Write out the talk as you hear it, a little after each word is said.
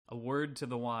word to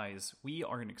the wise, we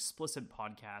are an explicit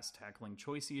podcast tackling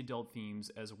choicey adult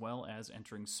themes as well as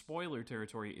entering spoiler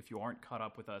territory if you aren't caught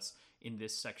up with us in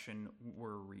this section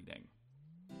we're reading.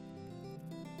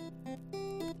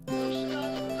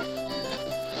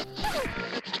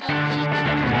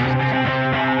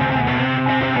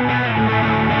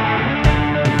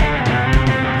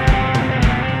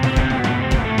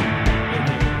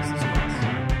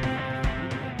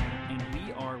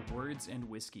 And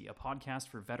Whiskey, a podcast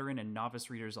for veteran and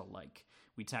novice readers alike.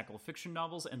 We tackle fiction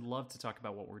novels and love to talk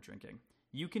about what we're drinking.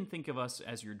 You can think of us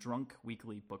as your drunk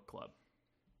weekly book club.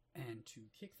 And to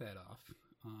kick that off,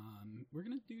 we're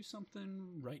going to do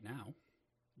something right now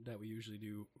that we usually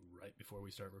do right before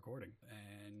we start recording.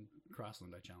 And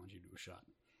Crossland, I challenge you to a shot.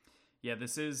 Yeah,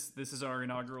 this is our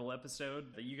inaugural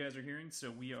episode that you guys are hearing, so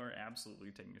we are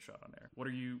absolutely taking a shot on air. What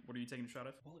are you taking a shot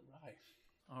of? Bullet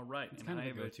Rye. All right. It's kind of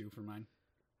a go-to for mine.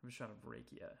 I have a shot of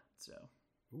Rakia, so.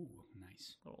 Ooh,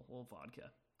 nice. Little vodka.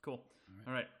 Cool.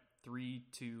 All right. 3,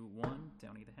 2, 1.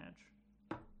 Downy the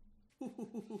hatch.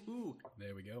 Ooh.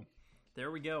 There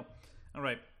we go. All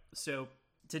right. So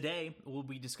today we'll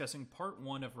be discussing part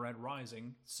 1 of Red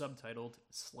Rising, subtitled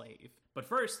Slave. But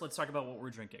first, let's talk about what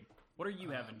we're drinking. What are you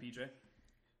having, PJ?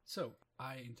 So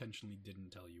I intentionally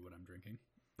didn't tell you what I'm drinking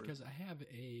because I have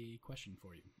a question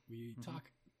for you. We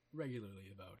talk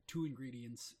regularly about 2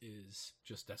 ingredients is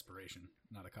just desperation,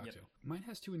 not a cocktail. Yep. Mine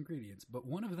has 2 ingredients, but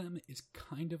one of them is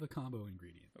kind of a combo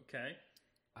ingredient. Okay.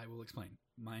 I will explain.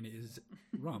 Mine is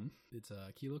rum. It's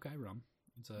a Kilo Kai rum.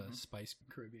 It's a spiced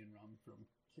Caribbean rum from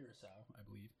Curacao, I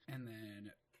believe. And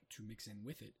then to mix in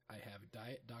with it, I have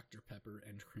Diet Dr. Pepper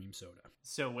and cream soda.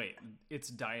 So wait, it's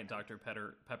Diet Dr.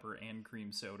 Pepper and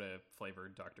cream soda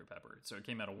flavored Dr. Pepper. So it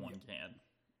came out of one can.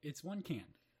 It's one can.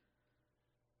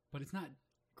 But it's not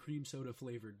cream soda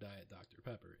flavored Diet Dr.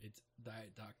 Pepper. It's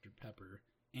Diet Dr. Pepper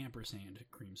ampersand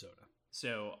cream soda.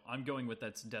 So I'm going with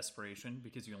that's desperation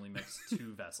because you only mix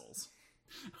 2 vessels.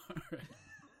 All right.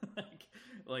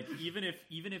 like even if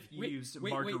you used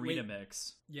margarita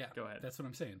mix. Yeah. Go ahead. That's what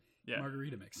I'm saying. Yeah.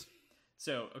 Margarita mix.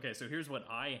 So here's what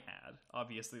I had.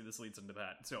 Obviously this leads into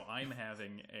that. So I'm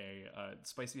having a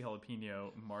spicy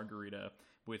jalapeno margarita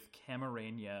with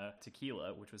Camarena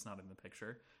tequila, which was not in the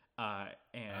picture.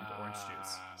 And orange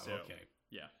juice. So, okay.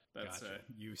 Yeah. That's gotcha.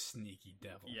 You sneaky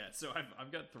devil. Yeah, so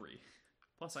I've got 3.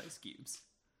 Plus ice cubes.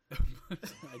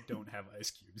 I don't have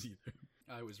ice cubes either.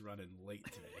 I was running late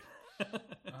today.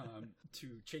 To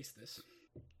chase this,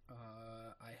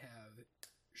 I have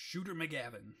Shooter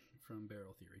McGavin from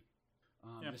Barrel Theory.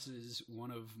 This is one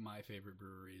of my favorite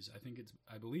breweries.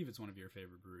 I believe it's one of your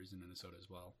favorite breweries in Minnesota as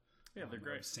well. Yeah, they're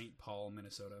great. St. Paul,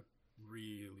 Minnesota.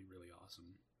 Really, really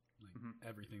awesome.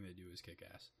 Everything they do is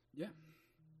kick-ass. Yeah.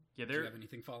 Yeah, do you have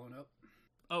anything following up?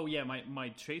 Oh, yeah, my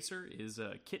chaser is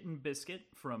Kitten Biscuit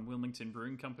from Wilmington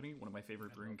Brewing Company, one of my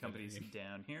favorite brewing companies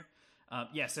down here.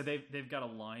 So they've got a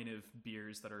line of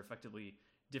beers that are effectively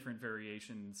different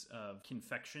variations of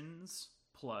confections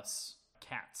plus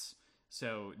cats.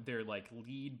 So their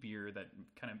lead beer that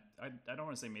kind of, I don't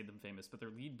want to say made them famous, but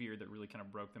their lead beer that really kind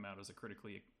of broke them out as a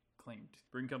critically acclaimed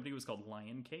brewing company was called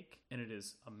Lion Cake, and it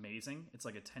is amazing. It's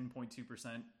like a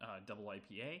 10.2% double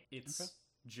IPA. It's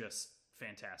just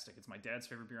fantastic. It's my dad's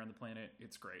favorite beer on the planet.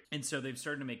 It's great. And so they've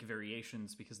started to make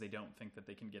variations because they don't think that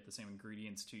they can get the same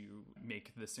ingredients to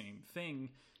make the same thing.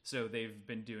 So they've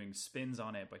been doing spins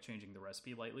on it by changing the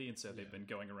recipe lightly, and so they've been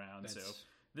going around. So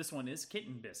this one is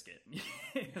Kitten Biscuit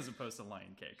as opposed to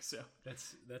Lion Cake. So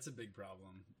that's a big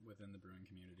problem within the brewing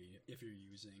community. If you're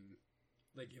using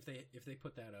if they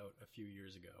put that out a few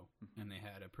years ago and they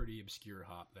had a pretty obscure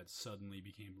hop that suddenly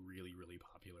became really, really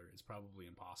popular, it's probably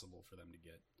impossible for them to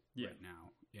get right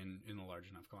now in a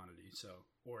large enough quantity. So,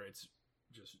 or it's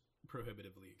just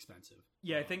prohibitively expensive.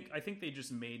 Yeah, I think they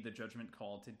just made the judgment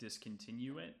call to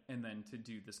discontinue it and then to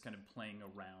do this kind of playing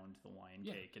around the Lion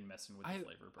Cake and messing with the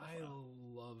flavor profile.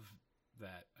 I love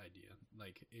that idea.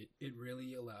 It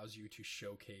really allows you to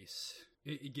showcase.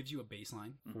 It gives you a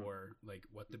baseline for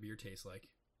what the beer tastes like,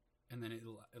 and then it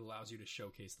allows you to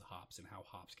showcase the hops and how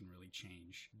hops can really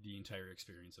change the entire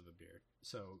experience of a beer.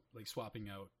 So swapping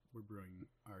out, we're brewing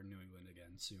our New England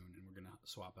again soon, and we're gonna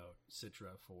swap out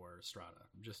Citra for Strata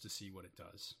just to see what it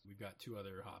does. We've got 2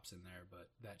 other hops in there, but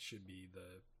that should be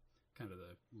the kind of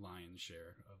the lion's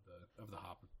share of the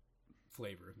hop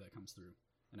flavor that comes through.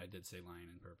 And I did say lion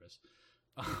on purpose.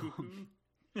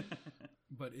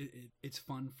 But it's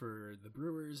fun for the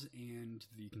brewers and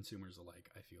the consumers alike,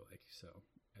 I feel like. So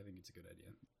I think it's a good idea,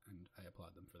 and I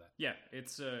applaud them for that. Yeah,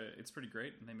 it's pretty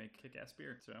great, and they make kick-ass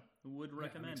beer, so would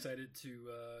recommend. I'm excited to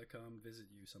come visit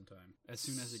you sometime. As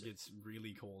soon as it gets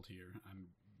really cold here, I'm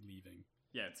leaving.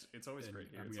 Yeah, it's always And great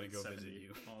here. I'm It's gonna like go 70 visit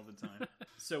you. all the time.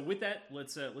 So with that,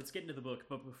 let's get into the book.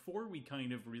 But before we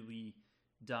kind of really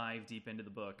dive deep into the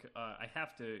book, I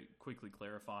have to quickly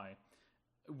clarify.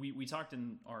 We talked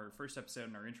in our first episode,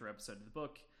 in our intro episode of the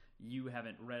book. You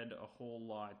haven't read a whole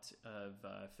lot of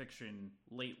fiction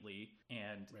lately,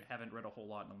 and haven't read a whole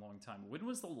lot in a long time. When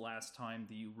was the last time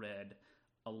that you read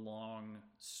a long,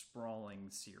 sprawling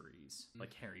series?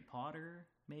 Like Harry Potter,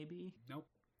 maybe? Nope,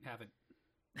 haven't.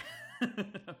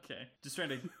 Okay. Just trying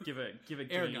to give a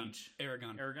Aragon. gauge.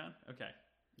 Aragon. Okay.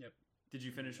 Yep. Did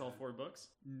you finish all 4 books?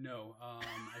 No, I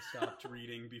stopped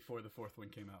reading before the 4th one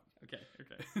came out. Okay.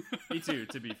 Me too,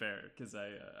 to be fair, because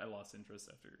I lost interest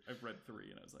after I've read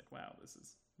 3, and I was like, wow, this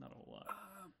is not a whole lot.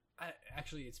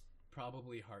 Actually, it's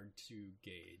probably hard to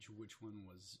gauge which one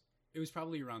was. It was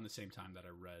probably around the same time that I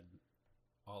read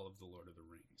all of the Lord of the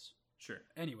Rings. Sure.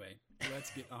 Anyway, let's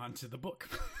get on to the book.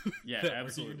 Yeah, that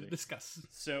absolutely. We're here to discuss.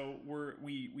 So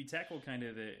we tackle kind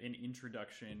of an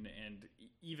introduction, and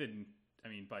even, I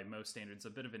mean, by most standards,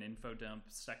 a bit of an info dump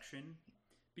section,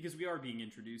 because we are being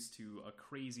introduced to a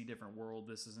crazy different world.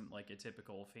 This isn't like a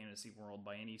typical fantasy world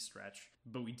by any stretch,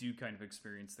 but we do kind of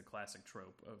experience the classic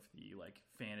trope of the like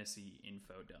fantasy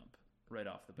info dump right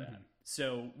off the bat. Mm-hmm.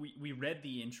 So we read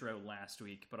the intro last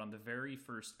week, but on the very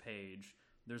first page,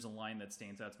 there's a line that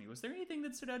stands out to me. Was there anything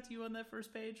that stood out to you on that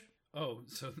first page? Oh,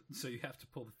 so you have to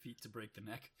pull the feet to break the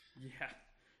neck?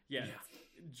 Yeah.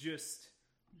 Just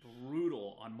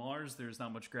brutal. On Mars, there's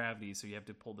not much gravity, so you have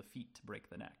to pull the feet to break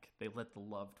the neck. They let the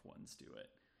loved ones do it.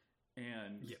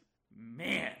 And,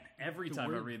 man, every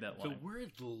time I read that line. The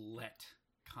word let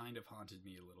kind of haunted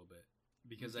me a little bit.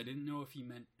 Because I didn't know if he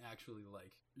meant actually,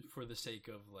 like, for the sake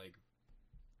of, like,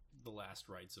 the last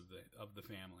rites of the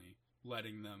family,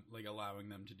 letting them, like, allowing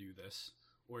them to do this,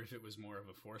 or if it was more of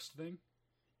a forced thing.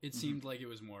 It seemed like it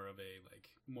was more of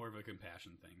a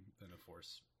compassion thing than a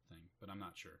force thing, but I'm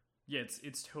not sure. Yeah,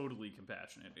 it's totally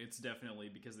compassionate. It's definitely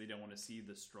because they don't want to see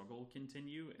the struggle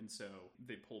continue, and so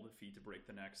they pull the feet to break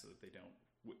the neck so that they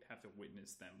don't have to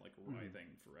witness them like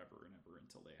writhing forever and ever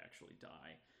until they actually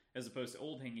die, as opposed to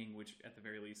old hanging, which at the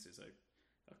very least is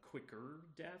a quicker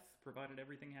death, provided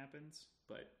everything happens.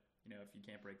 But you know, if you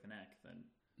can't break the neck, then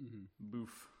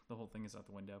boof, the whole thing is out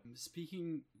the window.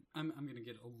 Speaking, I'm going to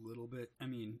get a little bit, I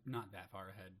mean, not that far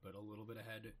ahead, but a little bit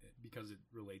ahead because it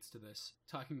relates to this.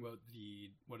 Talking about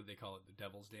what do they call it? The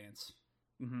Devil's Dance.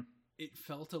 Mm-hmm. It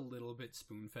felt a little bit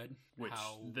spoon-fed. Which,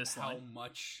 this line? How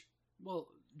much, well,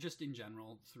 just in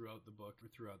general, throughout the book, or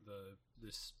throughout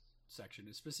this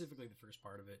section, specifically the first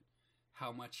part of it,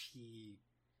 how much he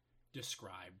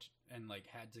described and, like,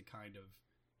 had to kind of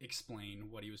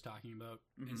explain what he was talking about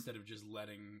instead of just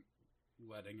letting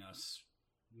us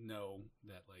know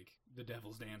that, like, the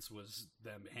Devil's Dance was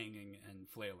them hanging and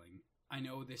flailing. I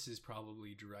know this is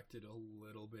probably directed a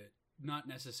little bit, not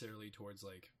necessarily towards,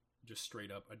 like, just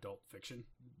straight up adult fiction,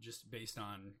 just based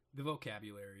on the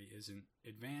vocabulary isn't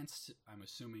advanced. I'm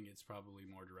assuming it's probably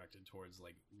more directed towards,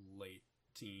 like, late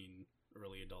teen,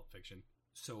 early adult fiction.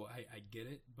 So I get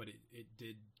it, but it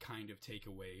did kind of take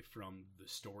away from the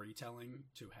storytelling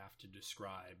to have to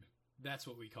describe. That's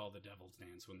what we call the Devil's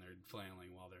Dance when they're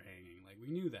flailing while they're hanging. Like, we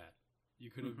knew that.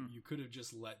 You could have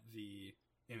just let the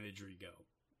imagery go.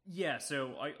 Yeah,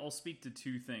 so I'll speak to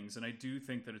 2 things, and I do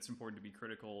think that it's important to be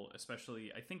critical,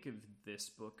 especially, I think, of this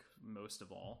book most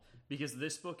of all, because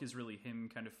this book is really him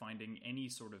kind of finding any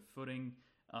sort of footing.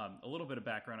 A little bit of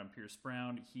background on Pierce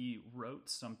Brown. He wrote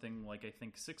something like, I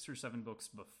think, 6 or 7 books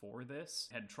before this,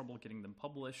 had trouble getting them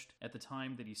published. At the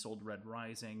time that he sold Red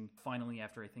Rising, finally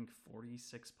after, I think,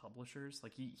 46 publishers,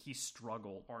 like, he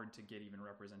struggled hard to get even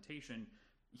representation.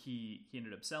 He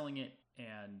ended up selling it,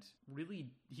 and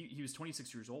really, he was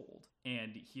 26 years old,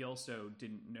 and he also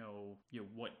didn't know, you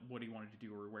know, what he wanted to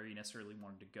do or where he necessarily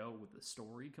wanted to go with the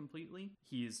story completely.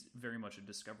 He is very much a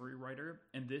discovery writer,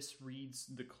 and this reads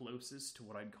the closest to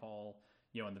what I'd call,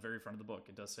 you know, in the very front of the book,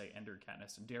 it does say Ender,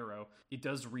 Katniss, and Darrow. It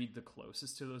does read the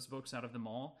closest to those books out of them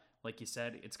all. Like you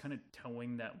said, it's kind of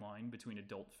towing that line between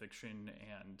adult fiction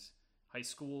and high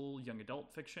school, young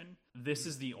adult fiction. This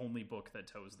is the only book that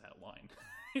toes that line.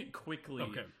 It quickly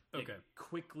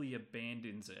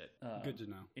abandons it. Good to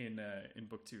know. In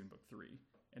book 2 and book 3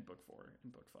 and book 4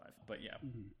 and book 5. But yeah,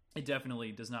 it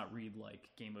definitely does not read like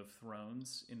Game of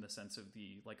Thrones in the sense of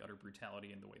the like utter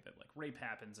brutality and the way that like rape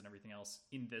happens and everything else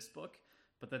in this book.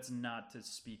 But that's not to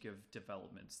speak of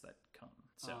developments that come.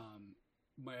 So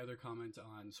my other comment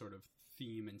on sort of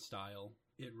theme and style,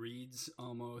 it reads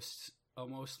almost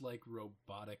like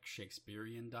robotic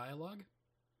Shakespearean dialogue.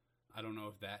 I don't know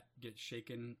if that gets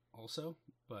shaken also,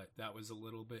 but that was a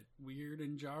little bit weird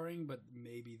and jarring, but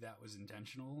maybe that was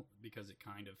intentional because it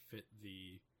kind of fit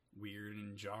the weird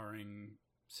and jarring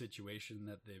situation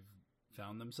that they've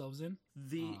found themselves in.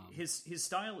 His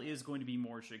style is going to be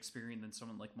more Shakespearean than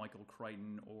someone like Michael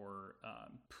Crichton or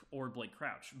Blake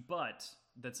Crouch, but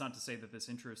that's not to say that this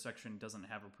intro section doesn't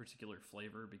have a particular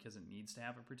flavor because it needs to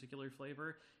have a particular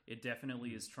flavor. It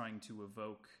definitely is trying to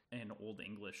evoke an Old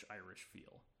English Irish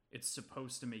feel. It's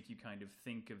supposed to make you kind of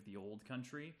think of the old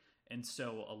country, and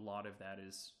so a lot of that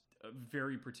is a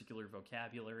very particular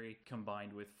vocabulary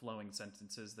combined with flowing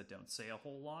sentences that don't say a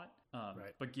whole lot,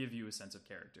 but give you a sense of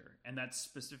character. And that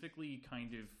specifically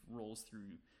kind of rolls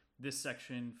through this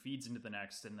section, feeds into the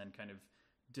next, and then kind of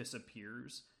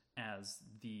disappears as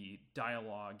the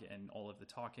dialogue and all of the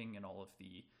talking and all of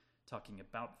the talking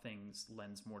about things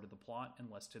lends more to the plot and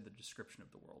less to the description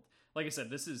of the world. Like I said,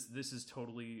 this is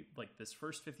totally, like, this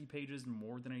first 50 pages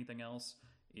more than anything else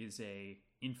is a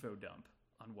info dump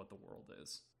on what the world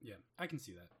is. Yeah, I can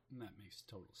see that. And that makes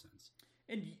total sense.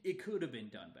 And it could have been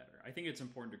done better. I think it's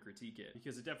important to critique it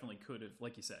because it definitely could have,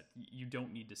 like you said, you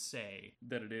don't need to say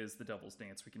that it is the Devil's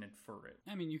Dance. We can infer it.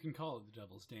 I mean, you can call it the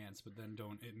Devil's Dance, but then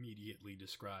don't immediately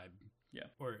describe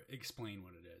or explain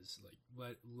what it is.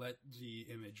 Like, let the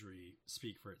imagery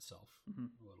speak for itself a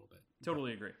little bit.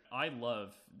 Totally agree. I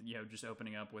love, just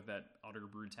opening up with that utter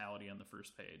brutality on the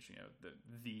first page,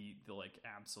 the like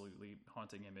absolutely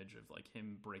haunting image of like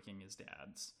him breaking his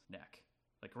dad's neck.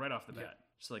 Like right off the bat,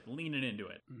 just like leaning into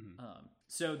it.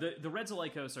 So the Red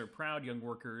Zalaikos are proud young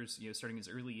workers, starting as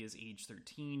early as age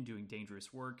 13, doing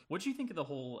dangerous work. What do you think of the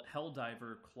whole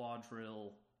Helldiver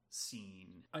Clawdrill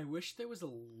scene? I wish there was a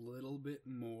little bit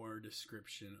more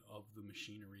description of the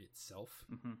machinery itself.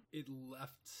 It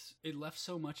left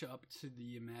so much up to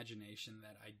the imagination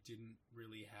that I didn't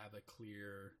really have a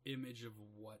clear image of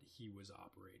what he was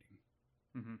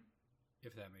operating.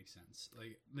 If that makes sense.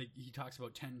 Like he talks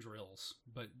about 10 drills,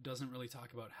 but doesn't really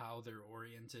talk about how they're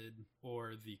oriented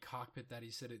or the cockpit that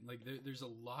he's sitting. Like there's a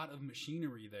lot of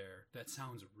machinery there that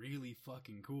sounds really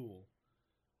fucking cool,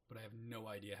 but I have no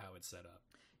idea how it's set up.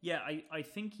 Yeah, I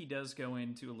think he does go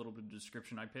into a little bit of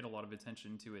description. I paid a lot of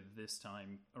attention to it this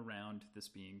time around, this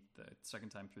being the second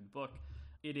time through the book.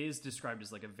 It is described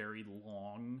as like a very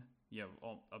long,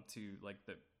 up to like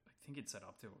I think it said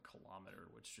up to a kilometer,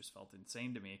 which just felt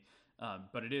insane to me.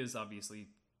 But it is obviously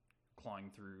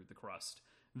clawing through the crust.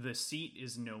 The seat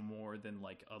is no more than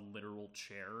like a literal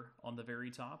chair on the very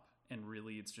top, and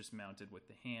really it's just mounted with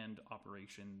the hand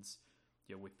operations,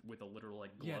 with a literal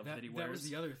like glove that he wears. That was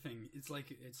the other thing. It's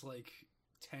like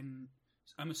 10.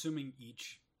 I'm assuming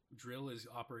each drill is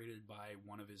operated by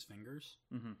one of his fingers,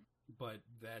 but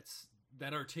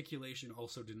that articulation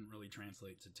also didn't really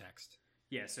translate to text.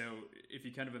 Yeah, so if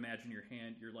you kind of imagine your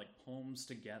hand, you're like palms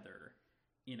together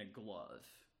in a glove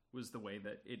was the way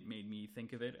that it made me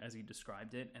think of it as he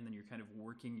described it, and then you're kind of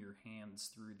working your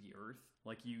hands through the earth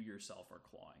like you yourself are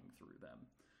clawing through them,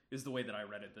 is the way that I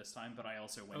read it this time, but I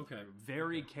also went through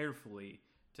very carefully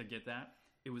to get that.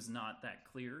 It was not that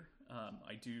clear.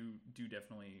 I do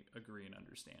definitely agree and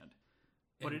understand.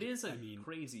 But it is a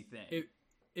crazy thing.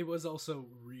 It was also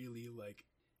really like,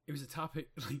 it was a topic,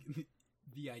 like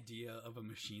the idea of a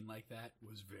machine like that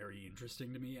was very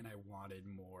interesting to me, and I wanted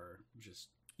more just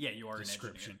you are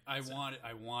description. An engineer,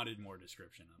 I wanted more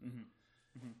description of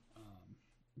it.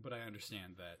 But I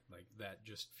understand that like that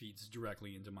just feeds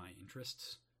directly into my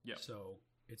interests. Yeah. So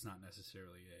it's not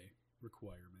necessarily a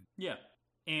requirement. Yeah.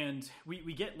 And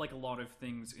we get like a lot of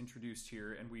things introduced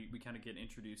here, and we kind of get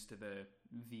introduced to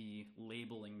the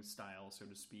labeling style, so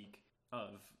to speak,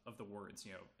 of the words,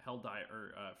 Helldiver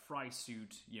or Fry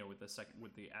suit, with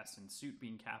the S in suit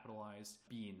being capitalized,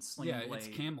 B in sling blade. Yeah, it's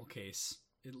camel case.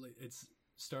 It's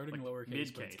starting like lowercase,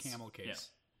 mid-case, but it's camel case.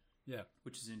 Yeah,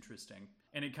 which is interesting,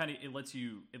 and it lets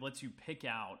you pick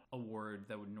out a word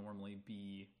that would normally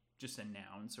be just a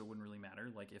noun, so it wouldn't really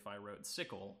matter. Like if I wrote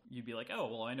sickle, you'd be like, oh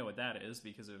well, I know what that is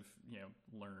because of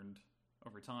learned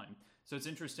over time. So it's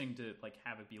interesting to like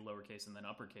have it be lowercase and then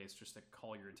uppercase just to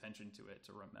call your attention to it,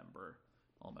 to remember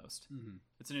almost.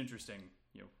 It's an interesting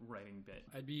writing bit.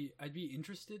 I'd be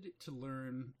interested to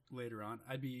learn later on.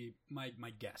 I'd be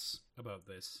my guess about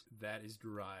this that is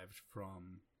derived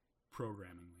from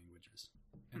programming languages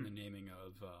and the naming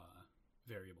of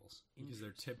variables, because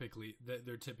they're typically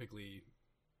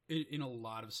in a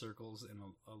lot of circles and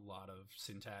a lot of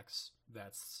syntax,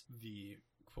 that's the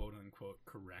quote-unquote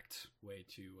correct way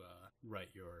to write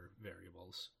your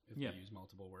variables if they use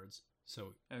multiple words.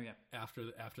 So Oh yeah, after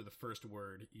the first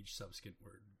word, each subsequent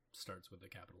word starts with a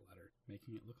capital letter,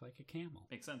 making it look like a camel.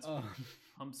 makes sense. Um,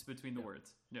 Humps between the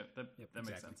words. Yeah, that makes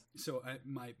exactly. sense. So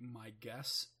my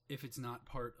guess, if it's not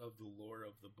part of the lore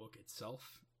of the book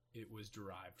itself, it was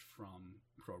derived from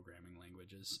programming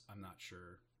languages. I'm not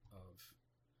sure of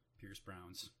Pierce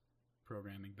Brown's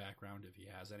programming background, if he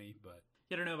has any, but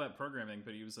I don't know about programming,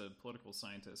 but he was a political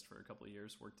scientist for a couple of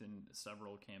years. Worked in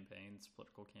several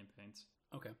political campaigns.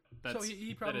 okay. That's, So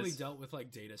he probably is- dealt with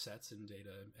like data sets and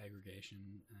data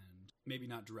aggregation, and maybe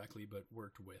not directly, but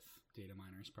worked with data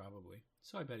miners probably.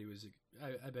 So I bet he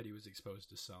was exposed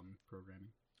to some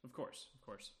programming. Of course.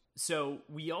 So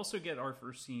we also get our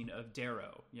first scene of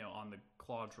Darrow, on the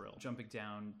claw drill, jumping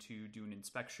down to do an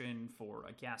inspection for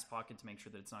a gas pocket to make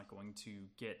sure that it's not going to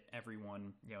get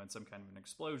everyone, in some kind of an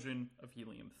explosion of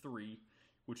helium-3,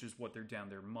 which is what they're down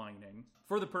there mining,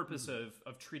 for the purpose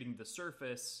of treating the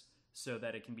surface so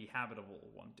that it can be habitable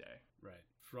one day. Right.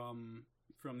 From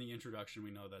the introduction,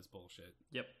 we know that's bullshit.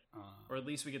 Yep. Or at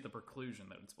least we get the preclusion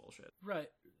that it's bullshit. Right.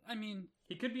 I mean,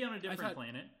 He could be on a different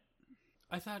planet.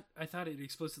 I thought it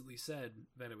explicitly said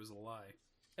that it was a lie.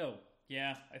 Oh,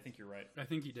 yeah, I think you're right. I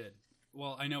think he did.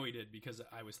 Well, I know he did because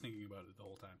I was thinking about it the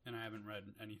whole time, and I haven't read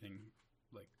anything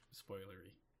like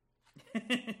spoilery.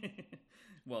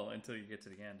 Well, until you get to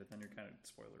the end, and then you're kind of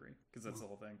spoilery, because that's the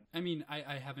whole thing. I mean,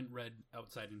 I haven't read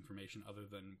outside information other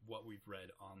than what we've read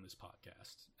on this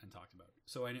podcast and talked about.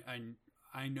 So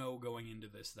I know going into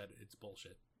this that it's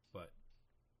bullshit, but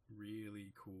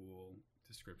really cool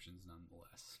descriptions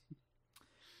nonetheless.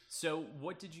 So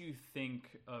what did you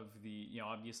think of the,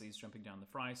 obviously he's jumping down the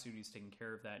fry suit, he's taking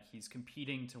care of that, he's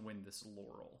competing to win this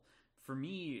laurel. For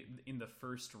me, in the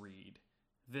first read,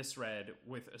 this read,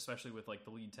 especially with like the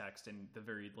lead text and the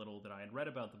very little that I had read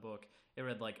about the book, it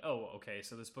read like, oh, okay,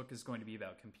 so this book is going to be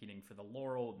about competing for the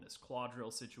laurel in this claw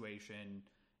drill situation.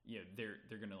 They're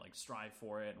going to like strive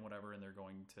for it and whatever, and they're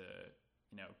going to,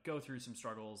 go through some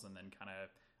struggles, and then kind of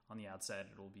on the outset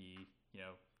it'll be,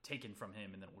 taken from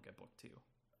him, and then we'll get book 2.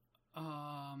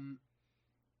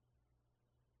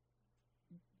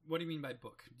 What do you mean by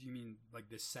book? Do you mean like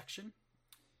this section?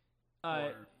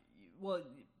 Well,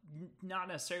 not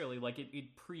necessarily. Like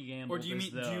it preambles. Or do you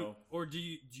mean do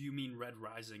you mean Red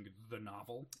Rising the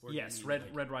novel? Or yes, do you mean,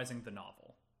 Red Rising the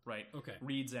novel, right? Okay.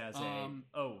 Reads as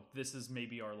this is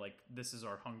maybe this is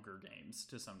our Hunger Games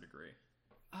to some degree.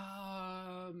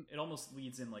 It almost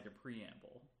leads in like a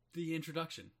preamble. The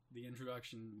introduction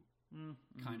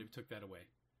Mm-hmm. kind of took that away.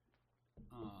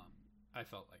 I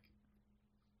felt like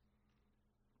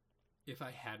if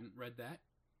I hadn't read that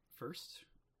first,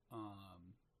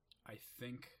 I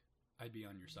think I'd be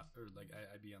on your side, or like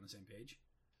I'd be on the same page.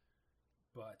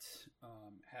 But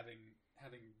having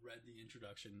read the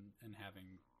introduction and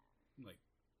having like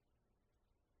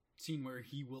seen where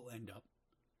he will end up.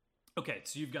 Okay,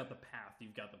 so you've got the path,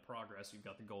 you've got the progress, you've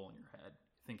got the goal in your head.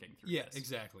 Thinking through Yeah, this.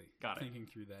 exactly. Got it. Thinking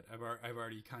through that. I've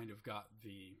already kind of got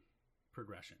the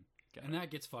progression. Got and it.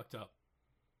 that gets fucked up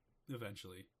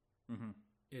eventually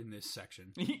in this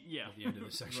section. Yeah. At the end of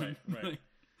the section. Right.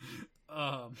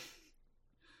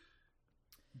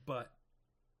 But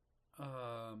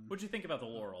What'd you think about the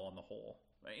laurel on the whole?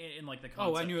 In like the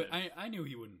oh, concept I knew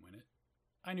he wouldn't win it.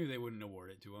 I knew they wouldn't award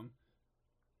it to him.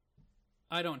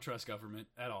 I don't trust government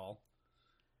at all.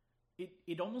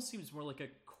 It almost seems more like a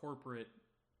corporate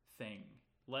thing.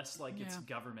 Less like it's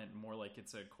government, more like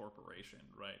it's a corporation,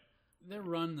 right? They're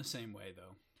run the same way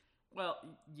though. Well,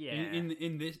 yeah.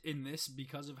 In this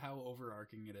because of how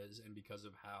overarching it is and because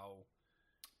of how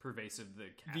pervasive the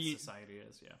caste society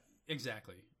is, yeah.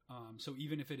 Exactly. So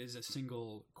even if it is a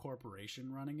single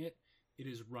corporation running it, it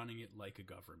is running it like a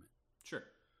government. Sure.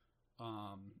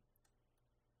 None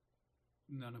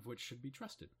of which should be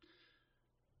trusted.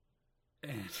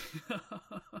 And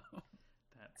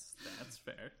that's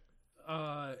fair.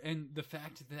 And the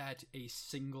fact that a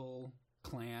single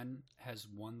clan has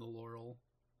won the laurel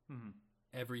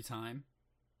every time,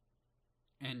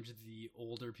 and the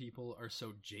older people are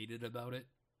so jaded about it,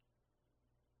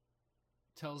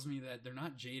 tells me that they're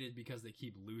not jaded because they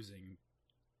keep losing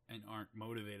and aren't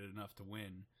motivated enough to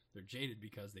win. They're jaded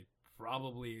because they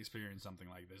probably experienced something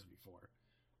like this before.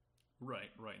 Right.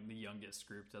 And the youngest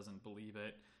group doesn't believe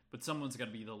it, but someone's got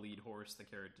to be the lead horse, the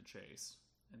carrot to chase,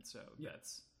 and so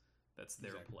that's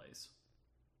their place.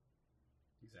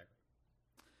 Exactly.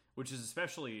 Which is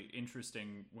especially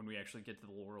interesting when we actually get to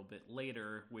the laurel bit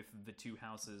later with the two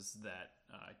houses that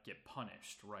get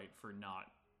punished, right, for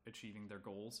not achieving their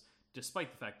goals,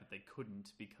 despite the fact that they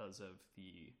couldn't because of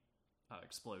the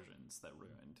explosions that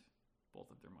ruined both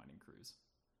of their mining crews.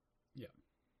 Yeah.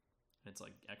 and it's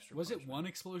like extra. Was punishment. it one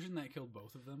explosion that killed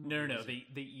both of them? No, or no, was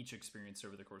it- they each experienced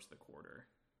over the course of the quarter.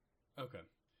 Okay.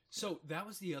 So that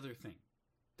was the other thing.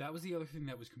 That was the other thing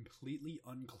that was completely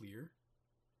unclear,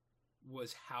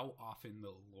 was how often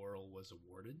the laurel was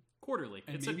awarded. Quarterly.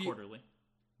 And It's maybe- a quarterly.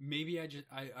 Maybe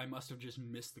I must have just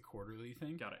missed the quarterly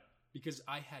thing. Got it. Because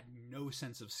I had no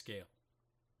sense of scale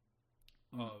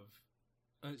of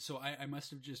so I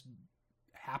must have just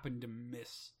happened to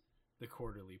miss the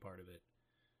quarterly part of it,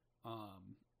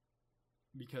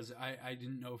 because I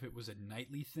didn't know if it was a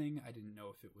nightly thing, I didn't know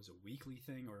if it was a weekly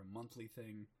thing or a monthly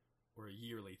thing or a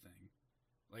yearly thing.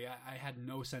 Like I had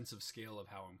no sense of scale of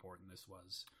how important this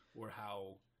was, or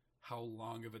how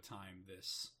long of a time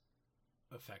this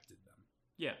affected them.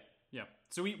 Yeah, yeah.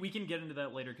 So we can get into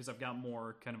that later because I've got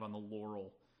more kind of on the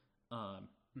laurel.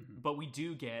 But we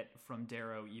do get from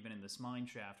Darrow, even in this mine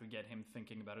shaft, we get him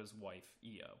thinking about his wife,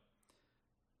 Io.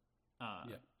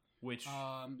 Yeah. Which...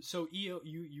 So Io,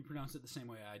 you pronounce it the same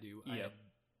way I do. Io.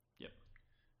 Yep.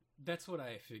 That's what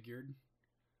I figured,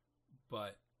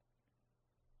 but...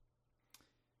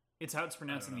 It's how it's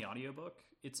pronounced in know. the audiobook.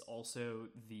 It's also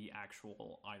the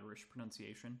actual Irish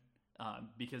pronunciation.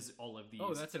 Because all of these...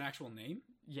 Oh, that's an actual name?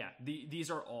 Yeah, these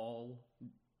are all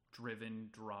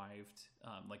derived,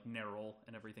 like Neril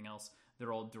and everything else.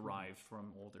 They're all derived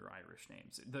from older Irish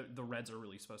names. The Reds are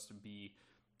really supposed to be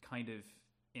kind of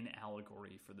an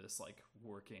allegory for this, like,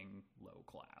 working low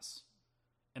class.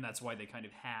 And that's why they kind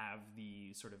of have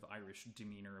the sort of Irish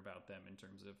demeanor about them in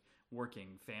terms of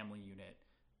working, family unit,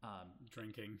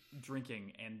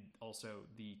 drinking, and also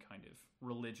the kind of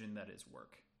religion that is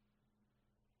work.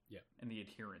 Yeah. And the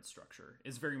adherence structure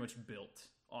is very much built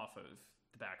off of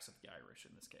the backs of the Irish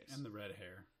in this case. And the red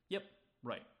hair. Yep.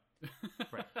 Right.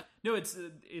 Right. No,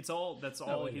 it's all, that's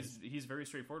all, it he's very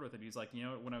straightforward with it. He's like, you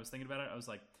know, when I was thinking about it, I was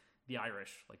like, the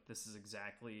Irish, like, this is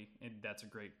exactly, and that's a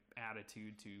great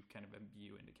attitude to kind of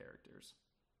imbue into characters.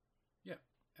 Yeah,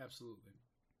 absolutely.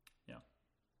 Yeah.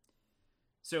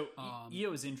 So,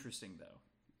 Io is interesting, though.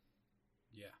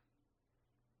 Yeah.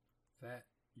 That,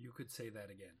 you could say that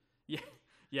again. Yeah.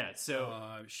 Yeah,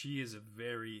 so... she is a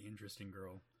very interesting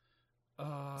girl.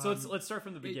 So let's start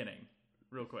from the beginning,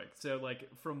 real quick. So, like,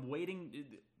 from waiting...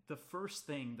 The first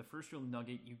real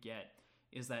nugget you get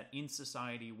is that in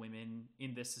society, women,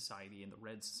 in this society, in the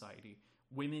Red Society,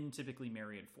 women typically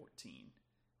marry at 14.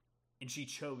 And she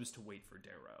chose to wait for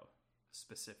Darrow,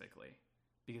 specifically,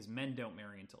 because men don't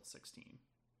marry until 16.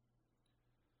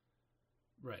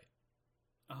 Right.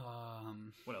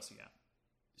 What else you got?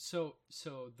 So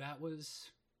that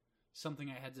was something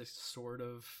I had to sort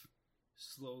of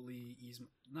slowly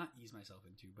not ease myself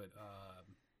into, but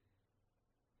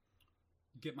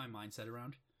get my mindset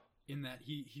around. In that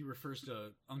he refers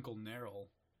to Uncle Neril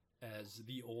as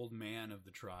the old man of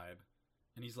the tribe,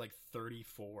 and he's like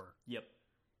 34. Yep.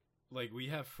 Like, we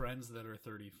have friends that are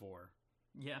 34.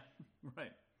 Yeah,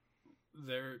 right.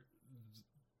 They're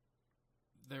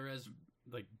as,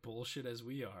 like, bullshit as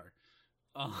we are.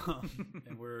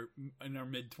 And we're in our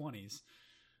mid-20s.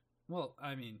 Well,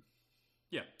 I mean...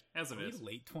 Yeah, as it are is. we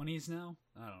late 20s now?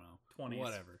 I don't know. 20s.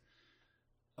 Whatever.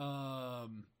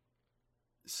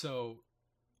 So,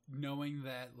 knowing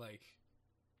that, like,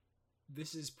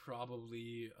 this is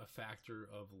probably a factor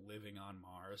of living on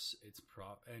Mars,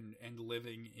 and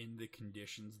living in the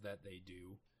conditions that they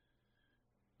do,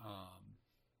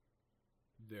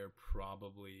 they're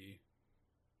probably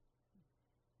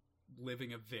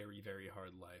living a very, very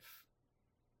hard life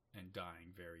and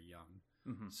dying very young.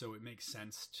 Mm-hmm. So it makes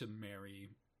sense to marry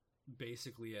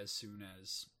basically as soon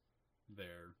as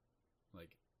they're,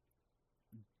 like,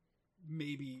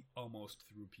 maybe almost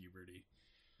through puberty,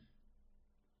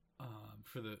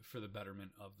 for the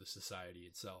betterment of the society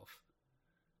itself.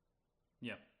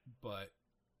 Yeah. But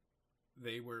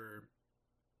they were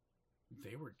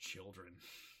children.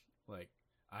 Like,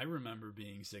 I remember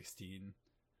being 16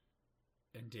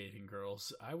 and dating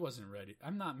girls. I wasn't ready.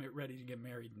 I'm not ready to get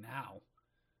married now.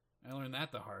 I learned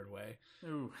that the hard way.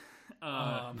 Ooh.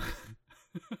 I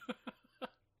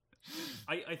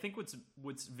think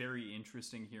what's very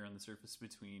interesting here on the surface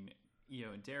between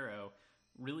Io and Darrow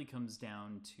really comes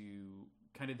down to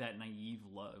kind of that naive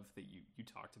love that you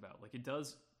talked about. Like, it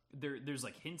does, there's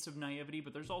like hints of naivety,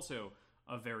 but there's also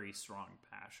a very strong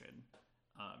passion.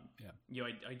 Yeah. You know,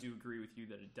 I do agree with you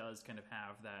that it does kind of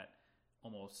have that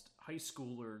almost high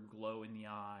schooler glow in the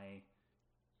eye.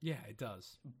 Yeah, it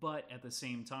does. But at the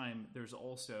same time, there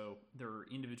are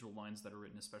individual lines that are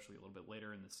written, especially a little bit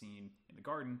later in the scene in the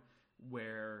garden,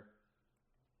 where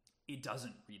it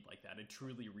doesn't read like that. It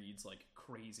truly reads like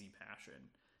crazy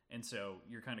passion. And so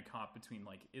you're kind of caught between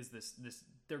like, is this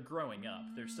they're growing up,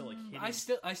 they're still like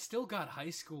hitting. I still got high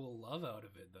school love out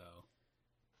of it though.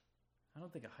 I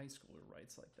don't think a high schooler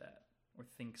writes like that or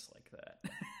thinks like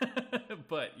that.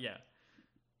 But yeah,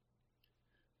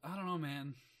 I don't know,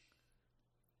 man.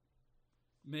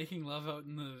 Making love out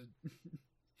in the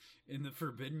in the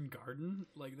Forbidden Garden,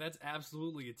 like that's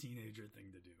absolutely a teenager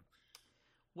thing to do.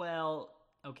 well,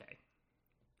 okay,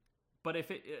 but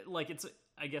if like it's,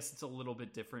 I guess it's a little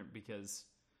bit different because,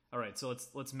 all right, so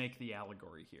let's make the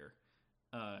allegory here.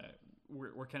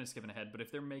 We're kind of skipping ahead, but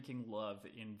if they're making love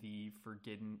in the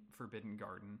Forbidden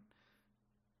Garden,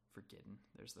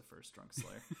 there's the first drunk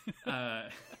slayer.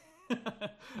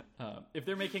 If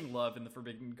they're making love in the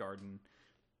Forbidden Garden,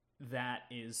 that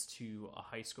is to a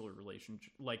high schooler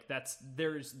relationship. Like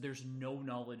there's no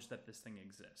knowledge that this thing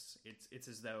exists. It's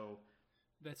as though.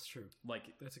 That's true. Like,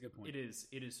 that's a good point.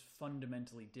 It is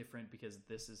fundamentally different because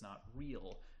this is not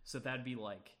real. So that'd be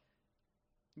like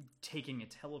taking a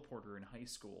teleporter in high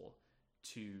school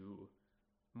to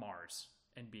Mars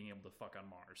and being able to fuck on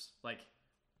Mars. Like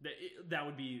that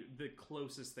would be the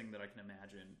closest thing that I can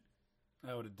imagine.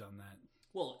 I would have done that.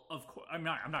 Well, of course, I'm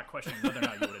not questioning whether or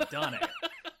not you would have done it.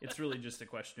 It's really just a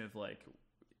question of like,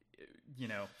 you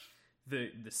know,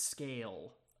 the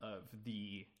scale of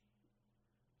the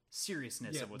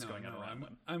seriousness of what's going on around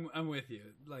them. I'm with you.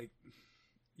 Like,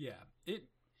 yeah,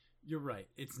 you're right.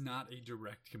 It's not a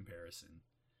direct comparison,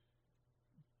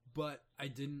 but I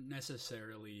didn't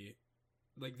necessarily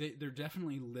like they're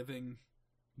definitely living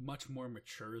much more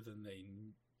mature than they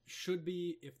should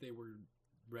be if they were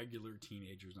regular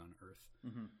teenagers on Earth.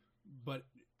 Mm-hmm. But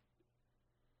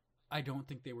I don't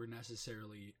think they were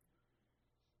necessarily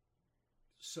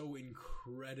so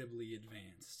incredibly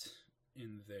advanced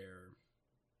in their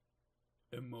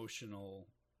emotional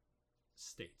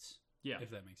states. Yeah.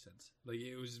 If that makes sense. Like,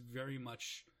 it was very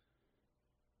much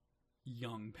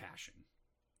young passion.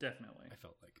 Definitely. I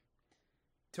felt like.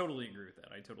 Totally agree with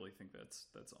that. I totally think that's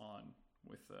on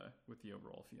with the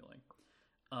overall feeling.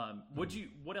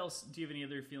 What else, do you have any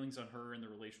other feelings on her and the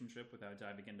relationship without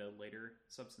diving into later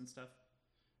substance stuff?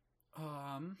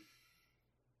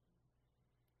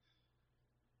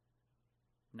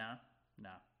 Nah.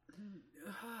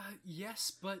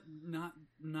 Yes, but not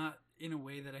in a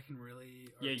way that I can really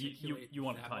articulate. Yeah, you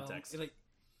want context. Well.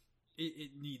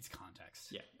 It needs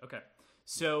context. Yeah, okay.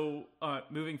 So,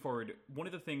 moving forward, one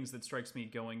of the things that strikes me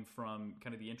going from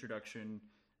kind of the introduction,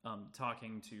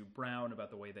 talking to Brown about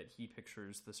the way that he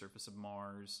pictures the surface of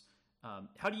Mars,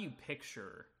 how do you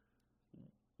picture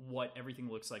what everything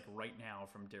looks like right now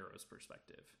from Darrow's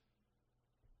perspective?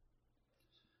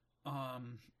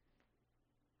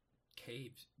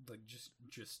 Caves, like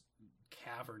just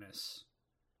cavernous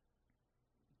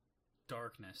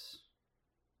darkness.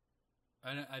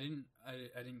 I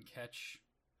didn't catch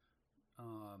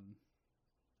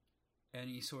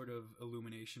any sort of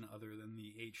illumination other than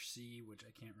the HC, which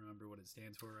I can't remember what it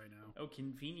stands for right now. Oh,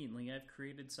 conveniently, I've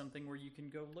created something where you can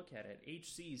go look at it.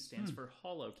 HC stands for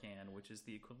Holocan, which is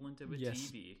the equivalent of a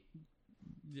TV.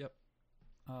 Yep.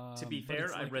 To be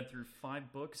fair, I read through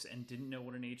 5 books and didn't know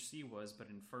what an HC was, but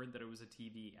inferred that it was a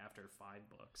TV after 5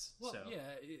 books. Well, so.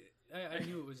 yeah, I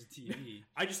knew it was a TV.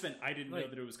 I just meant I didn't know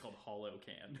that it was called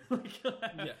Holocan.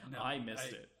 Yeah, no, I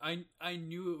missed it. I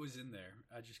knew it was in there.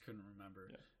 I just couldn't remember.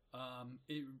 Yeah.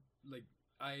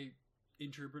 I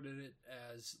interpreted it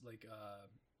as like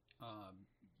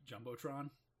Jumbotron.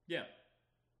 Yeah.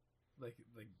 Like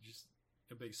just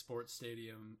a big sports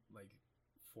stadium, like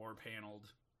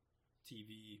 4-paneled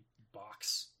TV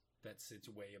box that sits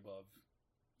way above.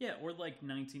 Yeah, or like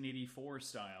 1984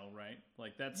 style, right?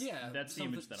 Like that's the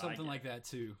image that I get. Something like that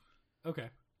too. Okay.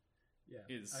 Yeah,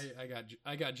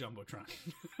 I got Jumbotron.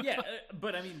 Yeah,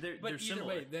 but I mean, they're either similar.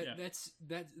 Way,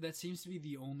 that seems to be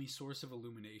the only source of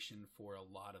illumination for a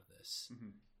lot of this. Mm-hmm.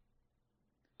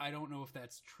 I don't know if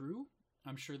that's true.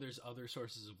 I'm sure there's other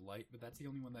sources of light, but that's the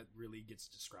only one that really gets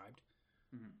described.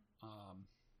 Mm-hmm.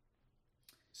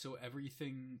 So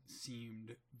everything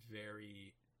seemed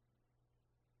very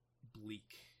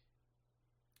bleak,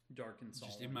 dark and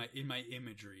solemn. Just in my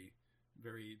imagery,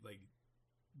 very like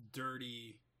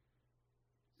dirty,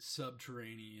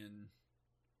 subterranean,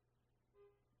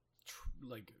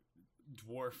 like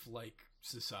dwarf-like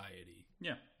society.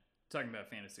 Yeah, talking about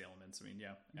fantasy elements. I mean,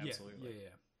 yeah, absolutely.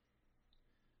 Yeah.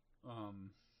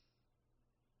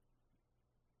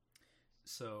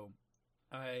 So,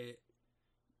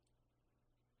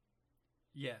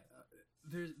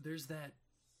 there's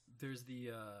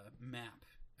the map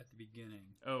at the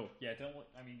beginning. Oh yeah, don't look.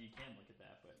 I mean, you can look at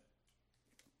that, but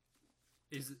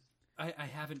I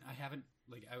haven't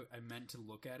like I meant to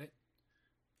look at it,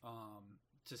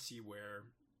 to see where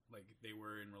like they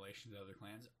were in relation to other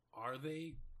clans. Are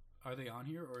they on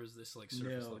here, or is this like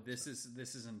surface level this stuff?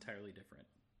 this is entirely different.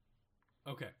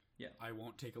 Okay. Yeah. I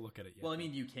won't take a look at it yet. Well, I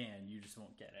mean, you can, you just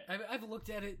won't get it. I've looked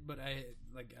at it, but I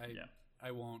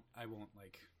won't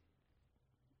like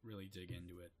really dig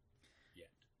into it yet.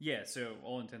 Yeah, so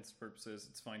all intents and purposes,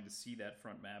 it's fine to see that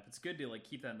front map. It's good to like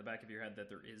keep that in the back of your head that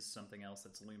there is something else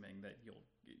that's looming that you're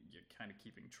kind of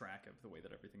keeping track of. The way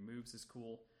that everything moves is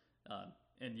cool.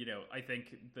 And I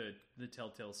think the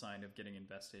telltale sign of getting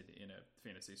invested in a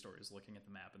fantasy story is looking at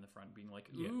the map in the front and being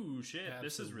like, ooh, shit,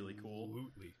 this is really cool.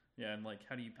 Absolutely. Yeah, and like,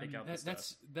 how do you pick out the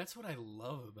stuff? That's what I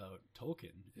love about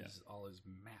Tolkien is all his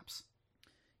maps.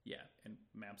 Yeah, and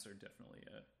maps are definitely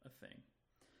a thing.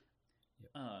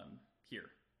 Yep. Here.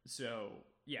 So,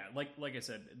 yeah, like I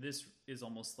said, this is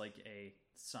almost like a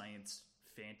science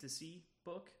fantasy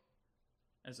book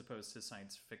as opposed to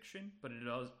science fiction, but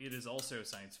it is also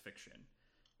science fiction.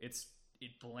 It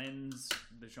blends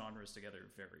the genres together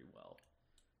very well,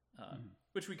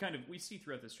 which we see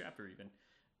throughout this chapter even.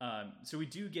 So we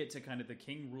do get to kind of the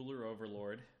king, ruler,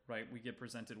 overlord, right? We get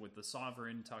presented with the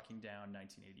sovereign talking down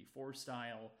 1984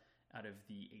 style out of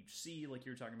the HC, like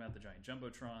you were talking about, the giant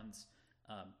jumbotrons.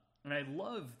 And I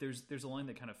love, there's a line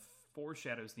that kind of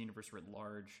foreshadows the universe writ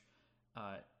large.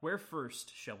 Where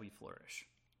first shall we flourish?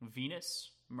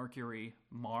 Venus, Mercury,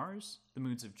 Mars, the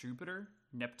moons of Jupiter,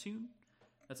 Neptune.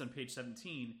 That's on page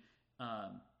 17.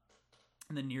 And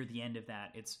then near the end of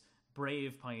that, it's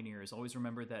brave pioneers. Always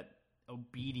remember that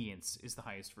obedience is the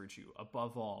highest virtue.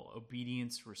 Above all,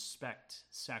 obedience, respect,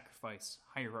 sacrifice,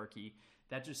 hierarchy.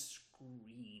 That just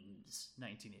screams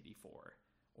 1984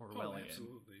 Orwellian.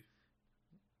 Absolutely.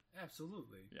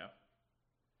 Absolutely. Yeah.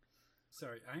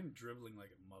 Sorry, I'm dribbling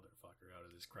like a motherfucker out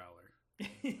of this crowler.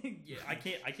 Yeah, I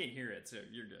can't hear it, so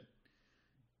you're good.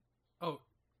 Oh,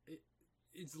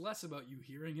 it's less about you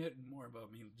hearing it and more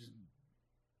about me just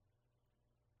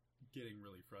getting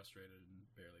really frustrated and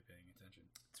barely paying attention.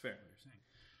 It's fair. To what you're saying.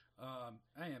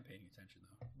 I am paying attention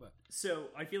though, but so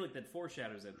I feel like that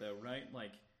foreshadows it though, right?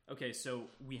 Like, okay, so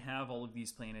we have all of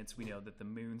these planets. We know that the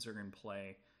moons are in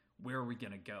play. Where are we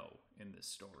gonna go in this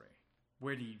story?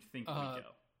 Where do you think we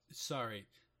go? Sorry,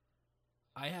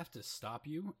 I have to stop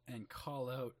you and call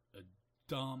out a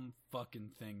dumb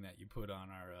fucking thing that you put on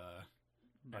our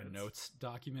notes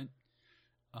document.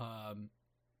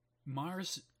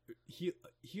 Mars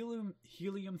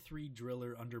helium-3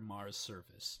 driller under Mars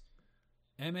surface.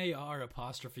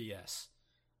 MAR''S.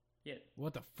 Yeah.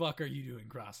 What the fuck are you doing,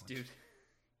 Crossland? Dude.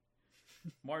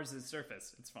 Mars is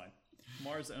surface. It's fine.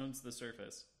 Mars owns the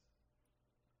surface.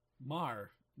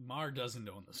 Mar doesn't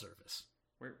own the surface.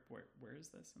 Where is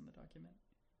this in the document?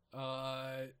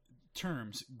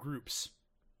 Terms, groups.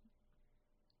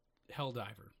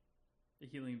 Helldiver. A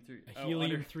helium-3. A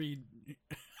helium-3.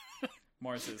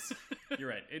 Mars's. You're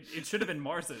right. It should have been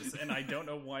Mars's, and I don't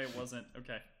know why it wasn't.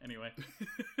 Okay, anyway.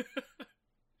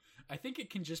 I think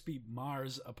it can just be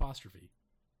Mars''. It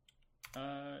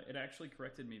actually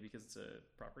corrected me because it's a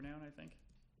proper noun, I think.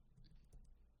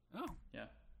 Oh. Yeah.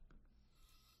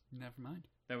 Never mind.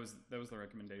 That was the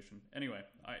recommendation. Anyway,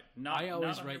 I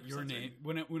always write your name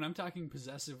when I'm talking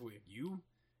possessive with you.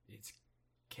 It's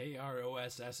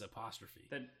KROSS''.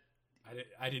 That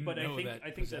I didn't know that I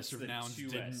think possessive that's the nouns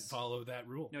 2S. didn't follow that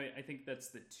rule. No, I think that's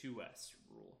the 2S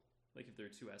rule. Like if there are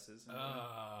two S's.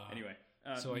 Anyway,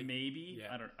 so maybe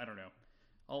yeah. I don't know.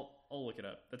 I'll look it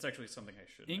up. That's actually something I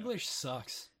should. English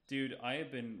sucks, dude. I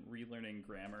have been relearning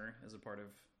grammar as a part of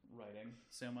writing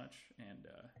so much, and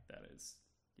that is.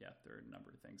 Yeah, there are a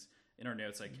number of things. In our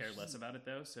notes, I care less about it,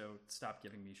 though, so stop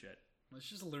giving me shit. Let's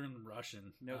just learn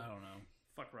Russian. Nope. I don't know.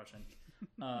 Fuck Russian.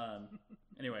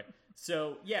 Anyway,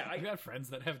 so, yeah. I got friends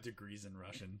that have degrees in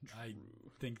Russian. I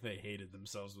think they hated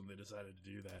themselves when they decided to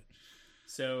do that.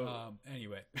 So,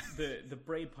 anyway. the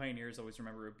brave pioneers always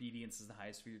remember obedience is the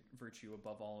highest virtue.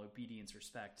 Above all, obedience,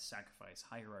 respect, sacrifice,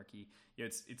 hierarchy. Yeah,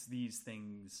 it's these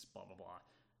things, blah, blah, blah.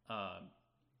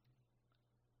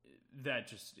 That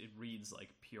just, it reads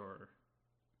like pure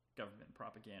government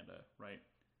propaganda, right?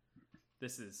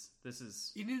 This is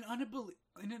in an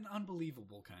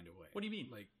unbelievable kind of way. What do you mean?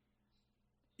 Like,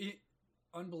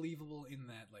 unbelievable in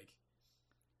that, like,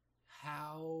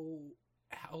 how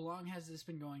long has this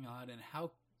been going on, and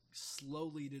how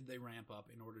slowly did they ramp up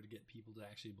in order to get people to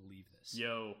actually believe this?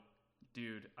 Yo,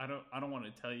 dude, I don't want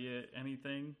to tell you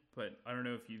anything, but I don't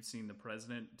know if you've seen the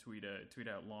president tweet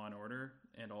out Law and Order,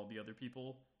 and all the other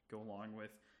people go along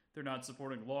with they're not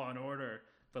supporting Law and Order,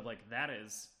 but like that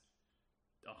is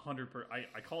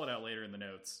I call it out later in the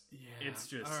notes. Yeah. It's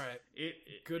just all right.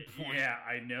 Good point. Yeah,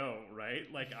 I know,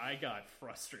 right? Like I got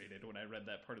frustrated when I read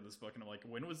that part of this book, and I'm like,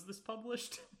 when was this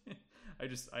published?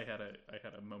 I had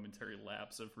a momentary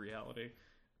lapse of reality.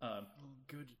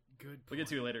 Good. We'll get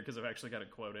to it later because I've actually got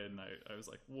it quoted, and I was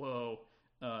like, whoa.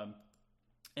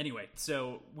 Anyway,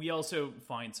 so we also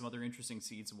find some other interesting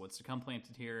seeds of what's to come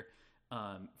planted here,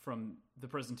 from the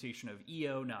presentation of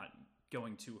Io not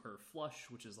going to her flush,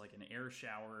 which is like an air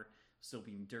shower, still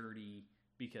being dirty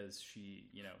because she,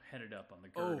 headed up on the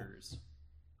girders.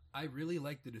 I really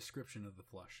like the description of the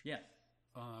flush. Yeah.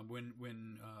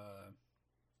 When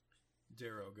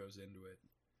Darrow goes into it,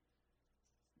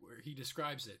 where he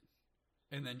describes it,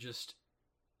 and then just,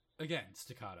 again,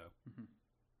 staccato. Mm-hmm.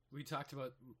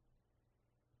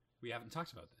 We haven't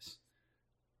talked about this.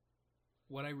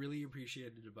 What I really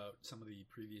appreciated about some of the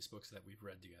previous books that we've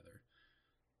read together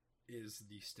is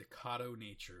the staccato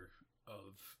nature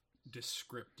of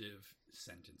descriptive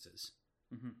sentences.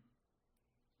 Mm-hmm.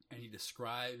 And he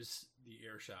describes the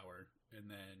air shower, and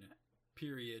then,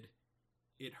 period,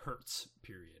 it hurts,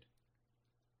 period.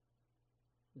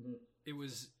 Mm-hmm. It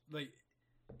was the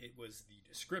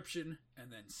description,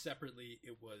 and then separately,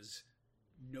 it was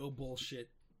no bullshit,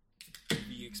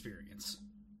 the experience.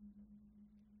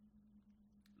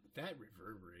 That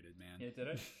reverberated, man. Yeah, did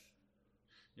it?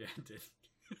 Yeah, it did.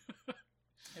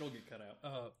 It'll get cut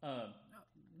out.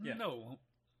 Yeah. No, it won't.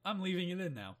 I'm leaving it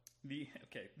in now. The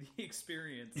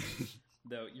experience,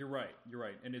 though, you're right,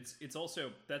 and it's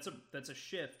also that's a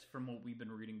shift from what we've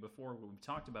been reading before, what we've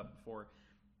talked about before.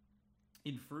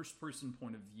 In first person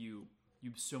point of view, you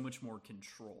have so much more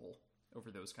control over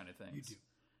those kind of things. You do.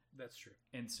 That's true.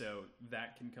 And so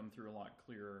that can come through a lot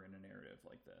clearer in a narrative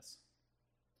like this.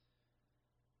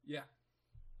 Yeah.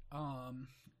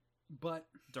 But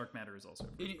Dark Matter is also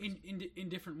in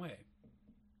different way.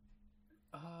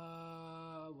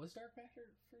 Was Dark Matter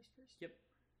first person? Yep.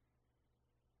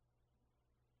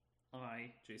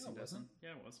 Jason Desson.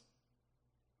 Yeah, it was.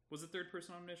 Was it third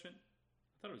person omniscient? I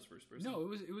thought it was first person.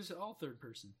 No, it was all third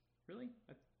person. Really?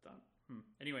 I thought.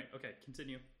 Anyway, okay,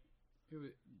 continue.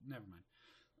 Never mind.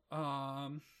 I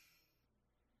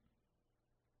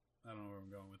don't know where I'm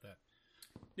going with that.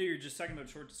 No, you're just talking about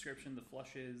short description, the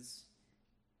flushes.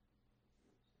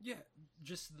 Yeah,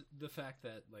 just the fact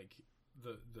that like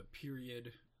the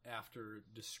period after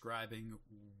describing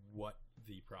what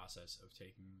the process of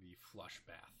taking the flush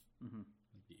bath,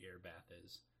 like the air bath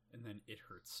is, and then it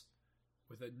hurts,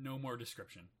 with no more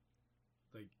description.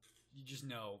 Like you just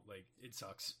know, like it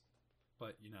sucks,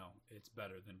 but it's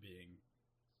better than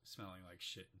smelling like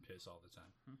shit and piss all the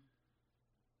time.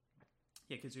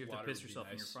 Yeah, because you have to piss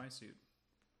yourself in your fry suit.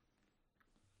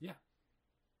 Yeah.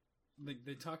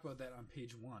 They talk about that on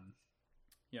page 1.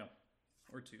 Yeah.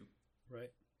 Or 2.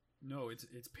 Right? No,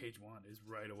 it's page 1. It's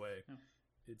right away. Yeah.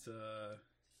 It's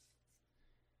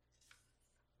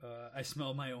I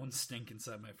smell my own stink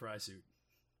inside my fry suit.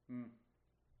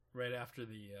 Right after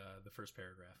the first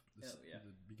paragraph. The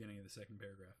beginning of the second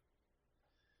paragraph.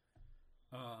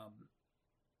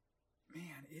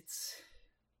 Man,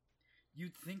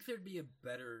 you'd think there'd be a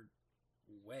better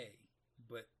way,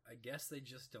 but I guess they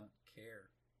just don't care.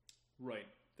 Right.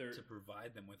 To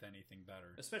provide them with anything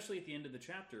better. Especially at the end of the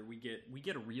chapter, we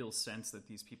get a real sense that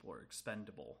these people are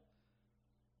expendable.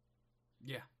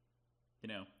 Yeah.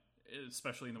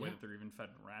 Especially in the way that they're even fed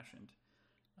and rationed.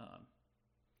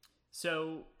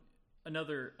 So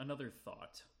another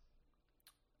thought.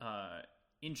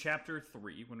 In chapter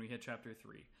 3, when we hit chapter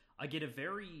 3, I get a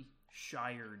very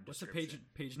Shire description. What's the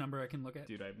page number I can look at?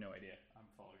 Dude, I have no idea. I'm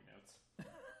following notes.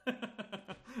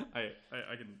 I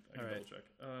can double check.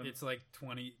 It's like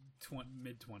 20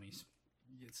 mid-20s.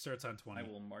 It starts on 20. I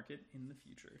will mark it in the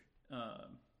future.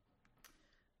 But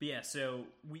yeah, so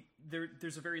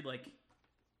there's a very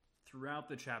throughout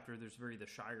the chapter, there's the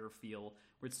Shire feel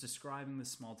where it's describing the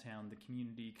small town, the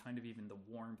community, kind of even the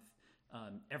warmth.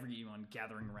 Everyone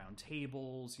gathering around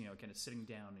tables, kind of sitting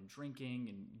down and drinking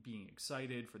and being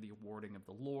excited for the awarding of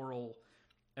the laurel.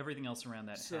 Everything else around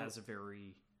that has a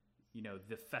very,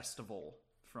 the festival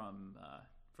from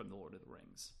the Lord of the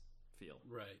Rings feel.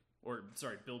 Right. Or,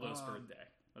 sorry, Bilbo's birthday.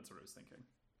 That's what I was thinking.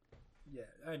 Yeah,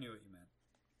 I knew what you meant.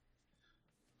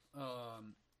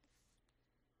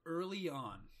 Early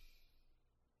on,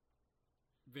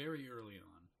 very early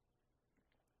on,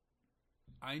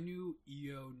 I knew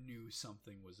Io knew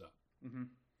something was up. Mm-hmm.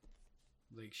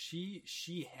 Like she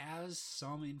has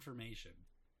some information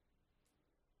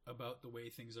about the way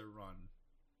things are run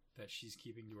that she's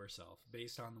keeping to herself,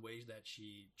 based on the way that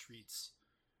she treats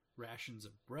rations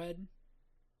of bread,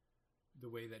 the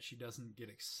way that she doesn't get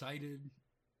excited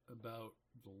about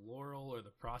the Laurel or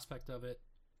the prospect of it.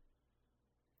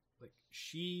 Like,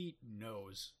 she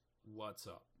knows what's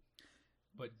up,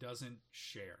 but doesn't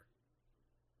share.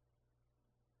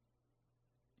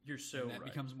 You're so and that right.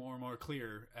 becomes more and more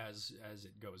clear as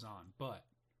it goes on. But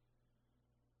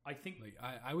I think like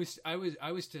I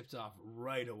was tipped off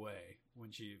right away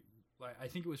when she. Like, I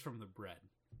think it was from the bread.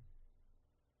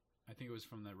 I think it was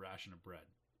from the ration of bread.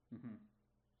 mm-hmm.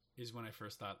 Is when I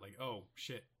first thought, like, oh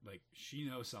shit, like she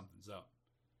knows something's up.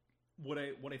 What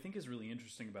I think is really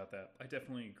interesting about that, I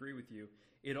definitely agree with you.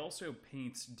 It also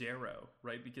paints Darrow,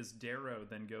 right? Because Darrow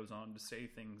then goes on to say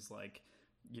things like,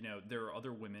 you know, there are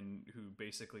other women who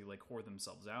basically like whore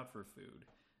themselves out for food,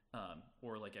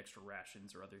 or like extra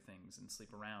rations or other things and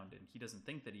sleep around. And he doesn't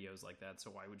think that Io's like that, so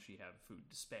why would she have food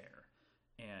to spare?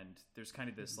 And there's kind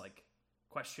of this like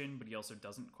question, but he also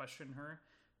doesn't question her.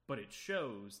 But it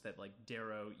shows that like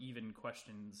Darrow even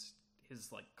questions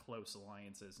his like close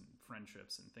alliances and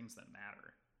friendships and things that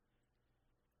matter.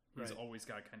 He's Right. always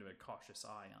got kind of a cautious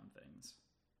eye on things,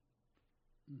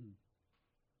 Mm-hmm.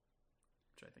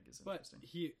 which I think is But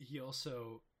interesting. he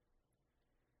also,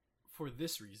 for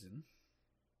this reason,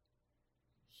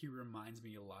 he reminds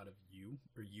me a lot of you,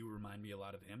 or you remind me a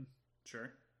lot of him.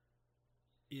 Sure.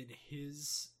 In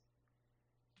his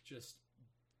just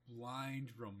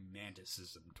blind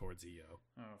romanticism towards Io.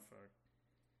 Oh fuck.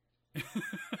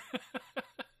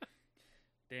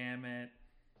 Damn it.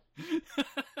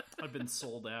 I've been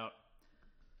sold out.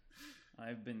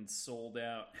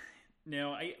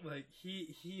 No, Like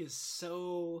he is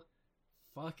so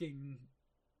fucking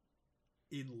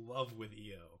in love with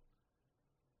Io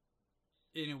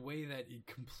in a way that it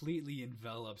completely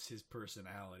envelops his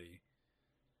personality.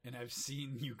 And I've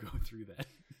seen you go through that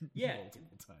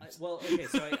multiple times. well, okay,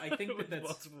 so I think that With that's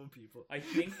multiple people. I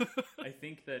think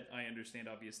that I understand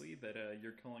obviously that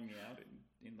you're calling me out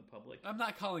in the public. I'm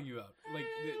not calling you out. Like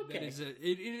that Okay. is it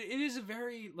is a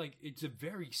very like it's a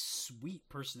very sweet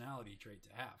personality trait to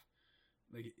have.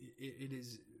 Like it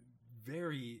is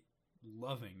very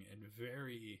loving and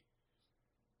very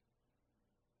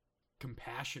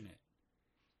compassionate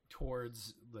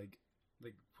towards like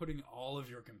putting all of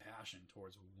your compassion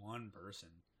towards one person,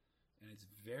 and it's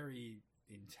very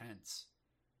intense.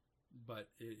 But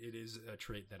it is a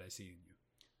trait that I see in you.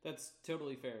 That's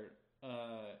totally fair.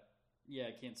 Yeah,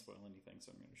 I can't spoil anything,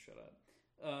 so I'm going to shut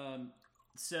up.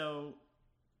 So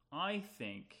I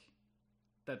think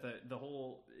that the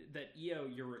whole that Io,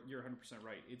 you're 100%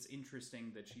 right. It's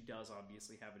interesting that she does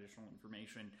obviously have additional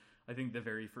information. I think the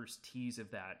very first tease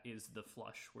of that is the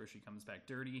flush where she comes back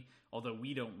dirty, although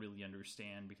we don't really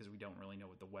understand because we don't really know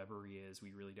what the Weavery is.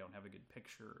 We really don't have a good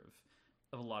picture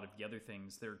of a lot of the other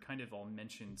things. They're kind of all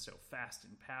mentioned so fast in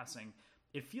passing.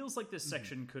 It feels like this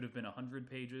section could have been 100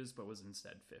 pages, but was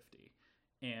instead 50.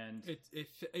 And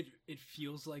It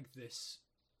feels like this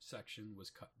section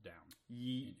was cut down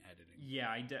in editing. Yeah,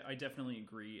 I definitely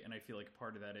agree, and I feel like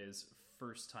part of that is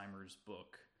first-timers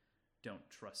book. Don't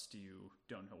trust you,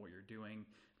 don't know what you're doing.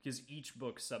 Because each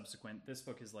book subsequent, this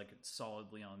book is like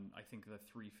solidly on, I think, the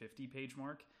 350 page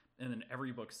mark, and then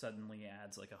every book suddenly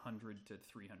adds like 100 to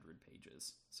 300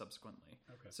 pages subsequently.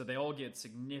 Okay. So they all get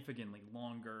significantly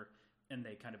longer, and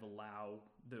they kind of allow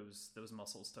those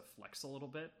muscles to flex a little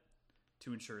bit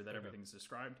to ensure that everything's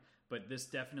described. But this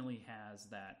definitely has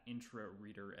that intro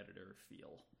reader editor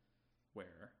feel,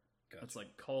 where it's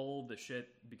like, call the shit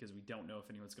because we don't know if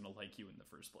anyone's going to like you in the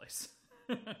first place.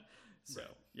 So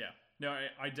yeah, no,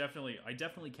 I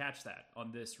definitely catch that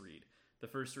on this read. The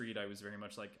first read, I was very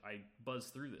much like, I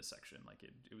buzzed through this section. Like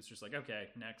it was just like, okay,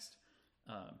 next.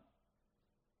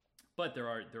 But there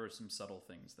are some subtle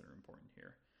things that are important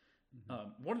here.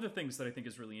 One of the things that I think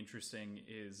is really interesting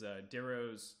is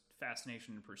Darrow's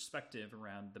fascination and perspective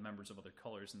around the members of other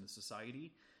colors in the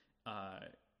society.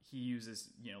 He uses,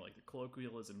 like the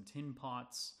colloquialism tin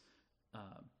pots.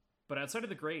 But outside of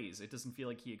the grays, it doesn't feel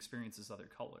like he experiences other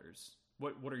colors.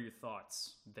 What are your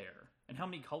thoughts there? And how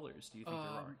many colors do you think there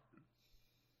are?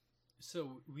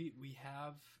 So we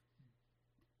have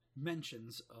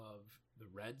mentions of the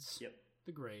reds, Yep.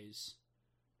 the grays,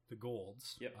 the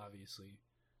golds, Yep. obviously,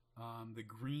 the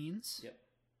greens, Yep.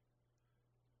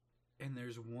 and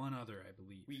there's one other, I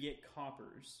believe. We get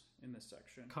coppers in this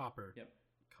section. Copper. Yep.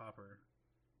 Copper.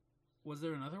 Was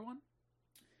there another one?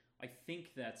 I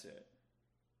think that's it.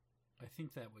 I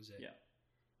think that was it. Yeah.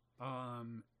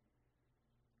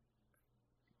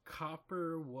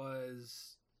 Copper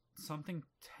was something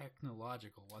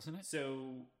technological, wasn't it?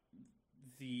 So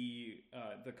the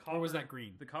copper, Or was that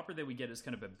green? The copper that we get is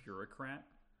kind of a bureaucrat.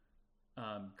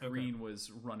 Green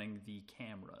was running the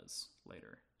cameras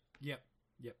later. Yep,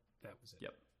 that was it.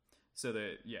 Yep. So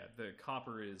the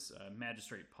copper is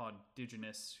Magistrate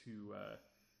Podiginus, who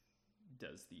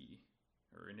does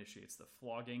initiates the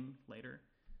flogging later.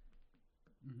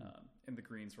 Mm-hmm. And the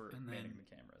greens were manning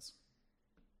the cameras.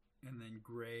 And then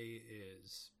gray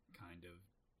is kind of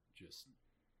just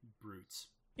brutes.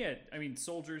 Yeah, I mean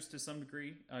soldiers to some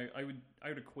degree. I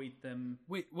would equate them.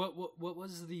 Wait, what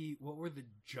were the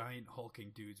giant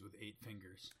hulking dudes with 8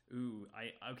 fingers? Ooh,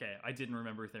 I didn't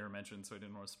remember if they were mentioned, so I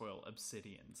didn't want to spoil.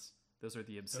 Obsidians. Those are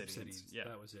the Obsidians. Yeah,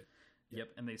 that was it. Yep,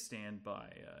 and they stand by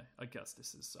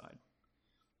Augustus's side.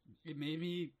 It made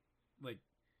me like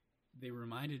they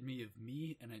reminded me of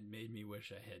me, and it made me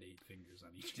wish I had 8 fingers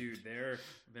on each. Dude,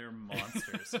 they're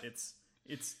monsters.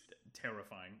 it's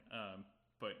terrifying.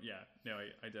 But yeah, no,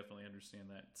 I definitely understand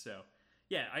that. So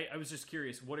yeah, I was just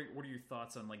curious. What are your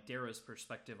thoughts on like Darrow's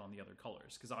perspective on the other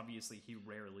colors? Because obviously he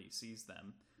rarely sees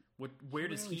them. Where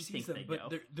does he think they go?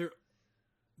 But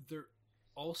they're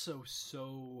also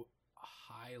so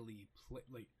highly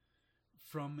like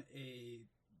from a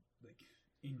like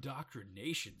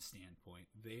indoctrination standpoint,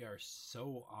 they are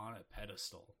so on a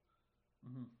pedestal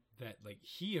that like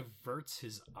he averts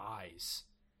his eyes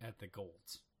at the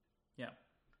golds. Yeah,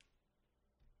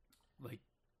 like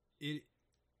it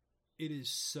is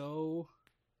so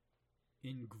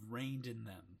ingrained in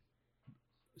them,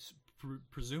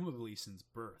 presumably since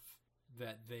birth,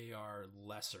 that they are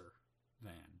lesser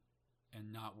than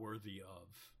and not worthy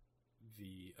of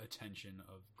the attention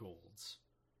of golds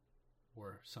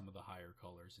or some of the higher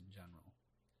colors in general.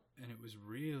 And it was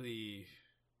really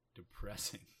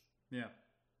depressing. Yeah.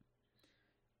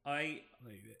 I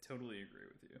totally agree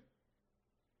with you.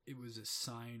 It was a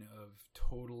sign of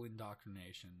total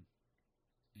indoctrination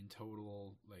and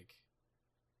total like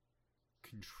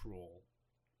control.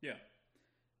 Yeah.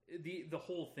 The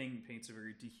whole thing paints a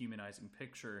very dehumanizing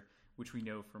picture, which we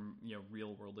know from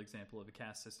real world example of a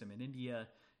caste system in India.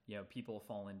 People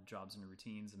fall into jobs and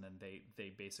routines, and then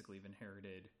they basically have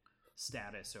inherited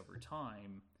status over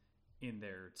time in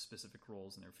their specific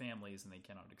roles in their families, and they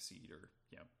cannot exceed or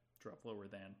drop lower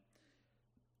than,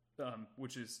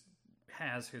 which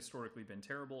has historically been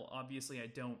terrible. Obviously, I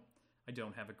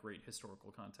don't have a great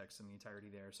historical context in the entirety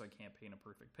there, so I can't paint a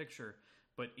perfect picture.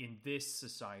 But in this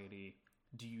society,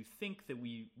 do you think that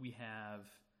we have?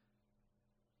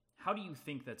 How do you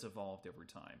think that's evolved over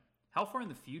time? How far in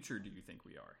the future do you think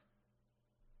we are?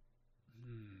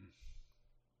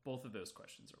 Both of those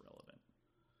questions are relevant.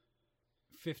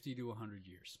 50 to 100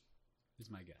 years is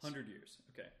my guess. 100 years.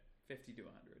 Okay. 50 to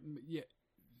 100. Yeah.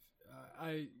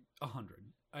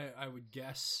 100. I would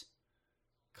guess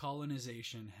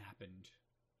colonization happened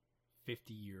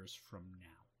 50 years from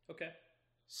now. Okay.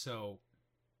 So,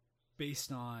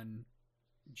 based on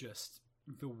just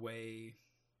the way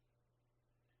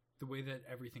that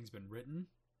everything's been written,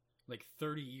 like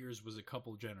 30 years was a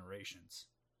couple generations.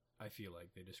 I feel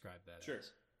like they described that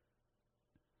as.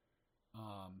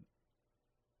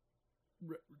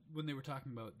 When they were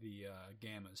talking about the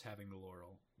Gammas having the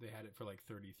laurel, they had it for like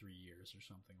 33 years or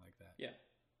something like that. Yeah.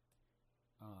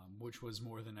 Which was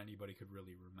more than anybody could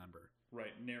really remember.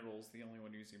 Right. Neryl's the only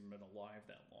one who's even been alive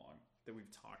that long that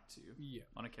we've talked to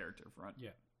on a character front.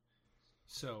 Yeah.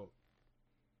 So,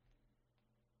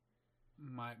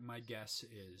 my guess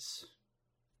is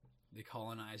they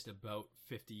colonized about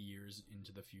 50 years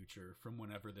into the future from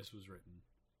whenever this was written.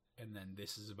 And then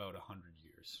this is about 100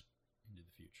 years into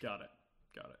the future. Got it.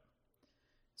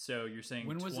 So you're saying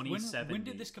when 2070. When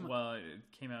did this come out? Well,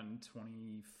 it came out in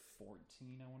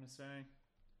 2014, I want to say.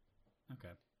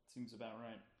 Okay. Seems about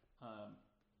right.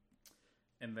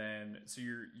 And then, so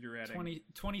you're adding...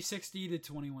 2060 to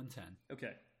 2110.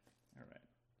 Okay. All right.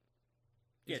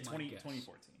 Yeah,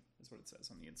 2014 is what it says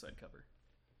on the inside cover.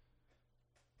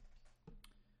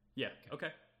 Yeah,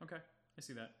 okay. I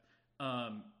see that.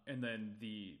 And then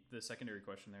the secondary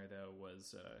question there, though,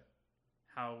 was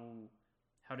how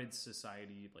did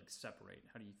society separate?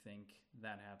 How do you think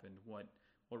that happened? What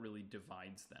really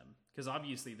divides them? Because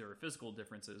obviously there are physical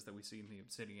differences that we see in the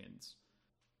Obsidians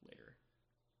later.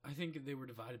 I think they were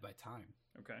divided by time.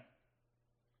 Okay.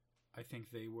 I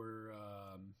think they were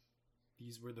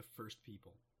these were the first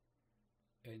people,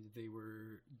 and they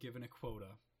were given a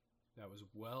quota that was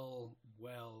well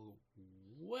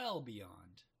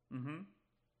beyond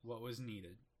what was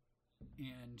needed.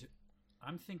 And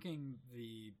I'm thinking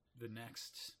the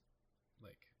next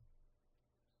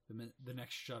the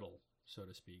next shuttle, so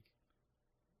to speak.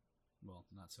 Well,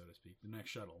 not so to speak. The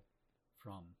next shuttle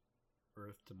from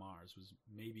Earth to Mars was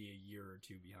maybe a year or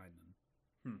two behind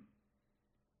them.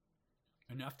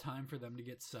 Enough time for them to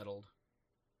get settled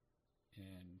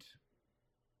and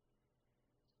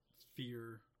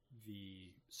fear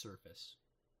the surface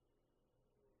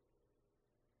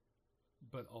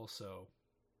but also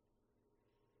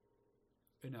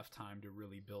enough time to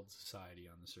really build society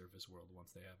on the surface world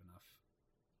once they have enough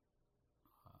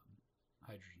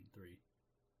hydrogen 3.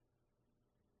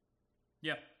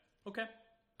 Yeah. Okay.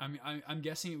 I mean, I'm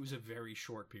guessing it was a very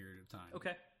short period of time.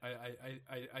 Okay.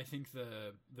 I think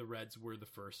the Reds were the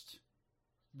first.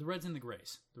 The Reds and the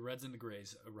Grays. The Reds and the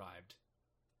Grays arrived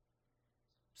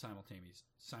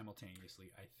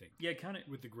simultaneously, I think. Yeah, kind of.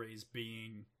 With the Grays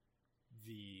being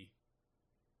the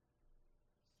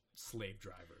slave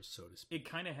drivers, so to speak. It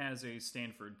kind of has a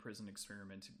Stanford prison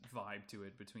experiment vibe to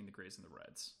it between the Grays and the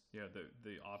Reds. Yeah,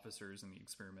 the officers in the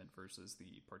experiment versus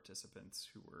the participants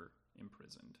who were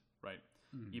imprisoned, right?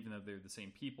 Mm-hmm. Even though they're the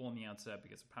same people on the outset,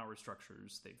 because of power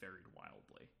structures, they varied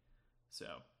wildly. So,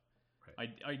 right.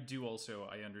 I do also,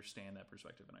 I understand that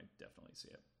perspective, and I definitely see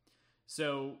it.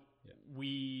 So, yeah.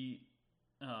 We...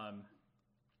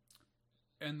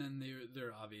 and then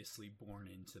they're obviously born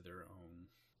into their own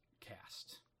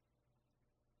caste.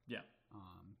 Yeah.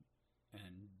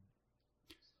 And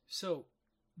so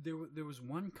there was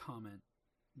one comment,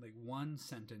 like one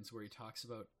sentence where he talks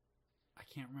about, I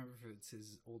can't remember if it's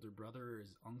his older brother or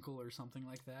his uncle or something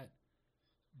like that,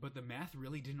 but the math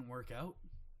really didn't work out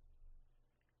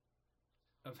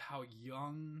of how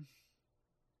young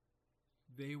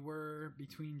they were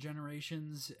between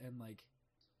generations, and like,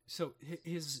 so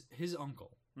his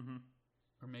uncle, mm-hmm.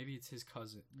 or maybe it's his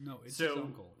cousin. No, it's his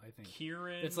uncle, I think.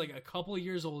 Kieran, it's like a couple of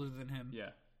years older than him.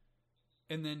 Yeah.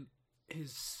 And then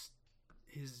his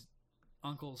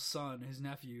uncle's son, his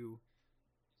nephew,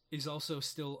 is also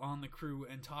still on the crew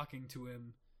and talking to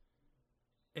him.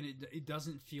 And it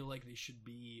doesn't feel like they should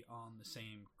be on the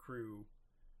same crew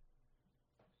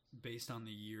based on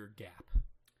the year gap.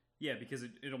 Yeah, because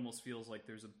it almost feels like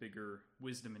there's a bigger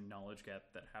wisdom and knowledge gap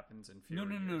that happens in fewer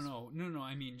years. No.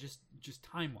 I mean, just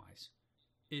time-wise.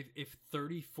 If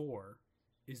 34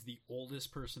 is the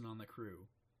oldest person on the crew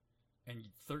and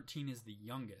 13 is the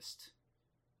youngest,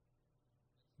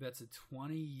 that's a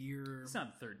 20-year it's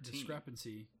not 13.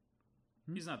 Discrepancy.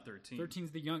 He's not 13.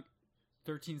 13's the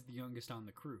youngest on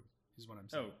the crew, is what I'm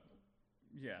saying. Oh,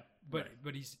 yeah. But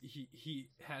he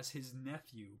has his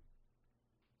nephew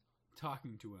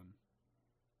talking to him,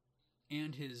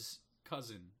 and his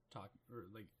cousin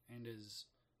and his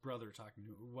brother talking to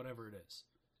him, or whatever it is.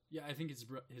 Yeah, I think it's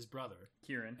his brother,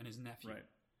 Kieran, and his nephew,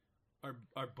 right,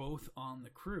 are both on the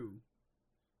crew,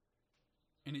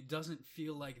 and it doesn't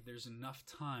feel like there's enough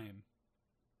time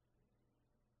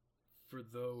for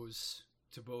those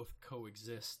to both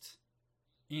coexist,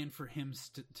 and for him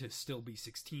to still be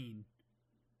 16.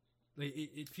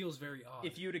 It feels very odd.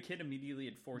 If you had a kid immediately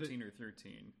at 14 or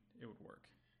 13, it would work.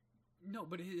 No,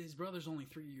 but his brother's only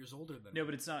 3 years older than him. No,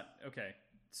 but it's not... Okay,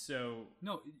 so...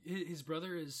 No, his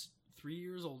brother is 3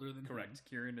 years older than him. Correct.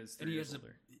 Kieran is 3 years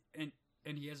older.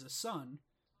 And he has a son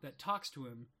that talks to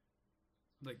him,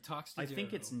 talks to I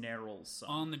think it's Neryl's son.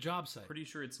 On the job site. Pretty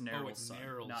sure it's Neryl's son,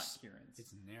 not Kieran's.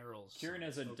 It's Neryl's Kieran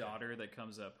has a daughter that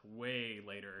comes up way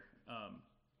later.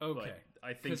 Okay. But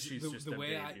I think she's just the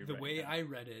way I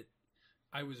read it,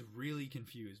 I was really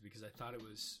confused because I thought it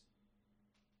was...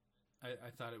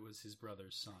 I thought it was his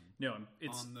brother's son. No,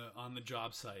 it's on the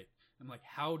job site. I'm like,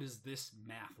 how does this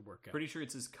math work out? Pretty sure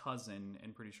it's his cousin,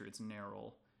 and pretty sure it's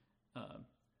Neryl.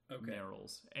 Okay.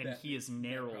 Neryl's, and he is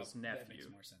Neryl's nephew. That makes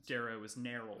more sense. Darrow is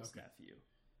Neryl's nephew.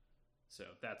 So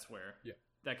that's where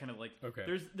that kind of like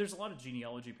there's a lot of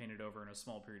genealogy painted over in a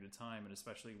small period of time, and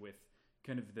especially with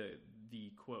kind of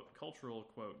the quote cultural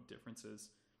quote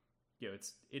differences.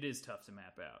 It is tough to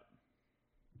map out.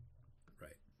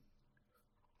 Right.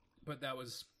 But that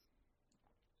was,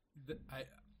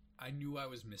 I knew I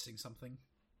was missing something.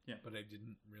 Yeah. But I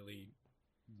didn't really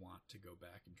want to go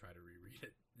back and try to reread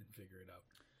it and figure it out.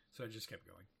 So I just kept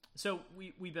going. So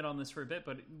we've been on this for a bit,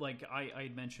 but like I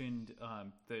had mentioned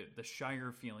the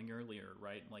Shire feeling earlier,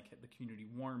 right? Like the community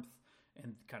warmth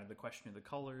and kind of the question of the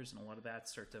colors and a lot of that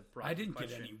start to. I didn't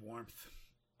get any warmth.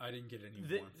 I didn't get any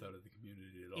warmth out of the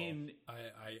community at all.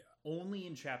 I only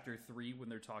in chapter 3 when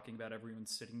they're talking about everyone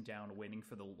sitting down waiting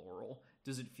for the laurel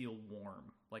does it feel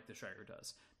warm like the Shire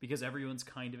does, because everyone's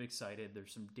kind of excited.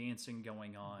 There's some dancing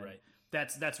going on. Right.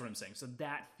 That's what I'm saying. So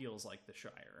that feels like the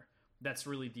Shire. That's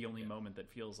really the only moment that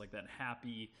feels like that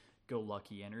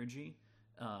happy-go-lucky energy.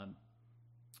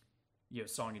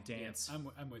 Song and dance. Yeah,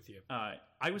 I'm with you.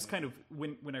 I was kind of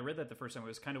when I read that the first time, I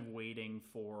was kind of waiting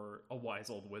for a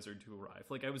wise old wizard to arrive.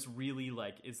 Like I was really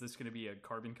like, is this going to be a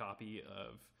carbon copy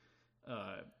of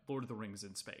Lord of the Rings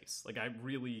in space? Like I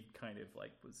really kind of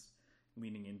like was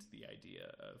leaning into the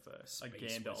idea of a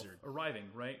Gandalf wizard arriving.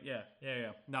 Right? Yeah.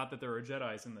 Not that there are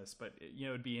Jedis in this, but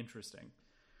it'd be interesting.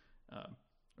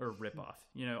 Or rip off.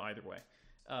 Either way.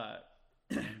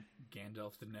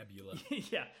 Gandalf the Nebula.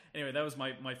 Yeah. Anyway, that was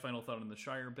my final thought on the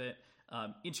Shire bit.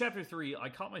 In chapter 3, I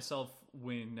caught myself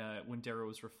when Darrow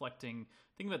was reflecting,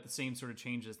 thinking about the same sort of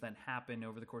changes that happen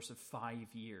over the course of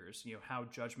 5 years. You know, how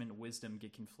judgment and wisdom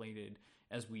get conflated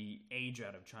as we age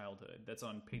out of childhood. That's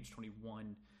on page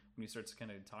 21 when he starts to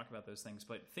kind of talk about those things.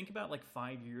 But think about like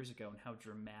 5 years ago and how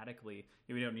dramatically,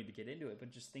 we don't need to get into it, but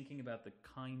just thinking about the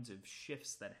kinds of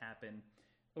shifts that happen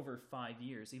over 5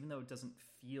 years, even though it doesn't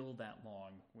feel that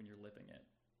long when you're living it.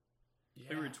 Yeah.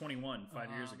 We were 21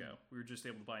 5 years ago. We were just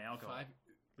able to buy alcohol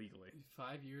legally.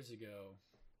 5 years ago,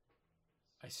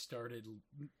 I started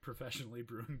professionally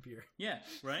brewing beer. Yeah,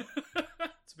 right?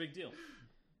 It's a big deal.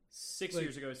 6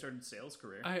 years ago, I started a sales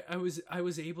career. I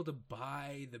was able to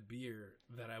buy the beer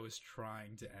that I was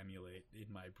trying to emulate in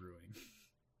my brewing,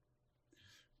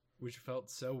 which felt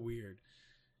so weird.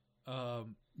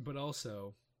 But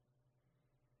also,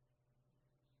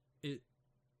 it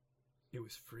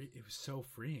was free. It was so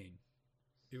freeing.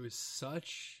 It was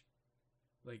such,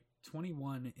 like,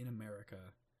 21 in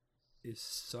America is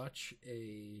such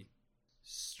a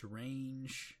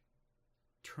strange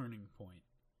turning point,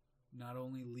 not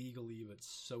only legally but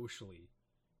socially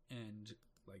and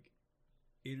like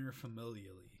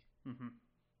interfamilially. Mm-hmm.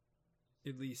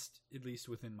 At least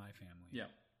within my family. Yeah.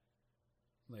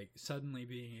 Like suddenly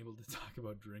being able to talk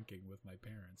about drinking with my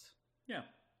parents. Yeah.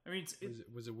 I mean, it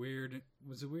was a weird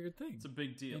thing. It's a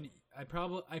big deal. And I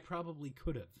probably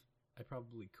could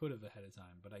have ahead of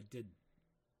time, but I didn't.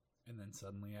 And then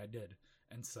suddenly I did.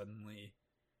 And suddenly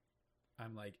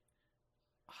I'm like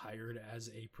hired as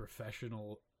a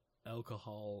professional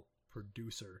alcohol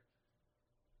producer.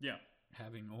 Yeah.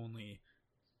 Having only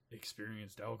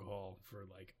experienced alcohol for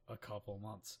like a couple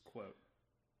months. Quote.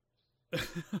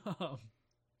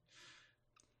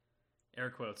 Air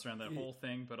quotes around that whole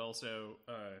thing, but also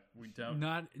we don't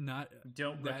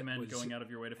recommend going out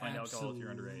of your way to find alcohol if you're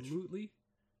underage. Absolutely.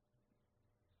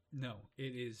 No,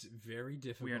 it is very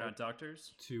difficult. We are not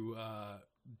doctors. To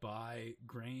buy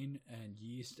grain and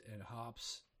yeast and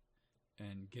hops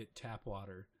and get tap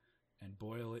water and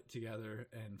boil it together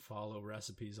and follow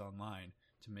recipes online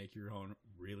to make your own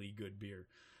really good beer.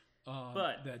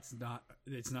 But it's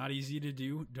not easy to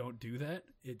do. Don't do that.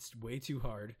 It's way too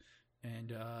hard.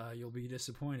 And you'll be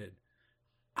disappointed.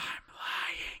 I'm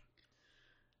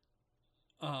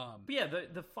lying. But yeah,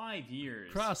 the 5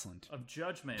 years Crossland of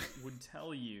judgment would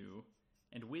tell you,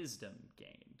 and wisdom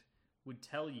gained would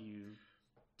tell you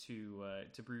to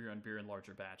brew your own beer in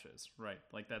larger batches, right?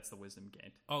 Like that's the wisdom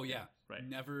gained. Oh yeah, right.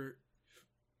 Never.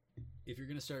 If you're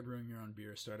gonna start brewing your own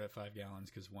beer, start at 5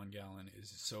 gallons because 1 gallon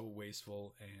is so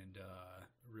wasteful and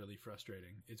really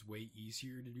frustrating. It's way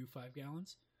easier to do 5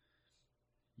 gallons.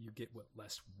 You get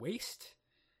less waste,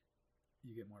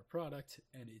 you get more product,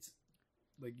 and it's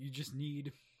like you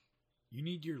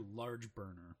need your large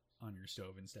burner on your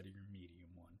stove instead of your medium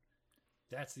one.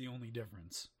 That's the only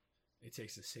difference. It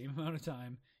takes the same amount of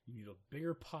time. You need a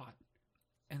bigger pot,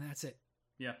 and that's it.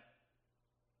 Yeah.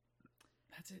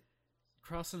 That's it.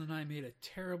 Crossland and I made a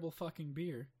terrible fucking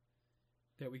beer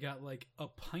that we got like a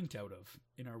pint out of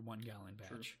in our 1 gallon batch.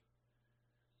 True.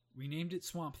 We named it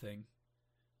Swamp Thing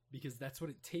because that's what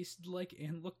it tasted like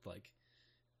and looked like.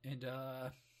 And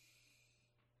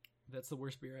that's the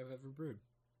worst beer I've ever brewed.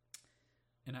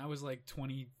 And I was like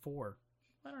 24.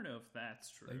 I don't know if that's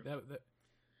true. Like that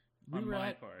on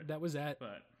my part. That was at.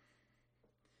 But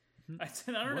I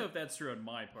don't know if that's true on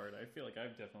my part. I feel like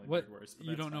I've definitely brewed worse.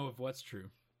 You don't know if what's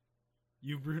true.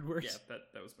 You brewed worse? Yeah,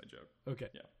 that was my joke. Okay.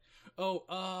 Yeah.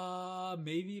 Oh,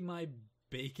 maybe my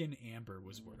bacon amber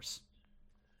was worse.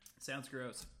 Sounds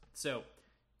gross. So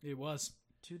it was.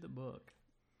 To the book.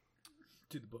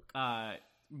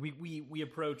 We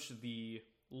approach the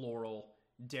laurel.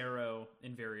 Darrow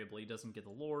invariably doesn't get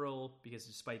the laurel because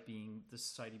despite being the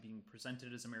society being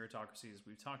presented as a meritocracy, as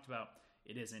we've talked about,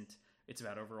 it isn't. It's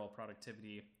about overall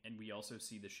productivity, and we also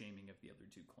see the shaming of the other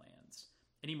two clans.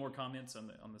 Any more comments on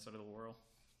the side of the laurel?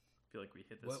 I feel like we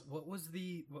hit this. What was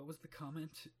the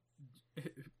comment?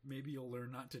 Maybe you'll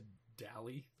learn not to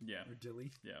dally. Yeah. Or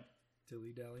dilly. Yeah.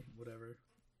 Dilly dally, whatever.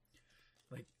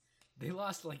 Like they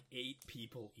lost like 8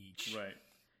 people each. Right.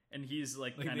 And he's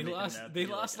like kind of they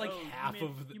lost like half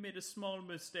of you made a small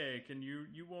mistake and you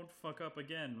won't fuck up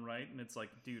again, right? And it's like,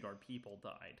 dude, our people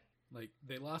died. Like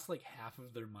they lost like half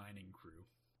of their mining crew.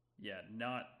 Yeah,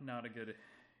 not a good.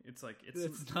 It's like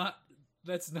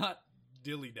that's not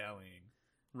dilly dallying.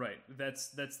 Right. That's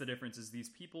the difference. Is these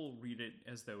people read it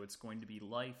as though it's going to be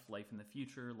life in the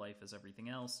future, life as everything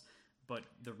else. But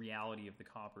the reality of the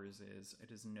coppers is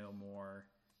it is no more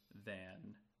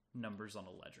than numbers on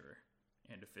a ledger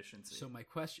and efficiency. So my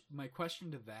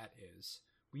question to that is,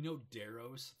 We know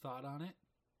Darrow's thought on it.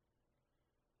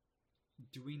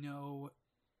 Do we know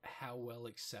how well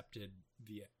accepted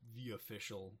the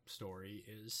official story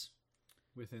is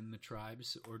within the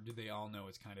tribes, or do they all know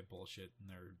it's kind of bullshit and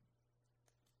they're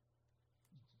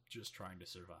just trying to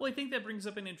survive? Well, I think that brings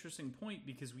up an interesting point,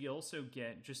 because we also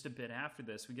get, just a bit after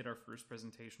this, we get our first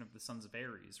presentation of the Sons of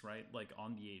Ares, right? Like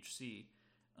on the HC,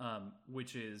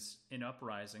 which is an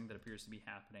uprising that appears to be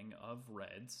happening of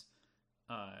Reds,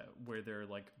 where they're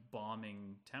like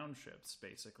bombing townships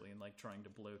basically and like trying to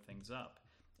blow things up.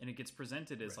 And it gets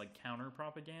presented as like counter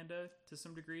propaganda to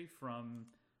some degree from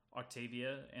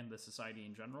Octavia and the society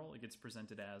in general. It gets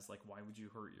presented as like, why would you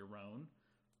hurt your own?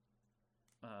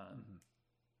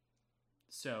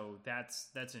 So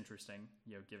that's interesting,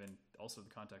 you know, given also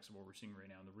the context of what we're seeing right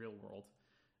now in the real world.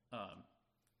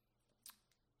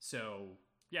 So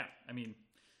yeah, I mean,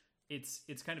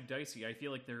 it's kind of dicey. I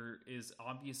feel like there is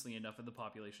obviously enough of the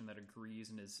population that agrees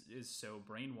and is so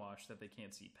brainwashed that they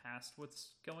can't see past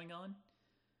what's going on.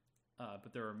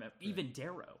 But there are even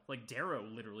Darrow. Like, Darrow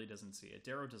literally doesn't see it.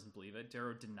 Darrow doesn't believe it.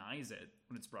 Darrow denies it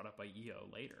when it's brought up by EO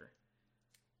later.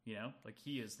 You know, like,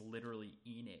 he is literally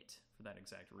in it for that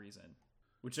exact reason,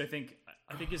 which I think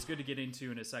is good to get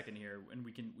into in a second here, and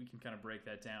we can kind of break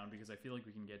that down, because I feel like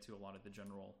we can get to a lot of the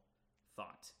general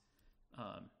thought.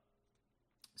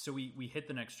 So we hit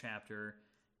the next chapter,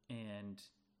 and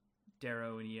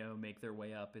Darrow and EO make their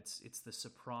way up. It's the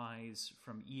surprise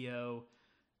from EO,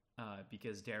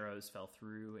 because Darrow's fell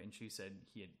through, and she said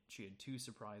she had 2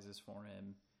 surprises for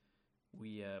him.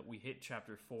 We hit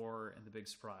chapter 4, and the big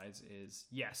surprise is,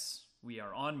 yes, we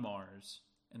are on Mars,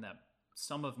 and that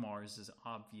some of Mars is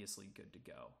obviously good to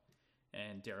go.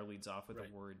 And Darrow leads off with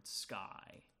the word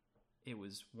sky. It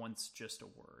was once just a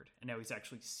word, and now he's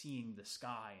actually seeing the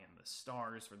sky and the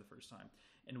stars for the first time.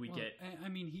 And we get, I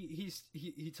mean,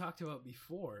 he talked about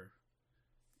before,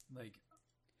 like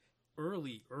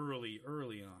early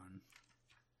on.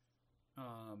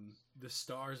 The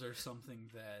stars are something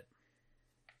that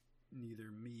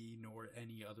neither me nor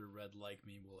any other red like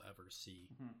me will ever see.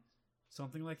 Mm-hmm.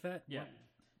 Something like that. Yeah.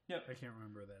 Yep. I can't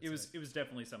remember that. It was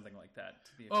definitely something like that.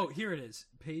 Oh, here it is.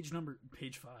 Page 5.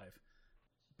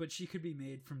 But she could be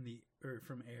made from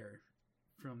air,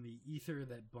 from the ether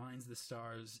that binds the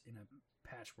stars in a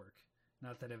patchwork.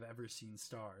 Not that I've ever seen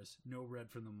stars. No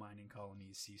red from the mining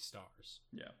colonies see stars.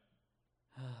 Yeah.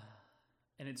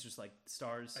 And it's just like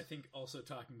stars. I think also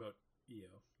talking about EO.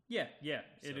 Yeah.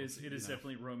 So, it is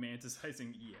definitely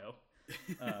romanticizing EO.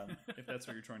 If that's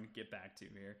what you're trying to get back to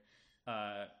here.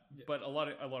 Yeah. But a lot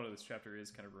of this chapter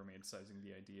is kind of romanticizing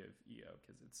the idea of EO,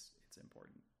 because it's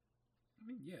important. I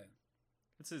mean, yeah.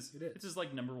 It's his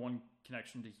like number one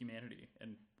connection to humanity,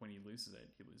 and when he loses it,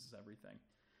 he loses everything.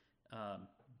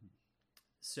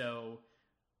 So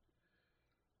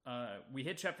we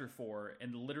hit chapter 4,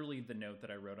 and literally the note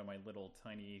that I wrote on my little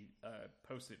tiny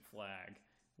post-it flag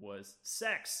was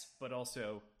sex, but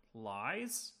also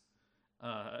lies.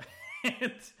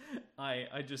 And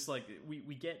I just like,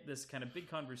 we get this kind of big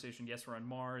conversation. Yes, we're on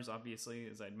Mars, obviously,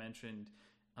 as I'd mentioned.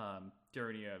 Darrow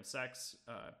and EO have sex,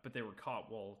 but they were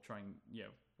caught while trying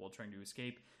to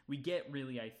escape. We get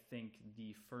really, I think,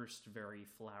 the first very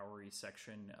flowery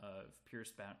section of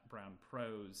Pierce Brown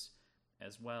prose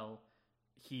as well.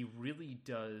 He really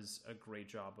does a great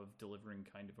job of delivering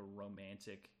kind of a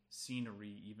romantic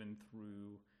scenery, even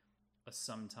through a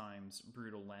sometimes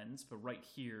brutal lens. But right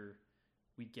here,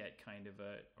 we get kind of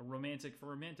a romantic for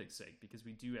romantic's sake, because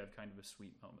we do have kind of a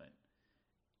sweet moment.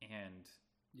 And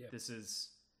this is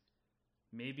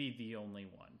maybe the only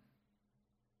one.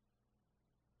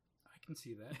 I can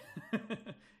see that.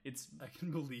 I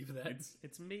can believe that.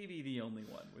 It's maybe the only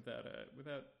one without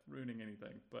ruining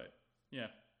anything. But yeah.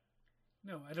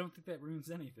 No, I don't think that ruins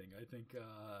anything. I think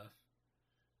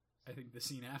the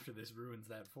scene after this ruins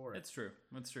that for it. That's true.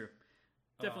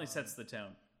 Definitely sets the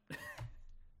tone.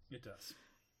 It does.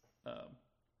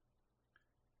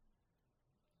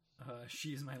 She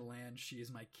is my land. She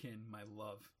is my kin, my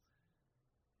love.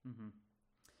 Mm-hmm.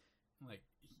 Like,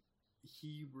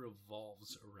 he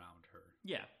revolves around her.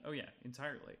 Yeah. Oh, yeah.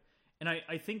 Entirely. And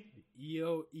I think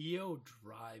EO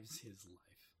drives his life.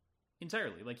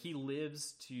 Entirely. Like, he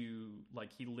lives to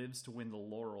win the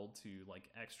laurel to, like,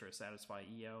 extra satisfy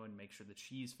EO and make sure that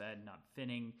she's fed, not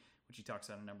thinning, which he talks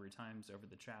about a number of times over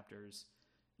the chapters.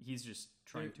 He's just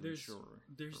trying to ensure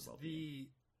there's her well-being.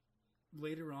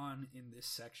 Later on in this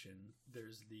section,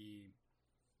 there's the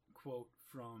quote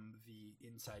from the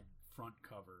inside front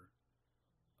cover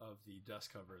of the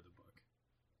dust cover of the book,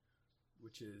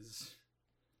 which is,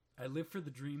 "I live for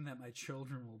the dream that my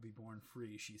children will be born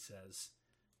free," she says,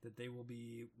 "that they will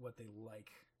be what they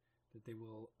like, that they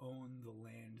will own the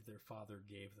land their father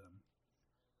gave them.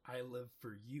 I live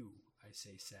for you, I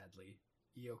say sadly.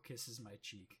 Io kisses my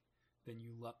cheek. Then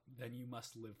you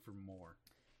must live for more.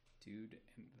 Dude,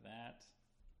 and that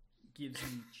gives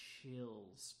me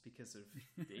chills because of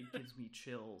it gives me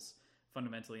chills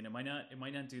fundamentally, and it might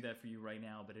not do that for you right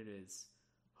now, but it is.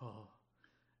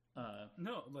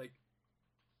 No, like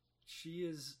she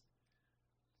is.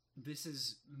 This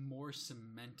is more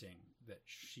cementing that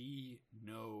she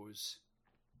knows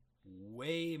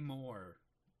way more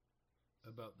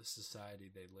about the society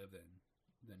they live in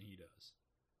than he does.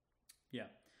 Yeah.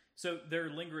 So there are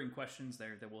lingering questions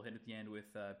there that we'll hit at the end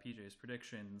with PJ's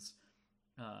predictions.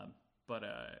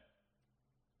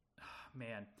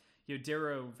 Man,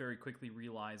 Darrow very quickly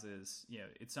realizes,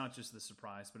 it's not just the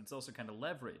surprise, but it's also kind of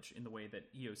leverage in the way that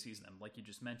Io sees them, like you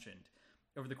just mentioned.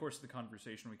 Over the course of the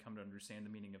conversation, we come to understand the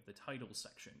meaning of the title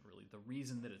section, really. The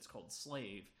reason that it's called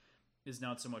Slave is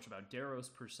not so much about Darrow's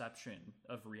perception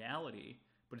of reality,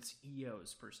 but it's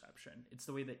Io's perception. It's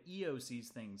the way that Io sees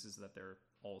things is that they're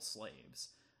all slaves,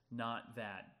 not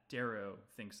that Darrow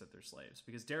thinks that they're slaves,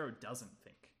 because Darrow doesn't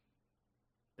think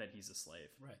that he's a slave.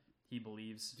 Right. He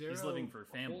believes Darrow, he's living for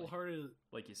family, wholehearted,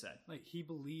 like you said. Like, he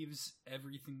believes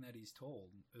everything that he's told,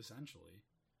 essentially.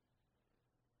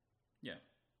 Yeah.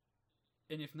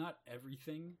 And if not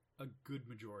everything, a good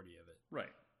majority of it.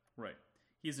 Right.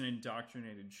 He's an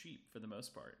indoctrinated sheep for the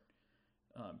most part.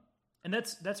 And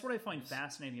that's what I find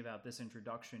fascinating about this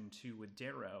introduction to with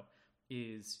Darrow,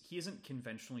 is he isn't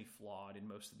conventionally flawed in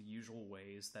most of the usual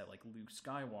ways that, like, Luke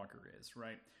Skywalker is,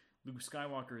 right? Luke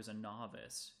Skywalker is a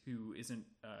novice who isn't,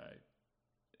 I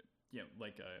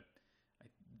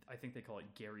think they call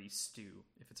it Gary Stu,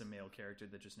 if it's a male character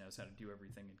that just knows how to do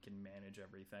everything and can manage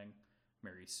everything.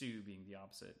 Mary Sue being the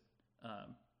opposite.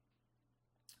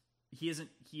 He's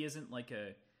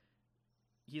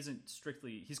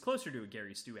closer to a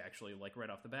Gary Stu, actually, like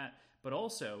right off the bat, but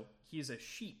also he's a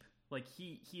sheep. Like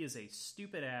he is a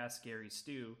stupid ass Gary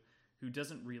Stu who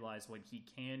doesn't realize what he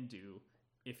can do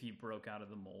if he broke out of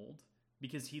the mold,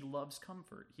 because he loves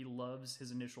comfort. He loves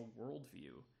his initial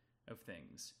worldview of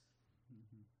things.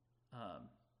 Mm-hmm.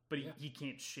 But he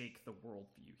can't shake the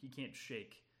worldview. He can't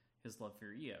shake his love for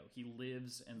Io. He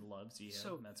lives and loves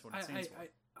Io, and that's what it stands for.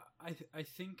 I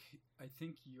think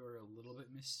you're a little bit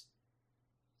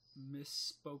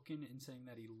misspoken in saying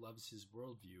that he loves his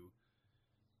worldview.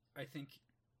 I think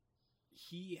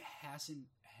he hasn't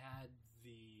had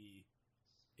the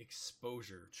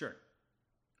exposure, sure,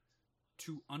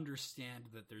 to understand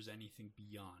that there's anything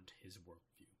beyond his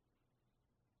worldview.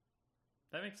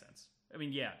 That makes sense. I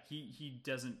mean, yeah, he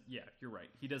doesn't. Yeah, you're right.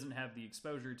 He doesn't have the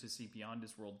exposure to see beyond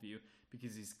his worldview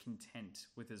because he's content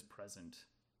with his present.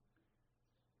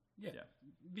 Yeah.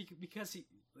 Because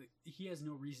he has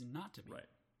no reason not to be. Right.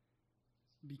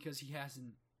 Because he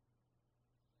hasn't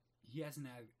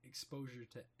had exposure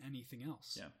to anything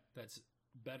else. Yeah. That's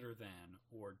better than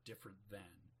or different than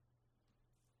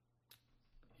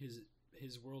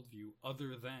his worldview,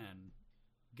 other than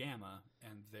Gamma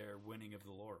and their winning of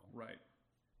the laurel. Right.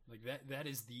 Like that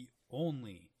is the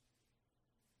only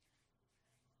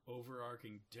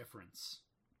overarching difference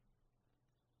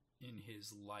in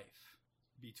his life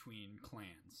between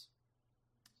clans,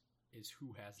 is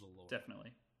who has the laurel.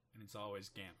 Definitely. And it's always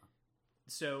Gamma.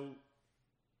 So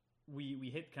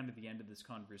we hit kind of the end of this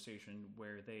conversation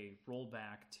where they roll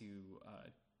back to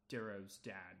Darrow's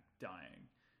dad dying,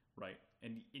 right?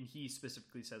 And he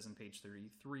specifically says on page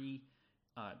 33,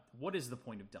 what is the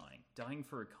point of dying? Dying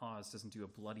for a cause doesn't do a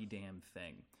bloody damn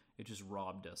thing. It just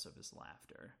robbed us of his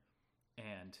laughter.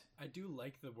 And I do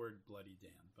like the word "bloody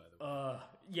damn," by the way.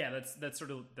 Yeah, that's sort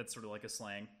of like a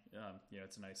slang.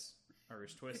 It's a nice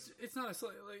Irish twist. It's not a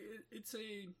slang. Like it's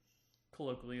a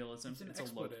colloquialism. It's a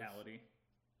expletive. locality.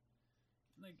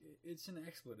 Like it's an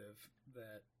expletive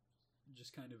that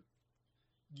just kind of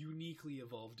uniquely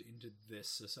evolved into this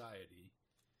society,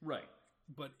 right?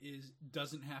 But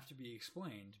doesn't have to be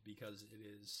explained because it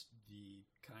is the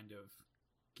kind of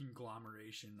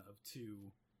conglomeration of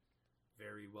two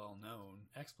very well-known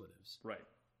expletives, right,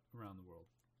 around the world.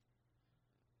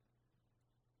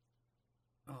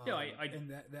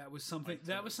 And that was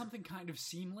something kind of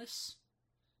seamless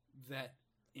that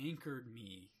anchored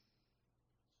me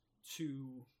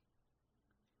to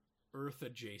Earth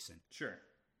adjacent. Sure.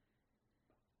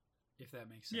 If that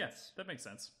makes sense. Yes, that makes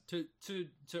sense. To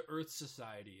Earth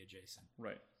society adjacent.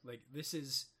 Right. Like, this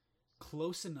is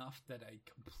close enough that I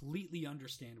completely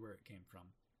understand where it came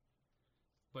from.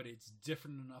 But it's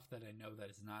different enough that I know that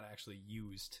it's not actually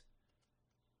used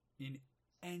in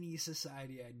any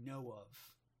society I know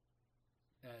of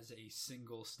as a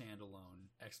single standalone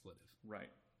expletive.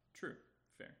 Right. True.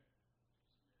 Fair.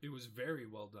 it was very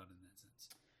well done in that sense.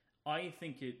 I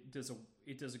think it does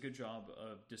a good job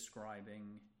of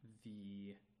describing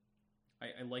the.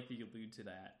 I like that you allude to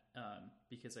that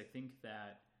because I think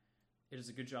that it does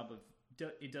a good job of.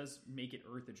 It does make it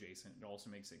Earth adjacent. It also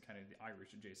makes it kind of the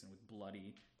Irish adjacent with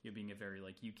bloody, being a very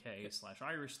like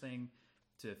UK/Irish thing.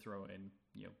 To throw in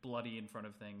bloody in front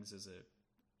of things is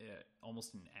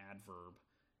almost an adverb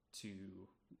to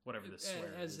whatever the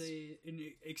swear as is.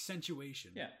 an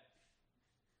accentuation. Yeah,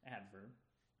 adverb.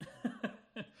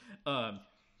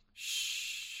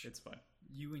 Shh. It's fine.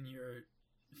 You and your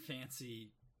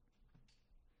fancy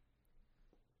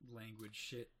language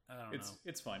shit. I don't know.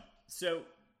 It's fine. So,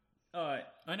 I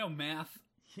know math.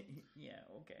 yeah,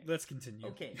 okay. Let's continue.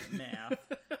 Okay, math.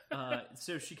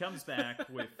 So she comes back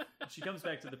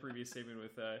to the previous statement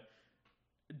with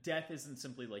death isn't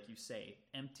simply like you say.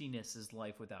 Emptiness is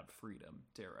life without freedom,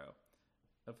 Darrow.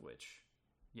 Of which,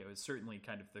 is certainly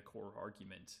kind of the core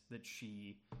argument that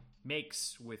she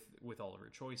makes with all of her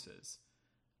choices.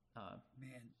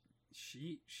 Man,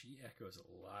 she echoes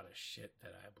a lot of shit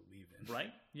that I believe in.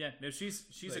 Right? Yeah. No, she's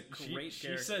like, a great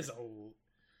character.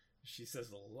 She says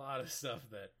a lot of stuff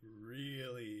that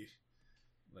really,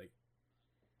 like,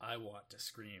 I want to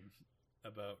scream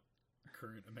about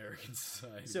current American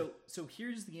society. So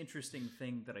here's the interesting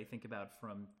thing that I think about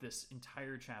from this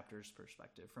entire chapter's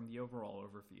perspective, from the overall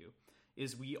overview,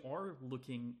 is we are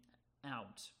looking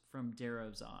out from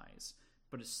Darrow's eyes,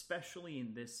 but especially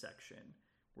in this section,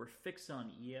 we're fixed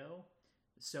on Io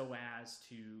so as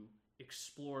to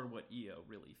explore what Io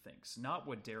really thinks, not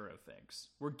what Darrow thinks.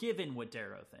 We're given what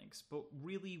Darrow thinks, but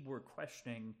really we're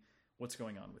questioning what's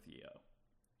going on with Io.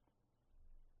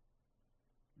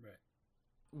 Right.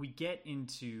 We get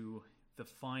into the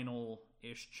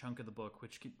final-ish chunk of the book,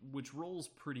 which rolls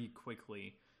pretty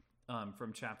quickly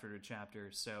from chapter to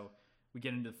chapter. So we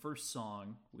get into the first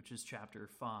song, which is chapter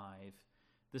 5.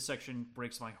 This section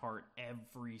breaks my heart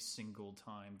every single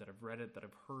time that I've read it, that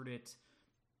I've heard it.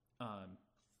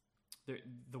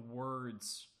 The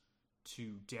words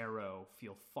to Darrow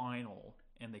feel final,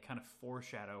 and they kind of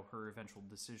foreshadow her eventual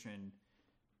decision.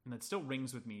 And that still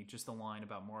rings with me, just the line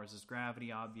about Mars's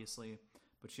gravity, obviously.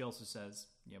 But she also says,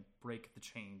 break the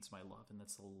chains, my love. And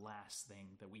that's the last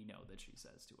thing that we know that she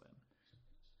says to him.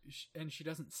 And she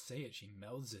doesn't say it, she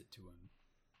melds it to him.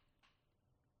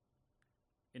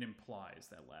 It implies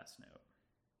that last note.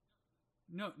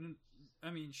 No,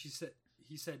 I mean, he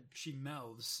said she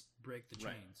melds break the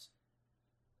chains.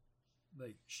 Right.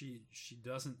 Like, she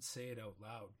doesn't say it out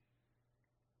loud.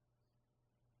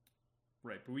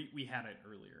 Right, but we had it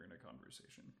earlier in a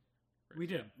conversation. Right? We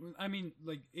did. Yeah. I mean,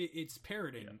 like, it's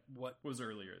parroting what was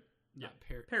earlier. Not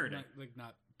parroting.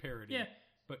 Not parodying. Yeah.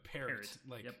 But parrot.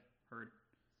 Like, yep, heard.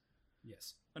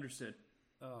 Yes. Understood.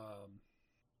 And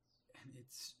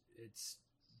it's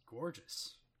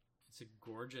gorgeous. It's a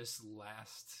gorgeous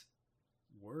last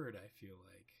word, I feel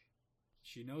like.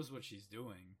 She knows what she's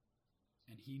doing,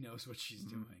 and he knows what she's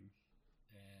doing.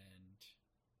 And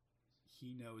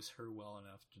he knows her well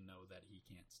enough to know that he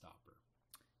can't stop her.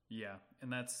 Yeah,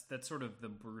 and that's sort of the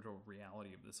brutal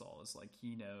reality of this all, is like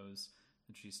he knows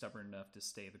that she's stubborn enough to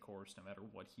stay the course no matter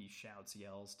what he shouts,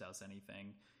 yells, does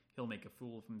anything. He'll make a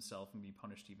fool of himself and be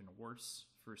punished even worse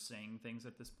for saying things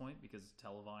at this point because it's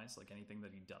televised. Like, anything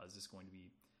that he does is going to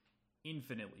be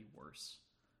infinitely worse.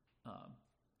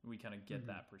 We kind of get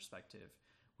that perspective.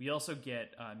 We also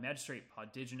get Magistrate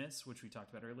Podiginus, which we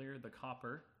talked about earlier, the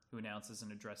copper, who announces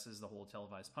and addresses the whole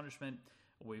televised punishment,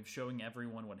 a way of showing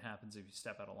everyone what happens if you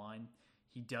step out of line.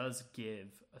 He does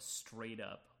give a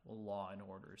straight-up law and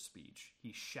order speech.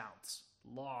 He shouts,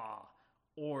 law,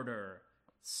 order,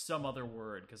 some other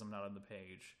word, because I'm not on the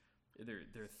page.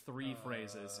 There are 3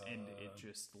 phrases, and it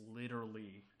just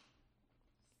literally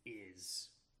is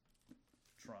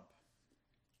Trump.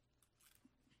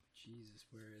 Jesus,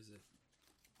 where is it?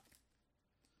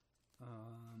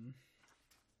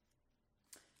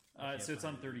 So it's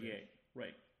on 38.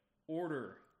 Right.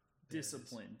 Order,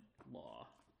 discipline, law.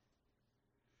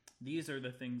 These are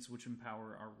the things which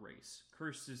empower our race.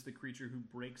 Cursed is the creature who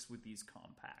breaks with these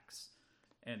compacts.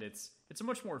 And it's a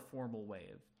much more formal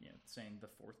way of saying the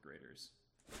 4th graders'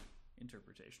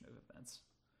 interpretation of events.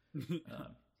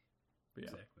 But yeah.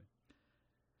 Exactly.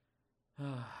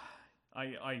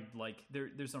 I like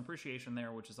there's an appreciation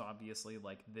there, which is obviously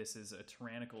like this is a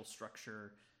tyrannical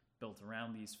structure built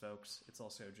around these folks. It's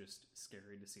also just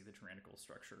scary to see the tyrannical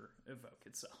structure evoke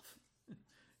itself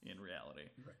in reality.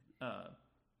 Right.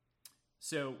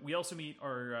 So we also meet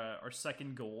our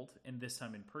second gold, and this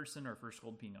time in person, our first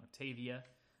gold being Octavia.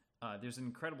 There's an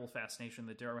incredible fascination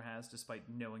that Darrow has, despite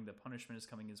knowing the punishment is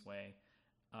coming his way.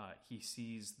 He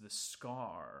sees the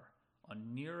scar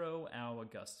on Nero Au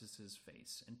Augustus's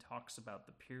face and talks about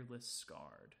the peerless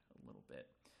scarred a little bit.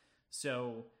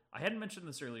 So I hadn't mentioned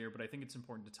this earlier, but I think it's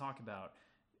important to talk about.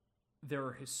 There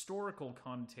are historical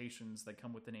connotations that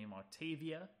come with the name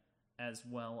Octavia, as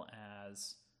well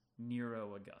as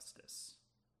Nero Augustus.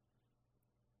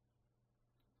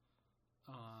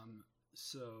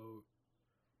 So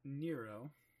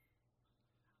Nero,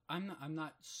 I'm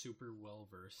not super well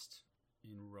versed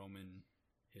in Roman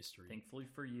history. Thankfully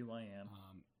for you, I am.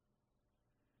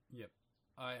 Yep.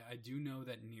 I do know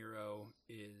that Nero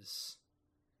is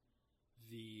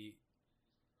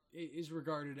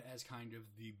regarded as kind of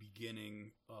the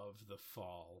beginning of the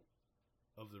fall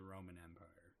of the Roman Empire.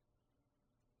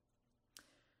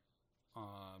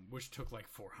 Which took like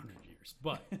 400 years,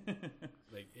 but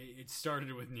like it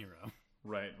started with Nero.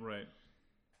 Right.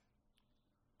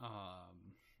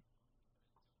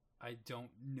 I don't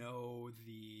know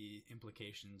the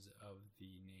implications of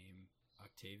the name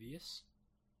Octavius.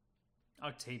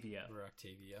 Octavia. Or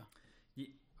Octavia.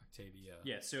 Octavia.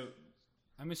 Yeah, so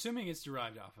I'm assuming it's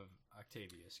derived off of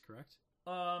Octavius, correct?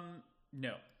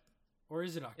 No. Or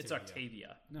is it Octavia? It's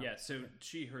Octavia. No. Yeah, so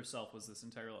she herself was this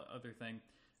entire other thing.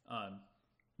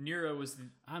 Nero was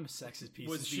I'm a sexist piece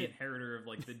was of the shit. inheritor of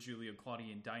like the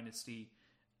Julio-Claudian dynasty.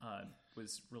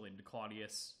 Was related to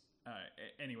Claudius.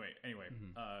 Anyway.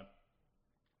 Mm-hmm.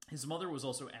 His mother was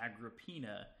also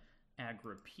Agrippina.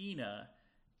 Agrippina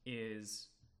is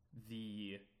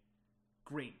the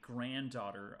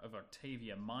great-granddaughter of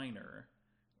Octavia Minor,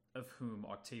 of whom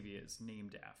Octavia is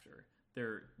named after.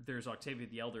 There's Octavia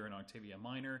the Elder and Octavia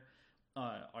Minor.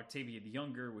 Octavia the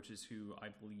Younger, which is who I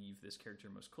believe this character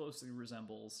most closely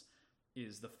resembles,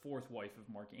 is the fourth wife of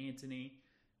Mark Antony,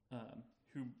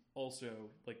 who also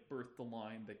like birthed the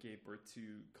line that gave birth to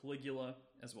Caligula,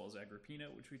 as well as Agrippina,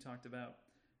 which we talked about,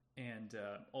 and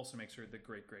also makes her the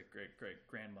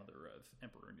great-great-great-great-grandmother of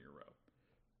Emperor Nero.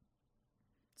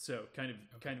 So kind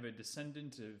of a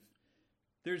descendant of.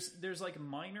 There's like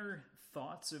minor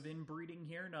thoughts of inbreeding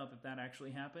here, not that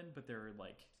actually happened, but there are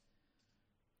like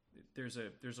there's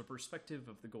a perspective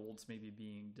of the Golds maybe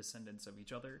being descendants of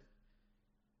each other.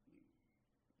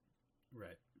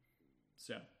 Right.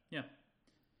 So yeah.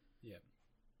 Yeah.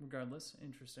 Regardless,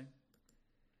 interesting.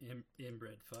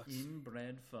 Inbred fucks.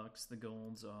 Inbred fucks, the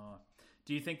Golds are.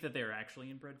 Do you think that they're actually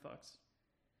inbred fucks?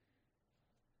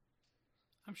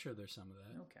 I'm sure there's some of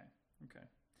that. Okay.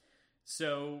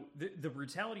 So the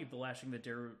brutality of the lashing that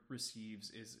Darrow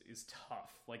receives is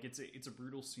tough. Like it's a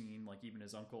brutal scene. Like even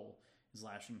his uncle is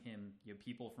lashing him. You have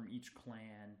people from each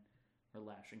clan are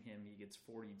lashing him. He gets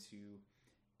 42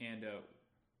 and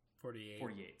 48.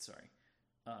 48. Sorry,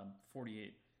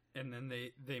 48. And then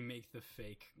they make the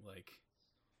fake like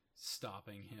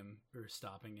stopping him or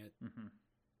stopping it. Mm-hmm.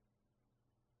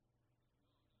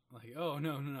 Like, oh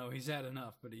no, he's had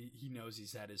enough, but he knows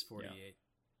he's had his 48. Yeah.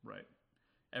 Right.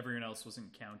 Everyone else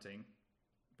wasn't counting,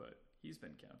 but he's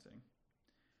been counting.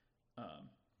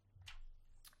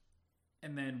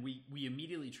 And then we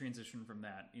immediately transition from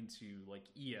that into like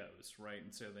Eos, right?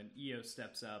 And so then Eos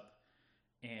steps up,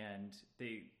 and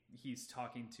he's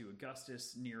talking to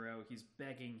Augustus Nero. He's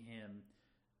begging him,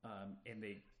 and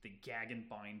they gag and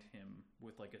bind him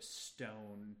with like a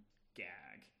stone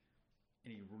gag,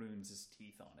 and he ruins his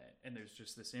teeth on it. And there's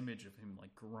just this image of him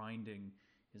like grinding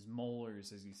his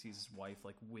molars as he sees his wife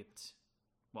like whipped.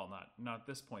 Well, not at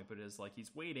this point, but as like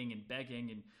he's waiting and begging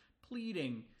and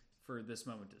pleading for this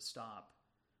moment to stop.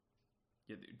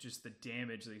 Yeah, just the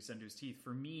damage that he's done to his teeth.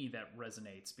 For me, that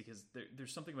resonates because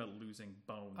there's something about losing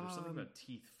bone. There's something about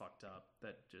teeth fucked up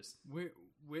that just.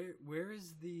 Where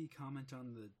is the comment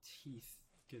on the teeth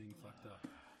getting fucked up?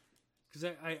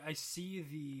 Because I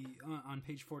see on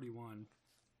page 41.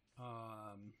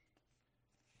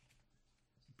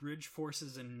 Bridge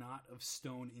forces a knot of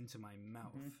stone into my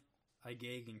mouth. Mm-hmm. I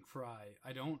gag and cry.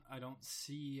 I don't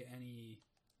see any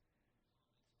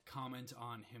comment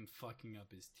on him fucking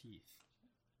up his teeth,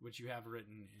 which you have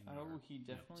written in. Oh, he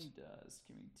definitely does.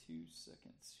 Give me 2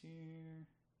 seconds here.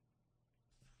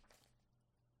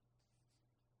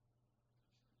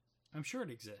 I'm sure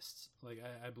it exists. Like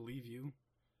I believe you,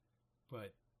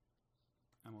 but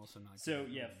I'm also not. So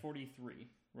yeah, 43.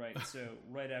 Right, so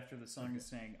right after the song is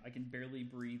saying, I can barely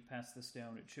breathe past the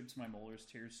stone, it chips my molars,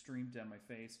 tears stream down my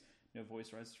face, no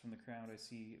voice rises from the crowd, I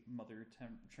see mother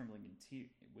trembling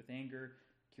with anger,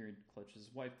 Kieran clutches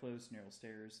his wife close, Nero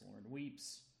stares, Lauren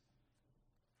weeps.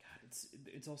 God,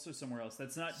 it's also somewhere else.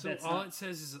 That's not. So that's all not, it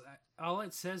says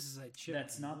is I chip.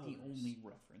 That's not molars. the only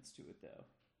reference to it, though.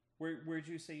 Where'd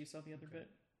you say you saw the other bit?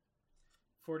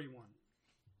 41.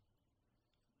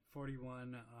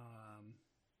 41.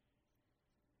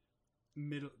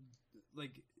 Middle,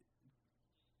 like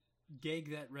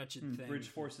gag that wretched thing. Bridge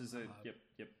forces a yep.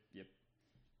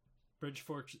 Bridge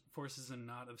forces a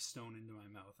knot of stone into my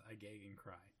mouth. I gag and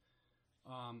cry.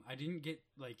 I didn't get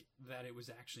like that it was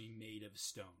actually made of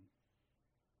stone.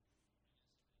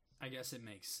 I guess it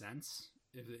makes sense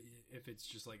if it's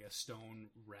just like a stone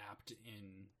wrapped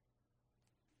in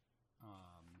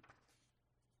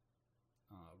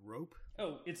rope.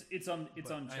 Oh, it's on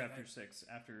chapter 6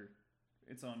 after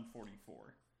it's on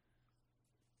 44.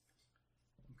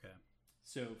 Okay.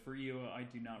 So for you, I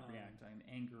do not react. I am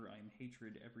anger, I am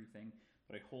hatred, everything.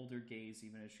 But I hold her gaze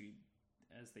even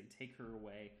as they take her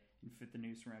away and fit the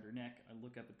noose around her neck. I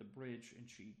look up at the bridge, and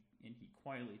he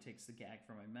quietly takes the gag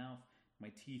from my mouth.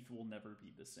 My teeth will never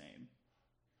be the same.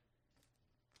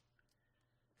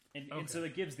 And so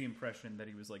it gives the impression that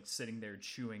he was like sitting there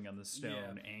chewing on the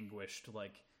stone, anguished,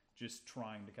 like just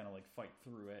trying to kind of like fight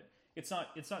through it. It's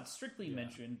not strictly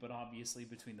mentioned, but obviously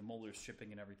between the molars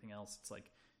chipping and everything else, it's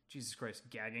like, Jesus Christ,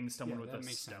 gagging someone with a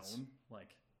stone. Sense.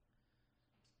 Like,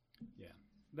 yeah,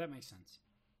 that makes sense.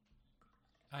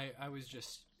 I was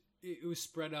just, it was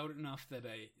spread out enough that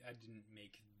I didn't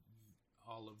make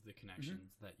all of the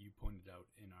connections that you pointed out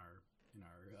in our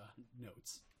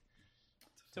notes.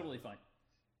 Totally fine.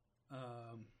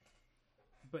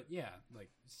 But yeah,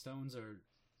 like stones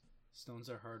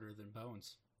are harder than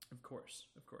bones. Of course.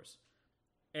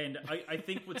 And I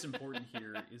think what's important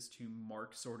here is to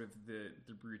mark sort of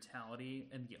the brutality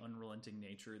and the unrelenting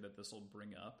nature that this will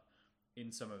bring up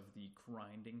in some of the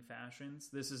grinding fashions.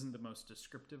 This isn't the most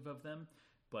descriptive of them,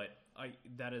 but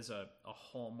that is a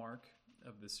hallmark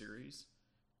of the series,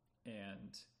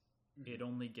 and it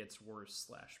only gets worse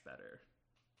 / better,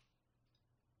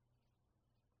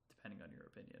 depending on your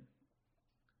opinion.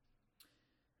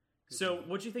 So,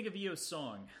 what'd you think of Io's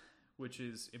song, which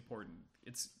is important?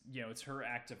 It's it's her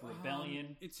act of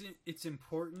rebellion. It's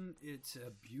important. It's a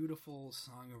beautiful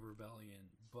song of rebellion,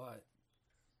 but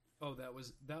that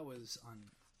was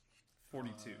on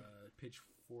 42, page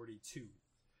 42.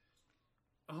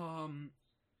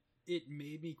 It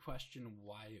made me question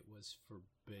why it was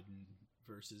forbidden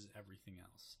versus everything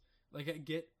else. Like I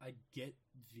get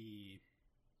the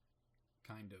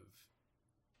kind of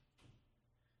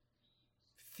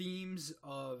themes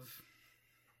of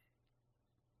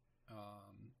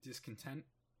discontent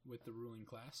with the ruling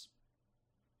class,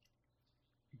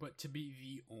 but to be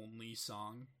the only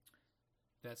song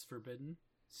that's forbidden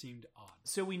seemed odd.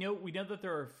 So we know that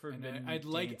there are forbidden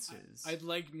dances. I'd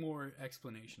like more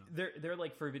explanation on that. They're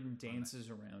like forbidden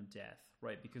dances around death,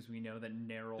 right? Because we know that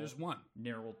there's one.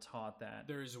 Neril taught that.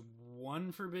 There's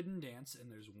one forbidden dance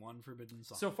and there's one forbidden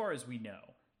song. So far as we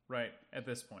know, right? At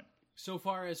this point. So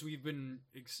far as we've been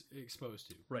exposed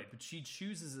to, right? But she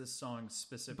chooses this song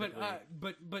specifically.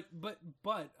 But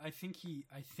I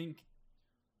think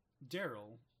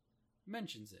Daryl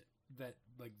mentions it that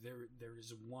like there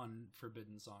is one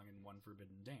forbidden song and one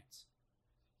forbidden dance.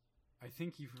 I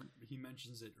think he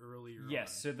mentions it earlier.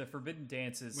 Yes, so the forbidden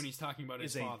dance is when he's talking about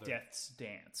his father. A death's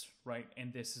dance, right?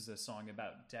 And this is a song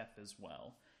about death as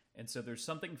well. And so there's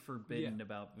something forbidden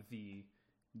about the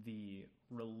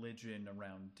religion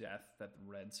around death that the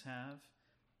Reds have,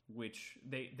 which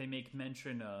they make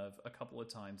mention of a couple of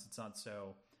times. It's not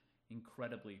so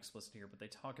incredibly explicit here, but they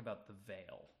talk about the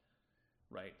veil,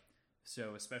 right?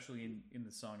 So especially in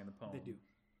the song and the poem. They do.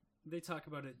 They talk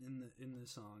about it in the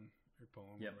song or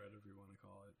poem or whatever you want to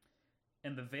call it.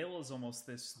 And the veil is almost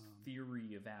this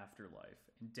theory of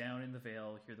afterlife. And down in the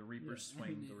veil, hear the reapers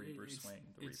swing, the reapers swing,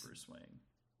 the reapers swing.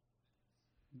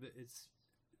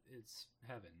 It's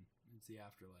heaven. It's the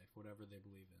afterlife, whatever they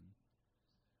believe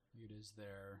in. It is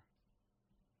their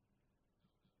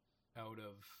out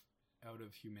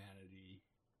of humanity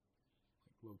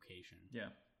location. Yeah.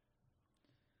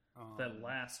 That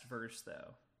last verse,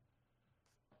 though.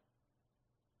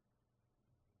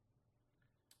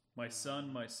 My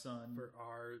son, for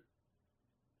our.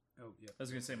 Oh yeah. I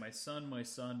was gonna say, my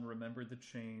son, remember the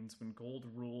chains when gold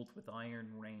ruled with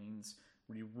iron reigns.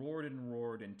 When he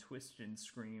roared and twisted and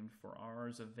screamed, for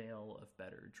ours a veil of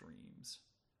better dreams.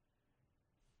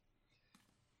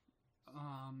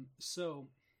 So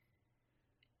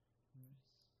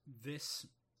this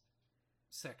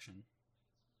section,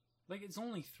 like it's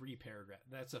only 3 paragraphs.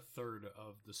 That's a third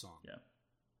of the song. Yeah.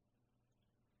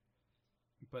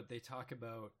 But they talk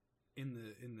about in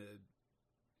the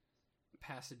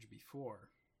passage before,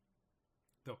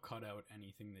 they'll cut out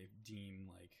anything they deem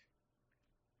like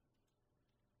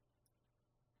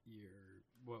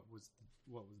what was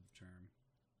the term?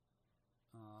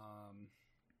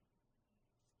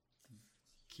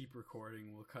 Keep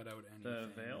recording. We'll cut out anything. The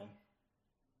veil?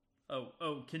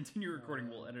 Oh, continue recording.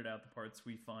 We'll edit out the parts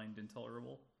we find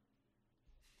intolerable.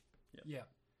 Yeah.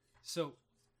 So,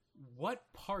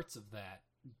 what parts of that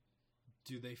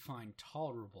do they find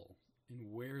tolerable,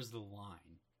 and where's the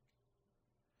line?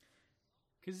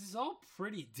 Because it's all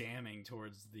pretty damning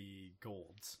towards the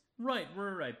Golds. Right.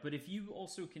 But if you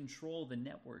also control the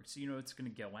networks, you know it's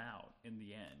going to go out in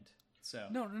the end. So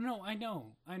No, I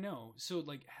know. So,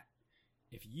 like,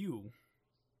 if you,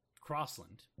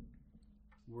 Crossland,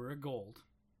 were a Gold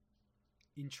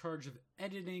in charge of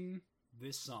editing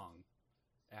this song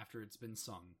after it's been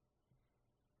sung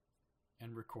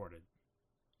and recorded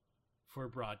for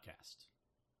broadcast,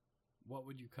 what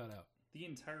would you cut out? the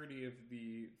entirety of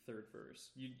the third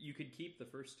verse. You could keep the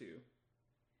first two.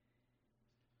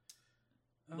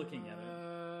 Looking at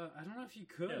it, I don't know if you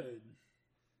could.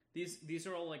 Yeah. These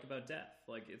are all like about death.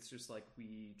 Like it's just like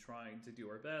we tried to do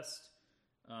our best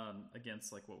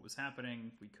against like what was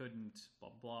happening. We couldn't. Blah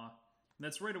blah. And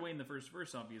that's right away in the first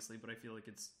verse, obviously. But I feel like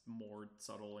it's more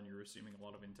subtle, and you're assuming a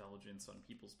lot of intelligence on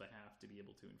people's behalf to be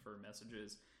able to infer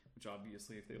messages. Which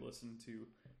obviously, if they listen to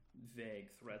vague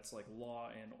threats like law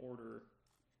and order,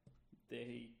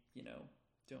 they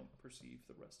don't perceive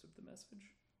the rest of the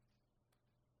message.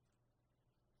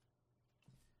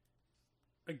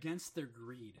 Against their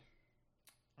greed.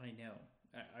 I know.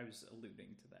 I was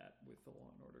alluding to that with the Law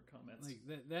and Order comments.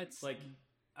 Like that's like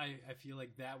I feel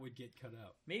like that would get cut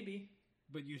out. Maybe,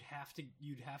 but you'd have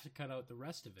to cut out the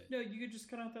rest of it. No, you could just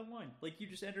cut out that line. Like you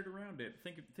just edit around it.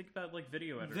 Think about like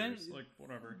video editors, like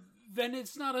whatever. Then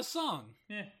it's not a song.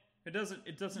 Yeah, it doesn't.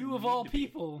 You of all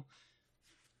people.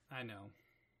 I know.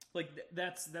 Like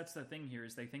that's the thing here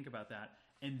is they think about that,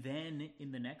 and then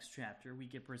in the next chapter we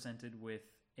get presented with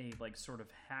a like sort of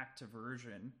hacked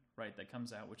version, right, that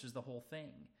comes out, which is the whole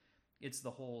thing. It's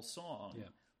the whole song. Yeah.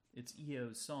 It's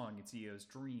EO's song. It's EO's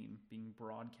dream being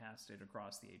broadcasted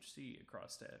across the HC,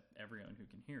 across to everyone who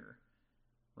can hear,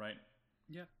 right?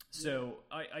 Yeah. So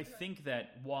I think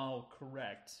that while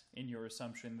correct in your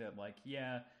assumption that like,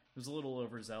 yeah, it was a little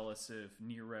overzealous of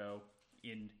Nero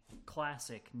in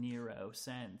classic Nero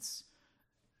sense.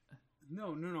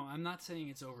 No. I'm not saying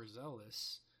it's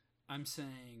overzealous. I'm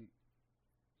saying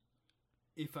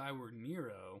if I were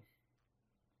Nero,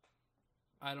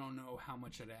 I don't know how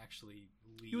much I'd actually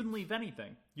leave. You wouldn't leave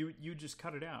anything. You just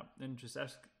cut it out and just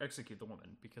execute the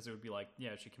woman, because it would be like,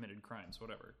 yeah, she committed crimes,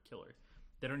 whatever, kill her.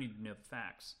 They don't need to know the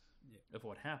facts of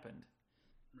what happened.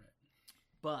 Right.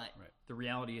 But the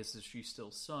reality is that she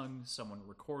still sung, someone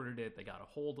recorded it, they got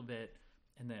a hold of it,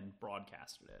 and then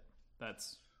broadcasted it.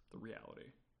 That's the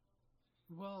reality.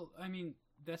 Well, I mean,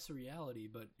 that's the reality,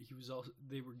 but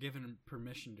they were given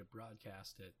permission to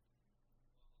broadcast it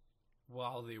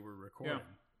while they were recording. Yeah.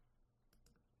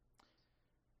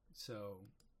 So,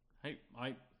 I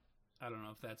don't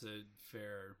know if that's a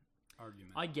fair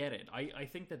argument. I get it. I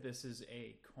think that this is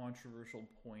a controversial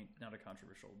point. Not a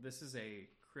controversial. This is a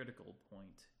critical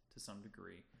point to some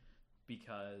degree,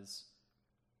 because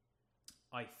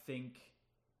I think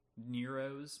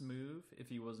Nero's move, if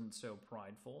he wasn't so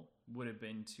prideful, would have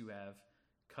been to have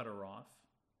cut her off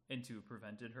and to have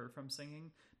prevented her from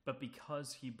singing. But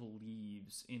because he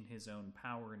believes in his own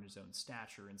power and his own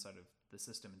stature inside of the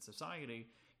system and society,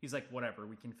 he's like, whatever,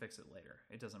 we can fix it later.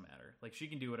 It doesn't matter. Like, she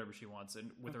can do whatever she wants,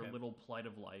 and with her little plight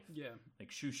of life,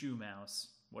 like shoo shoo mouse,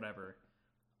 whatever,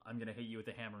 I'm gonna hit you with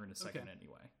a hammer in a second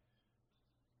anyway.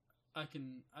 I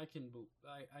can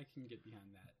get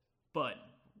behind that. But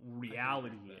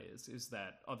reality is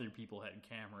that other people had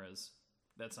cameras.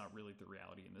 That's not really the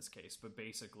reality in this case, but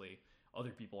basically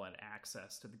other people had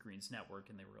access to the Greens network,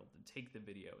 and they were able to take the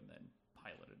video and then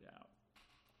pilot it out.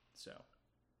 So,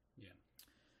 yeah.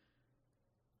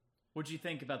 What do you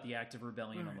think about the act of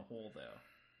rebellion on the whole, though?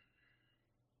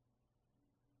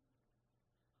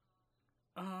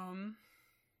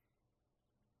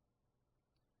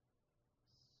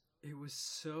 It was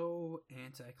so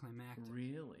anticlimactic.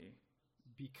 Really?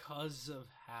 Because of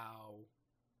how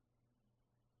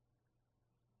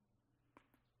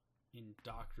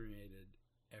indoctrinated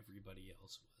everybody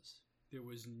else was. There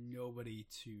was nobody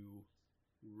to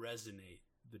resonate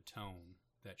the tone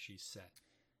that she set.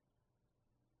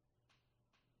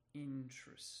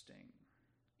 Interesting.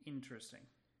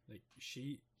 Like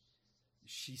she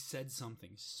said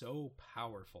something so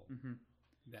powerful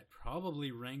that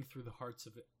probably rang through the hearts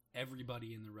of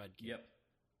everybody in the Red Gate. Yep.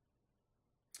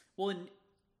 Well,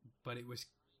 but it was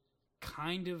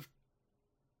kind of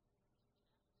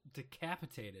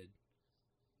decapitated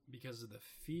because of the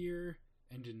fear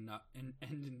and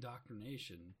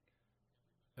indoctrination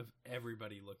of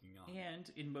everybody looking on. And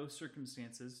in most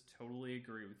circumstances, totally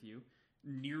agree with you,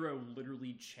 Nero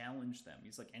literally challenged them.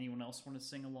 He's like, anyone else want to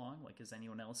sing along? Like, is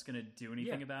anyone else going to do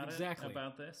anything about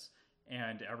this?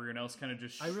 and everyone else kind of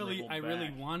just I really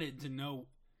back. wanted to know.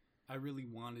 I really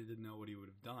wanted to know what he would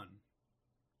have done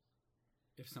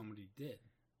if somebody did.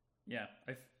 Yeah,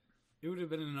 it would have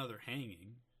been another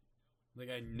hanging. Like,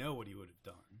 I know what he would have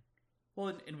done.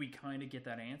 Well, and we kind of get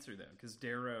that answer though, because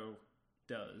Darrow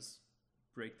does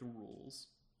break the rules,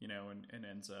 you know, and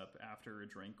ends up after a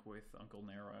drink with Uncle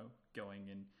Nero going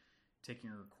and taking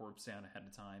her corpse down ahead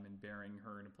of time and burying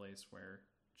her in a place where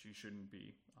she shouldn't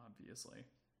be, obviously.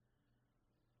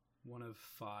 One of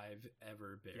 5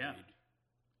 ever buried. Yeah,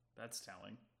 that's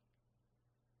telling.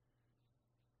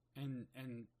 And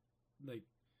like,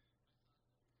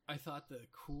 I thought the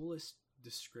coolest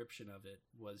description of it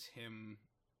was him,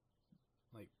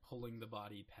 like, pulling the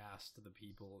body past the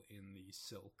people in the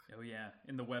silk. Oh yeah,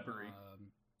 in the Webbery.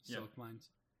 Silk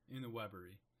mines in the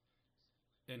Webbery.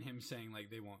 And him saying, like,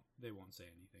 they won't say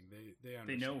anything. They understand.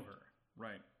 They know her,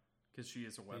 right? Because she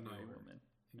is a Webbery woman.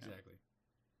 Exactly. Yeah.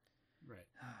 Right.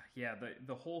 Yeah,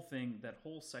 the whole thing, that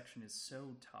whole section is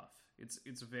so tough. It's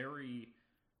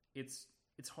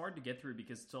hard to get through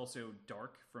because it's also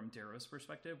dark from Darrow's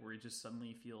perspective, where he just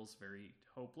suddenly feels very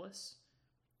hopeless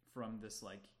from this,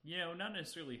 like, you know, not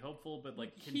necessarily hopeful, but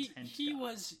like content. He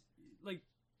was like,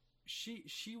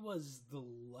 she was the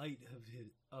light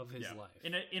of his life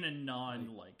in a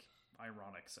non like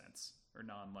ironic sense, or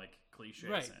non like cliche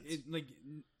right. sense. Like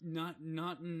not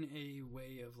in a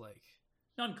way of like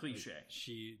non cliche. Like,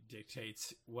 she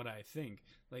dictates what I think.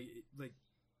 Like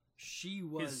she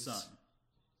was his son.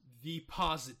 The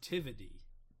positivity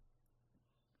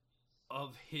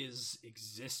of his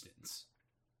existence.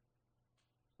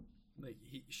 Like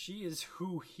she is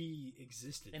who he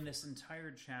existed. In this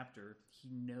entire chapter,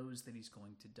 he knows that he's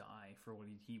going to die for what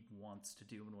he wants to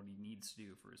do and what he needs to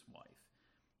do for his wife,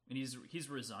 and he's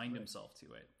resigned himself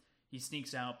to it. He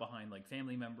sneaks out behind like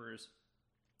family members.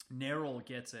 Neril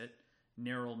gets it.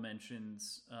 Neril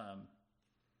mentions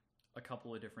a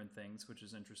couple of different things, which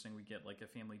is interesting. We get like a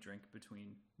family drink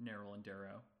between Neril and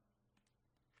Darrow,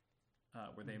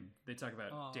 where they talk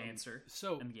about Dancer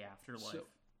and the afterlife. So,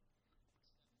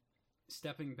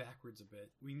 stepping backwards a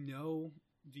bit, we know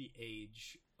the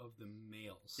age of the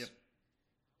males. Yep.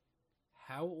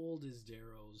 How old is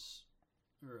Darrow's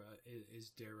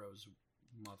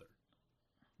mother?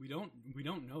 We don't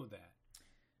know that.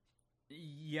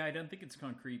 Yeah, I don't think it's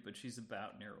concrete, but she's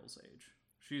about Neril's age.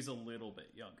 She's a little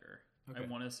bit younger. Okay. I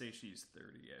want to say she's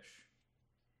 30-ish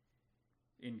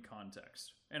in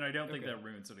context, and I don't think that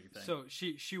ruins anything. So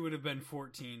she would have been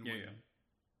 14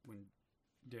 when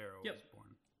Darrow was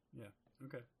born. Yeah.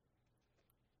 Okay.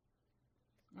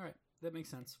 All right, that makes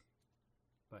sense.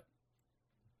 But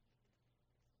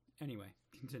anyway,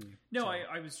 continue. No,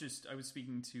 I was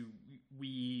speaking to.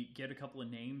 We get a couple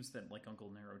of names that like Uncle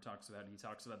Nero talks about. He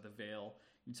talks about the veil.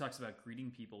 He talks about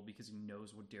greeting people because he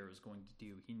knows what Darrow's going to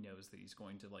do. He knows that he's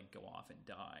going to like go off and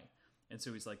die, and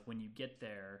so he's like, when you get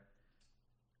there,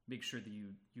 make sure that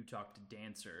you talk to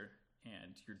Dancer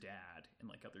and your dad and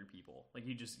like other people. Like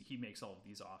he makes all of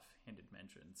these offhanded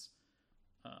mentions,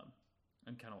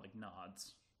 and kind of like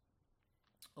nods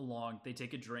along. They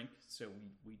take a drink, so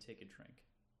we take a drink.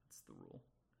 That's the rule.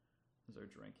 Is our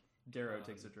drink. Darrow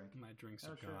takes a drink. My drinks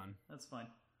are sure. gone. That's fine.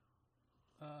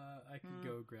 I could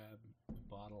go grab a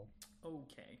bottle.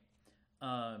 Okay.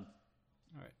 All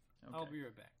right. Okay. I'll be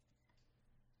right back.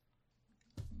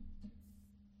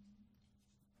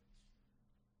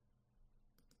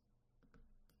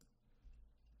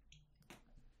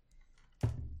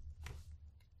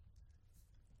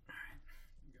 All right.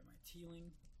 I got my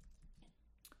Teeling.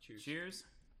 Cheers. Cheers.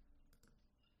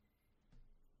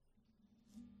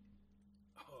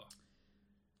 Oh.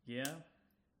 Yeah.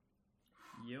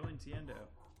 Yo entiendo.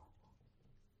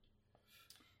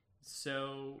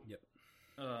 So, yep.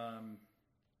 God,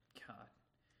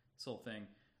 this whole thing.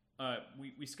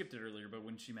 We skipped it earlier, but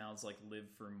when she mouths like "live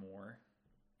for more,"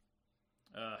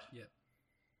 yep.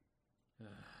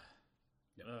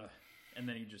 And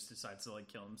then he just decides to like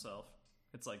kill himself.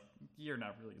 It's like, you're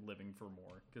not really living for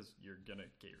more because you're gonna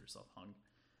get yourself hung.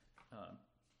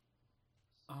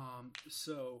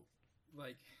 So,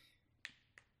 like,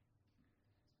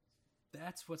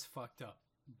 that's what's fucked up.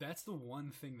 That's the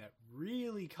one thing that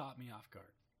really caught me off guard.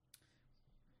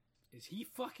 Is he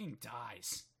fucking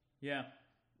dies. Yeah.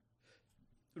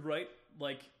 Right?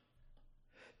 Like,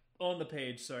 on the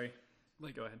page, sorry.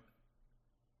 Like, go ahead.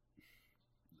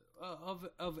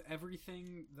 Of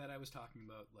everything that I was talking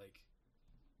about, like,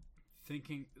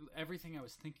 everything I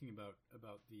was thinking about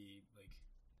the, like,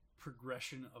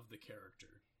 progression of the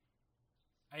character.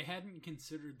 I hadn't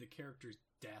considered the character's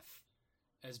death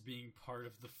as being part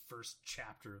of the first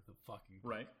chapter of the fucking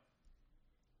book. Right.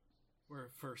 or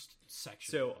first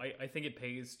section. So I think it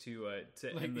pays to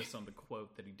end this on the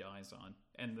quote that he dies on,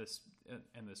 and this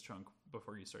chunk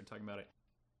before you start talking about it.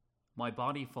 My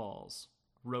body falls,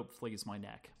 rope flays my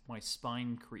neck, my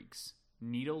spine creaks,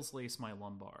 needles lace my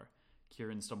lumbar.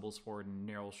 Kieran stumbles forward and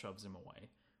Neryl shoves him away.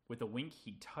 With a wink,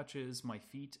 he touches my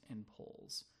feet and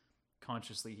pulls.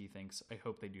 Consciously, he thinks, I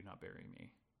hope they do not bury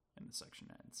me. And the section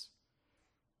ends.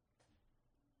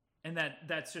 And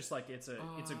that's just like, it's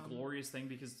a glorious thing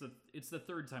because it's the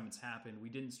third time it's happened. We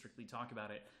didn't strictly talk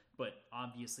about it, but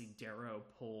obviously Darrow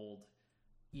pulled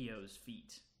Eo's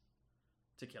feet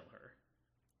to kill her.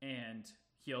 And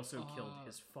he also killed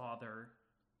his father,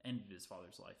 ended his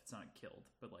father's life. It's not killed,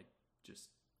 but like just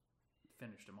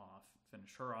finished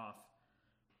her off,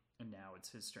 and now it's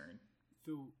his turn.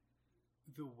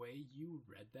 The way you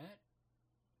read that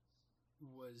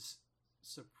was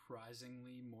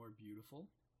surprisingly more beautiful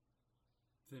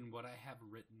than what I have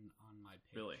written on my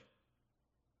page. Really?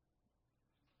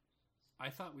 I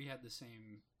thought we had the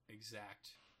same exact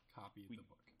copy of the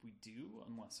book. We do,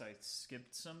 unless I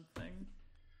skipped something.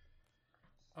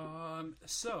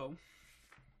 So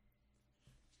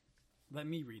let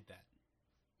me read that.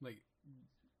 Like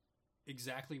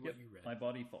exactly what you read. My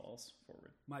body falls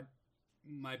forward.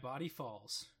 My body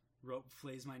falls. Rope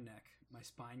flays my neck. My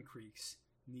spine creaks.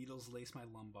 Needles lace my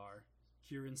lumbar.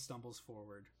 Kieran stumbles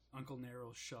forward. Uncle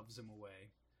Neryl shoves him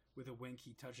away. With a wink,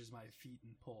 he touches my feet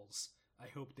and pulls. I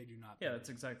hope they do not. Yeah, that's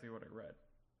exactly what I read.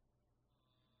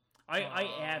 I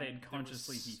added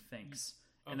consciously he thinks,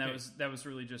 and that was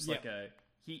really just like a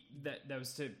that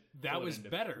was to that was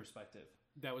better perspective.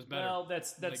 That was better. Well,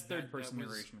 that's like third person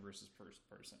narration versus first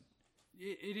person.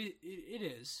 It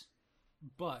is,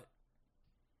 but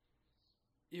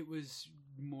it was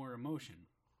more emotion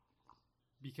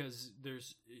because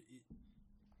there's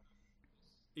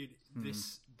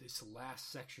this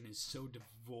last section is so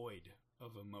devoid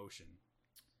of emotion.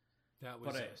 That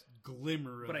was a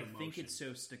glimmer of emotion. But I think it's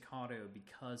so staccato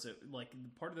because it, like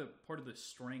part of the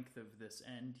strength of this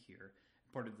end here,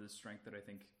 part of the strength that I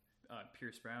think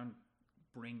Pierce Brown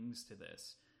brings to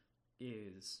this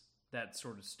is that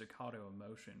sort of staccato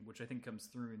emotion, which I think comes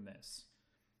through in this.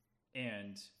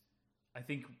 And I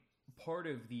think part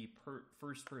of the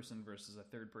first person versus a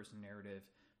third person narrative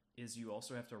is you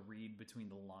also have to read between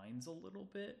the lines a little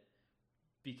bit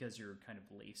because you're kind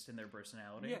of laced in their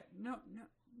personality. Yeah, no.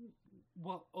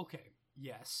 Well, okay,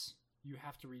 yes, you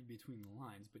have to read between the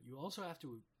lines, but you also have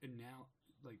to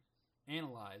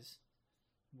analyze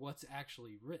what's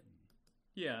actually written.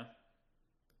 Yeah.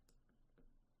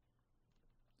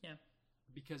 Yeah.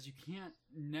 Because you can't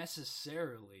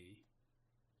necessarily...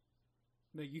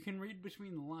 Like, you can read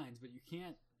between the lines, but you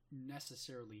can't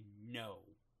necessarily know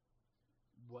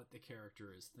what the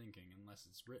character is thinking unless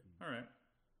it's written. All right.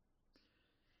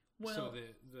 Well, so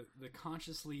the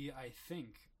consciously I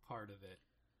think part of it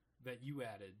that you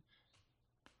added,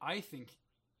 I think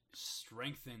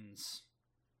strengthens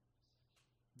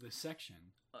the section.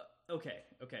 Okay.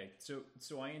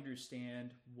 So I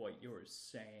understand what you're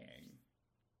saying.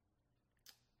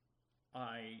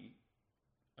 I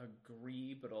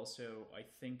agree, but also I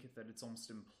think that it's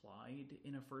almost implied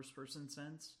in a first-person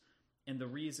sense, and the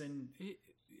reason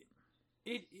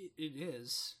it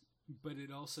is, but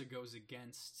it also goes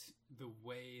against the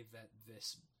way that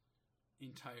this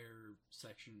entire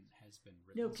section has been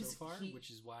written so far,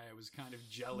 which is why I was kind of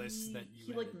jealous that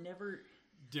you had never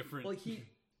different he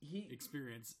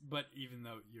experience, but even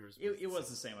though yours was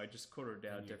the same. I just quoted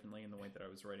it out differently in the way that I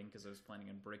was writing because I was planning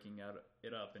on breaking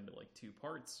it up into like two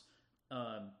parts.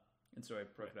 And so I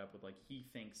broke it up with like he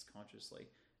thinks consciously.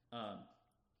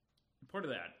 Part of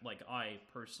that, like I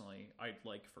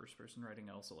like first person writing.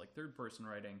 I also like third person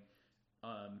writing.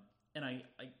 And I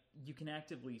you can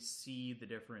actively see the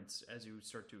difference as you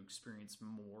start to experience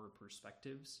more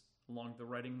perspectives along the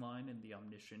writing line and the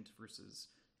omniscient versus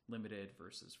limited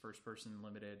versus first person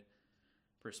limited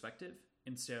perspective.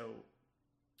 And so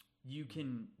you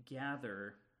can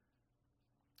gather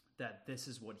that this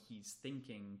is what he's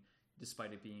thinking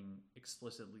despite it being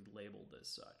explicitly labeled as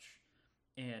such.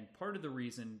 And part of the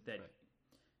reason that... Right.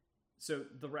 So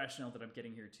the rationale that I'm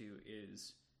getting here to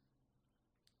is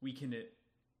we can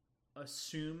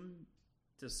assume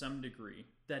to some degree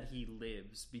that he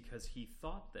lives because he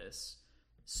thought this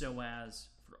so as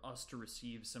for us to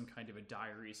receive some kind of a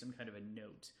diary, some kind of a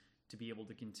note to be able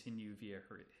to continue via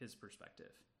his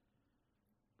perspective.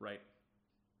 Right?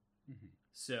 Mm-hmm.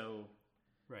 So...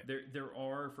 Right. There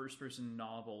are first-person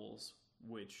novels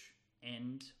which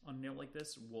end on a note like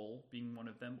this, Wool being one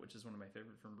of them, which is one of my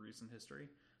favorite from recent history.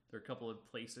 There are a couple of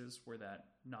places where that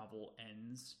novel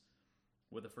ends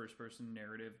with a first-person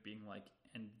narrative being like,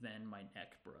 and then my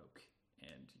neck broke.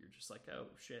 and you're just like, oh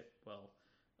shit, well,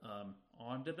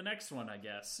 on to the next one, I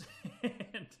guess.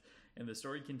 and the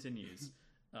story continues.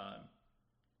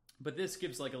 But this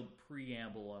gives like a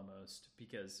preamble almost,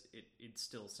 because it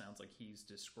still sounds like he's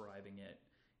describing it.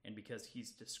 And because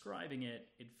he's describing it,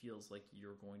 it feels like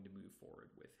you're going to move forward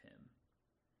with him.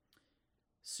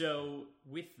 So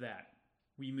with that,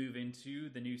 we move into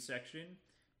the new section,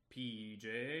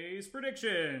 PJ's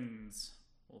Predictions.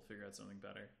 We'll figure out something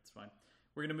better. It's fine.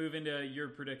 We're going to move into your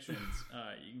predictions.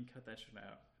 You can cut that shit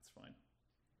out. It's fine.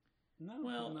 No,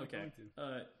 well, I'm not okay. going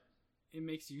to. It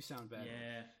makes you sound bad.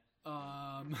 Yeah.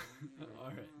 All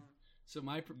right. So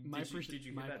my did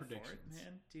you my hear that predictions, fart,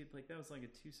 man? Dude, like that was like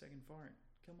a 2-second fart.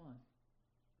 Come on.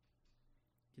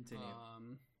 Continue.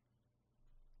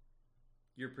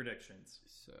 Your predictions.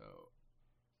 So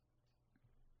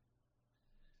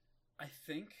I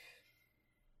think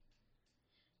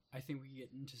we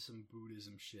get into some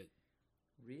Buddhism shit.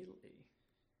 Really?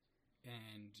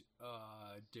 And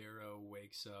Darrow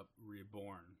wakes up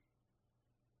reborn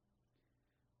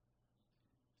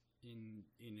in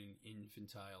an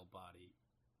infantile body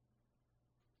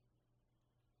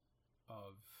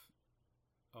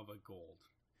of a gold.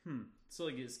 So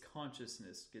like his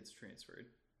consciousness gets transferred.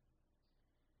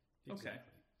 Exactly. Okay.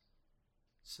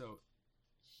 So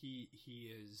he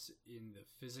is in the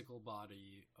physical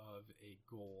body of a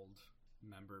gold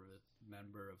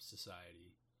member of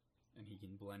society, and he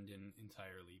can blend in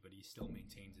entirely, but he still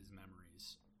maintains his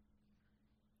memories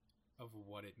of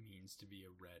what it means to be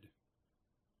a red,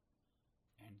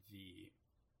 and the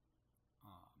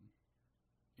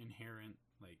inherent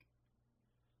like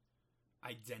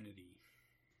identity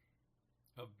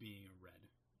of being a red,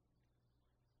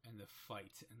 and the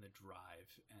fight and the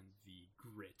drive and the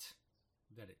grit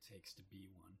that it takes to be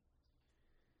one,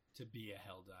 to be a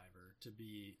helldiver, to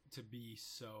be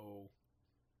so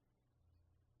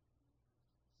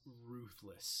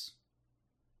ruthless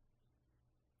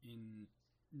in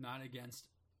not against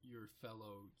your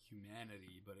fellow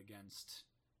humanity, but against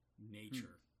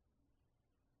nature,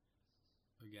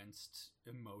 against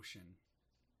emotion,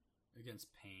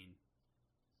 against pain.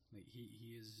 Like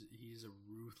he is a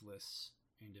ruthless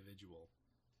individual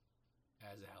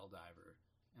as a helldiver,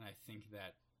 and I think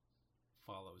that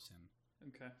follows him.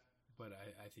 Okay. But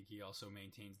I think he also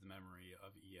maintains the memory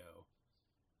of Io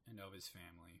and of his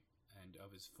family and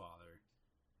of his father,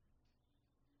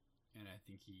 and I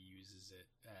think he uses it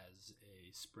as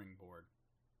a springboard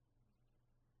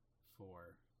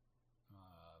for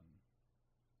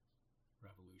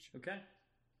revolution. Okay.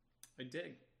 I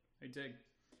dig.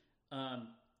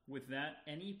 With that,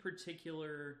 any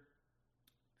particular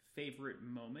favorite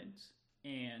moment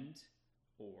and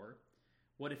or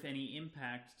what, if any,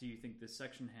 impact do you think this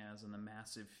section has on the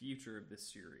massive future of this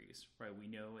series? Right, we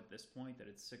know at this point that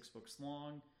it's 6 books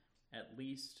long, at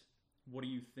least. What do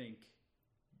you think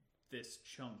this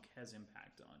chunk has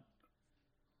impact on?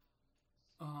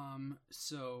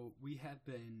 So we have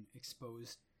been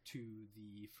exposed to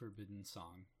the Forbidden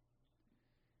Song,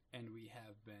 and we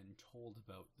have been told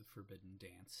about the Forbidden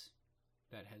Dance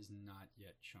that has not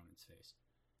yet shown its face,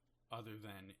 other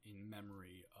than in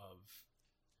memory of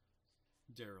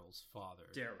Daryl's father.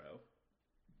 Darrow.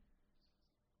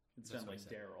 It sounds like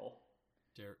Daryl.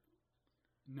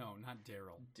 No, not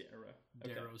Daryl. Darrow.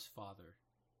 Okay. Darrow's father.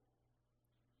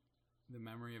 The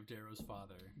memory of Darrow's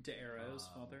father. Darrow's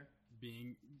father?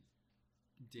 Being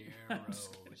Darrow's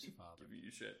father. Give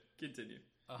you shit. Continue.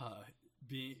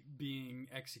 Being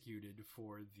executed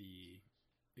for the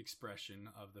expression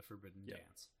of the Forbidden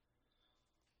Dance.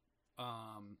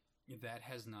 That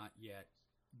has not yet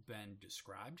been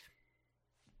described,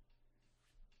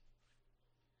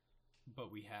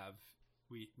 but we have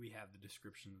the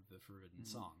description of the Forbidden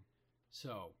Song.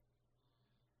 So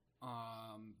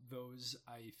those,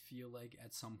 I feel like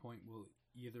at some point will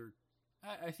either,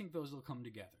 I think those will come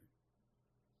together.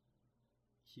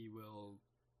 He will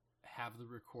have the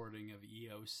recording of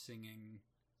Io singing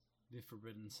the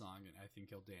Forbidden Song, and I think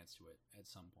he'll dance to it at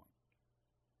some point.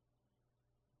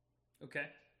 Okay.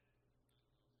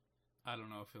 I don't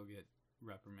know if he'll get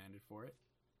reprimanded for it,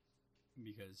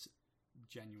 because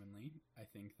genuinely, I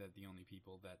think that the only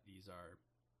people that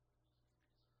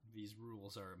these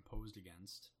rules are imposed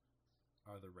against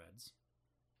are the Reds.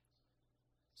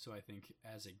 So I think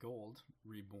as a Gold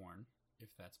reborn,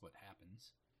 if that's what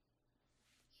happens,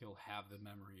 he'll have the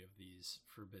memory of these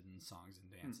forbidden songs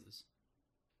and dances.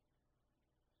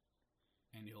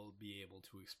 And he'll be able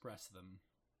to express them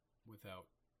without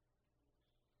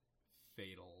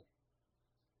fatal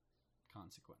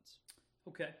consequence.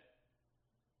 Okay.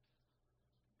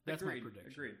 That's agreed, my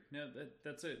prediction. Agreed. No,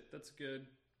 that's it. That's a good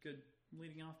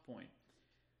leading off point.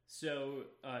 So,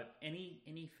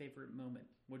 any favorite moment?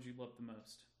 What'd you love the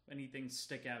most? Anything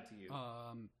stick out to you?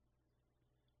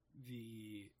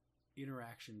 The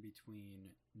interaction between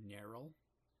Neril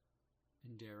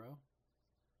and Darrow,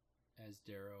 as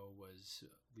Darrow was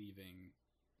leaving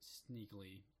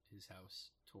sneakily his house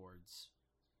towards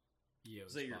Eo's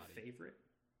Was that your body. favorite?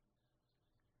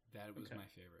 That was Okay. my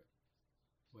favorite.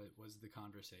 Was the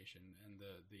conversation and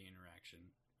the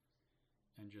interaction,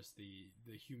 and just the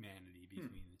humanity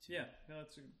between the two. Yeah, no,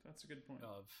 that's a good point.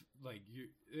 Of like you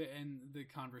and the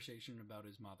conversation about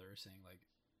his mother saying like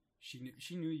she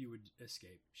knew you would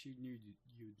escape. She knew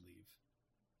you'd leave,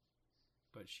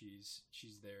 but she's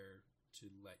there to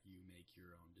let you make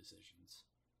your own decisions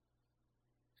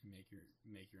and make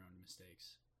your own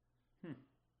mistakes.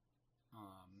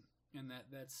 And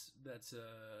that's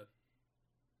a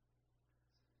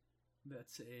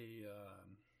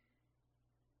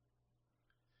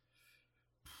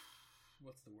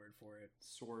what's the word for it?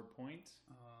 Sore point.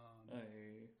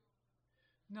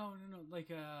 No, like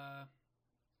a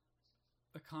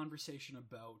conversation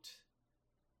about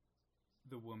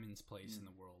the woman's place in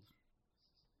the world,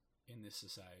 in this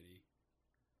society.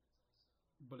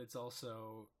 But it's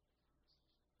also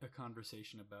a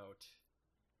conversation about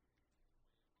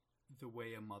the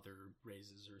way a mother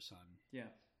raises her son.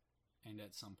 Yeah. And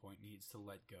at some point needs to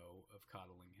let go of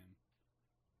coddling him.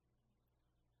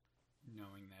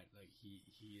 Knowing that like he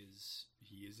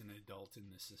is an adult in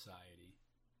this society.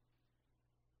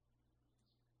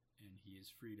 And he is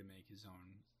free to make his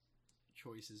own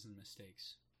choices and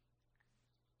mistakes.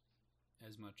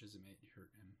 As much as it may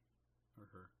hurt him or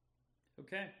her.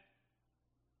 Okay.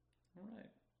 All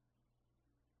right.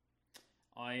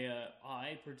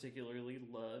 I particularly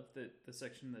love that the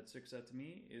section that sticks out to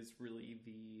me is really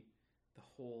the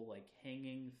whole like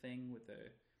hanging thing with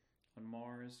on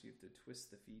Mars. You have to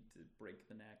twist the feet to break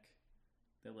the neck.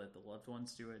 They let the loved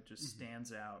ones do it. Just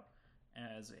stands out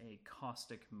as a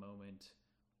caustic moment.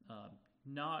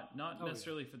 Not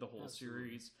necessarily for the whole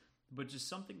series, but just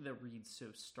something that reads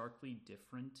so starkly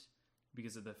different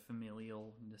because of the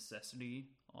familial necessity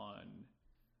on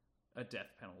a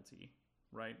death penalty,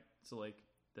 right? So like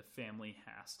the family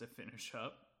has to finish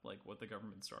up like what the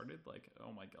government started. Like,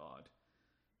 oh my God,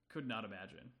 could not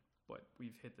imagine, but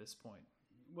we've hit this point.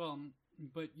 Well,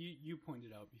 but you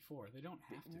pointed out before they don't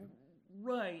have to.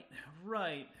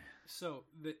 Right. So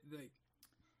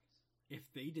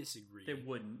if they disagree, they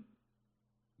wouldn't,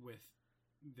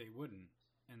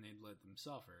 and they'd let them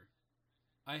suffer.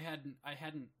 I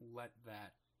hadn't let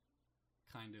that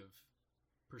kind of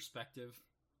perspective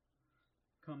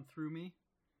come through me.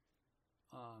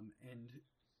 And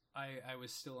I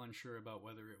was still unsure about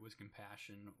whether it was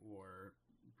compassion or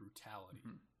brutality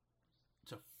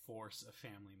to force a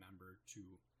family member to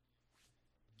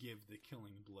give the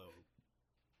killing blow.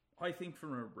 I think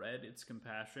from a red, it's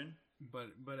compassion.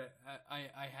 But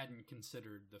I hadn't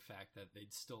considered the fact that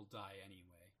they'd still die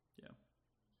anyway. Yeah.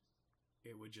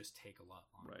 It would just take a lot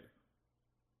longer.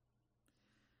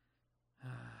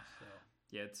 Right. So.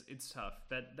 Yeah, it's tough.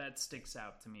 That sticks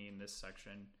out to me in this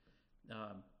section.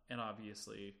 And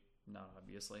obviously, not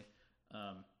obviously,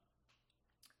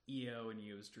 EO and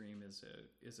EO's dream is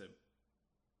a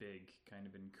big kind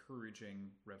of encouraging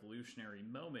revolutionary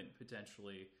moment,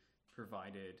 potentially,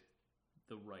 provided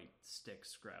the right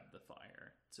sticks grab the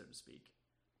fire, so to speak.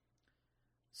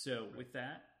 So with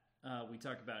that, we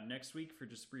talk about next week for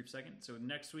just a brief second. So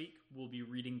next week, we'll be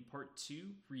reading part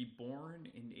 2, Reborn,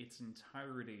 in its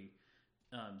entirety.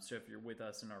 So if you're with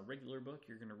us in our regular book,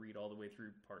 you're going to read all the way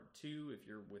through part 2. If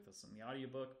you're with us in the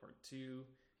audiobook, part 2,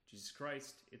 Jesus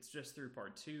Christ, it's just through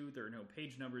part 2. There are no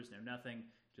page numbers, no nothing.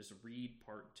 Just read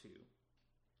part 2.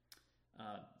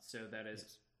 So that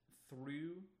is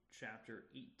through chapter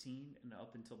 18 and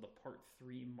up until the part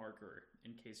 3 marker,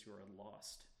 in case you are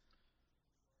lost.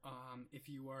 If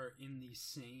you are in the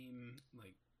same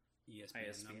like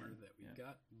ISBN number that we've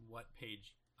got, what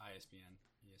page? ESPN.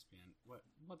 What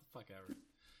the fuck ever.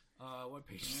 What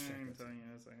page is that? I'm telling you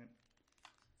in a second.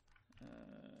 I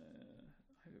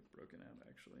have it broken out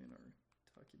actually in our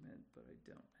document, but I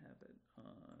don't have it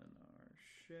on our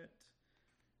shit.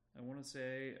 I want to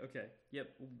say, okay, yep,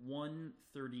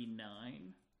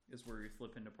 139 is where we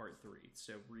flip into part 3.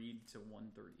 So read to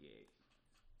 138.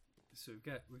 So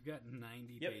we've got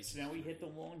 90 yep, pages. So now we hit the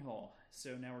long haul.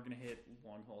 So now we're gonna hit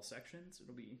long haul sections.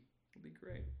 It'll be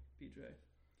great, BJ.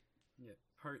 Yeah,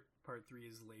 part 3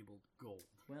 is labeled gold.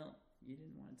 Well, you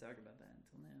didn't want to talk about that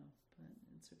until now, but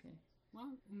it's okay.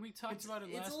 Well, we talked about it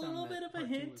last time. It's a little bit of a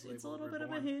hint. It's a little bit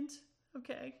of a hint.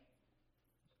 Okay.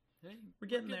 Hey, we're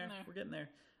getting there. We're getting there.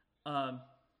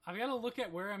 I've got to look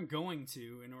at where I'm going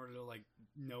to in order to like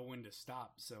know when to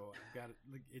stop. So I've got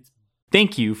it's.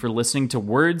 Thank you for listening to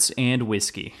Words and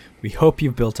Whiskey. We hope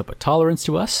you've built up a tolerance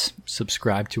to us.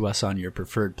 Subscribe to us on your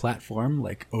preferred platform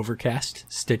like Overcast,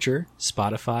 Stitcher,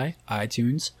 Spotify,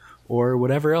 iTunes, or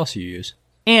whatever else you use.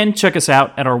 And check us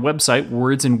out at our website,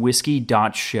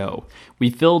 wordsandwhiskey.show. We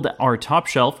filled our top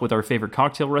shelf with our favorite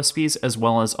cocktail recipes as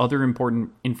well as other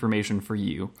important information for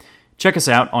you. Check us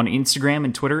out on Instagram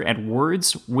and Twitter at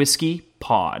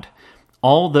wordswhiskeypod.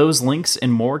 All those links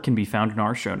and more can be found in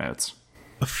our show notes.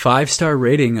 A 5-star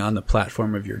rating on the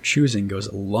platform of your choosing goes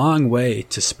a long way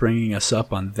to springing us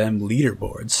up on them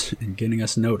leaderboards and getting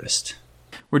us noticed.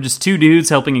 We're just two dudes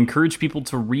helping encourage people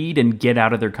to read and get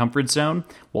out of their comfort zone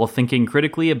while thinking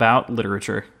critically about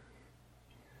literature.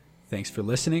 Thanks for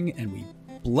listening, and we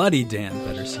bloody damn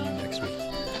better see you next week.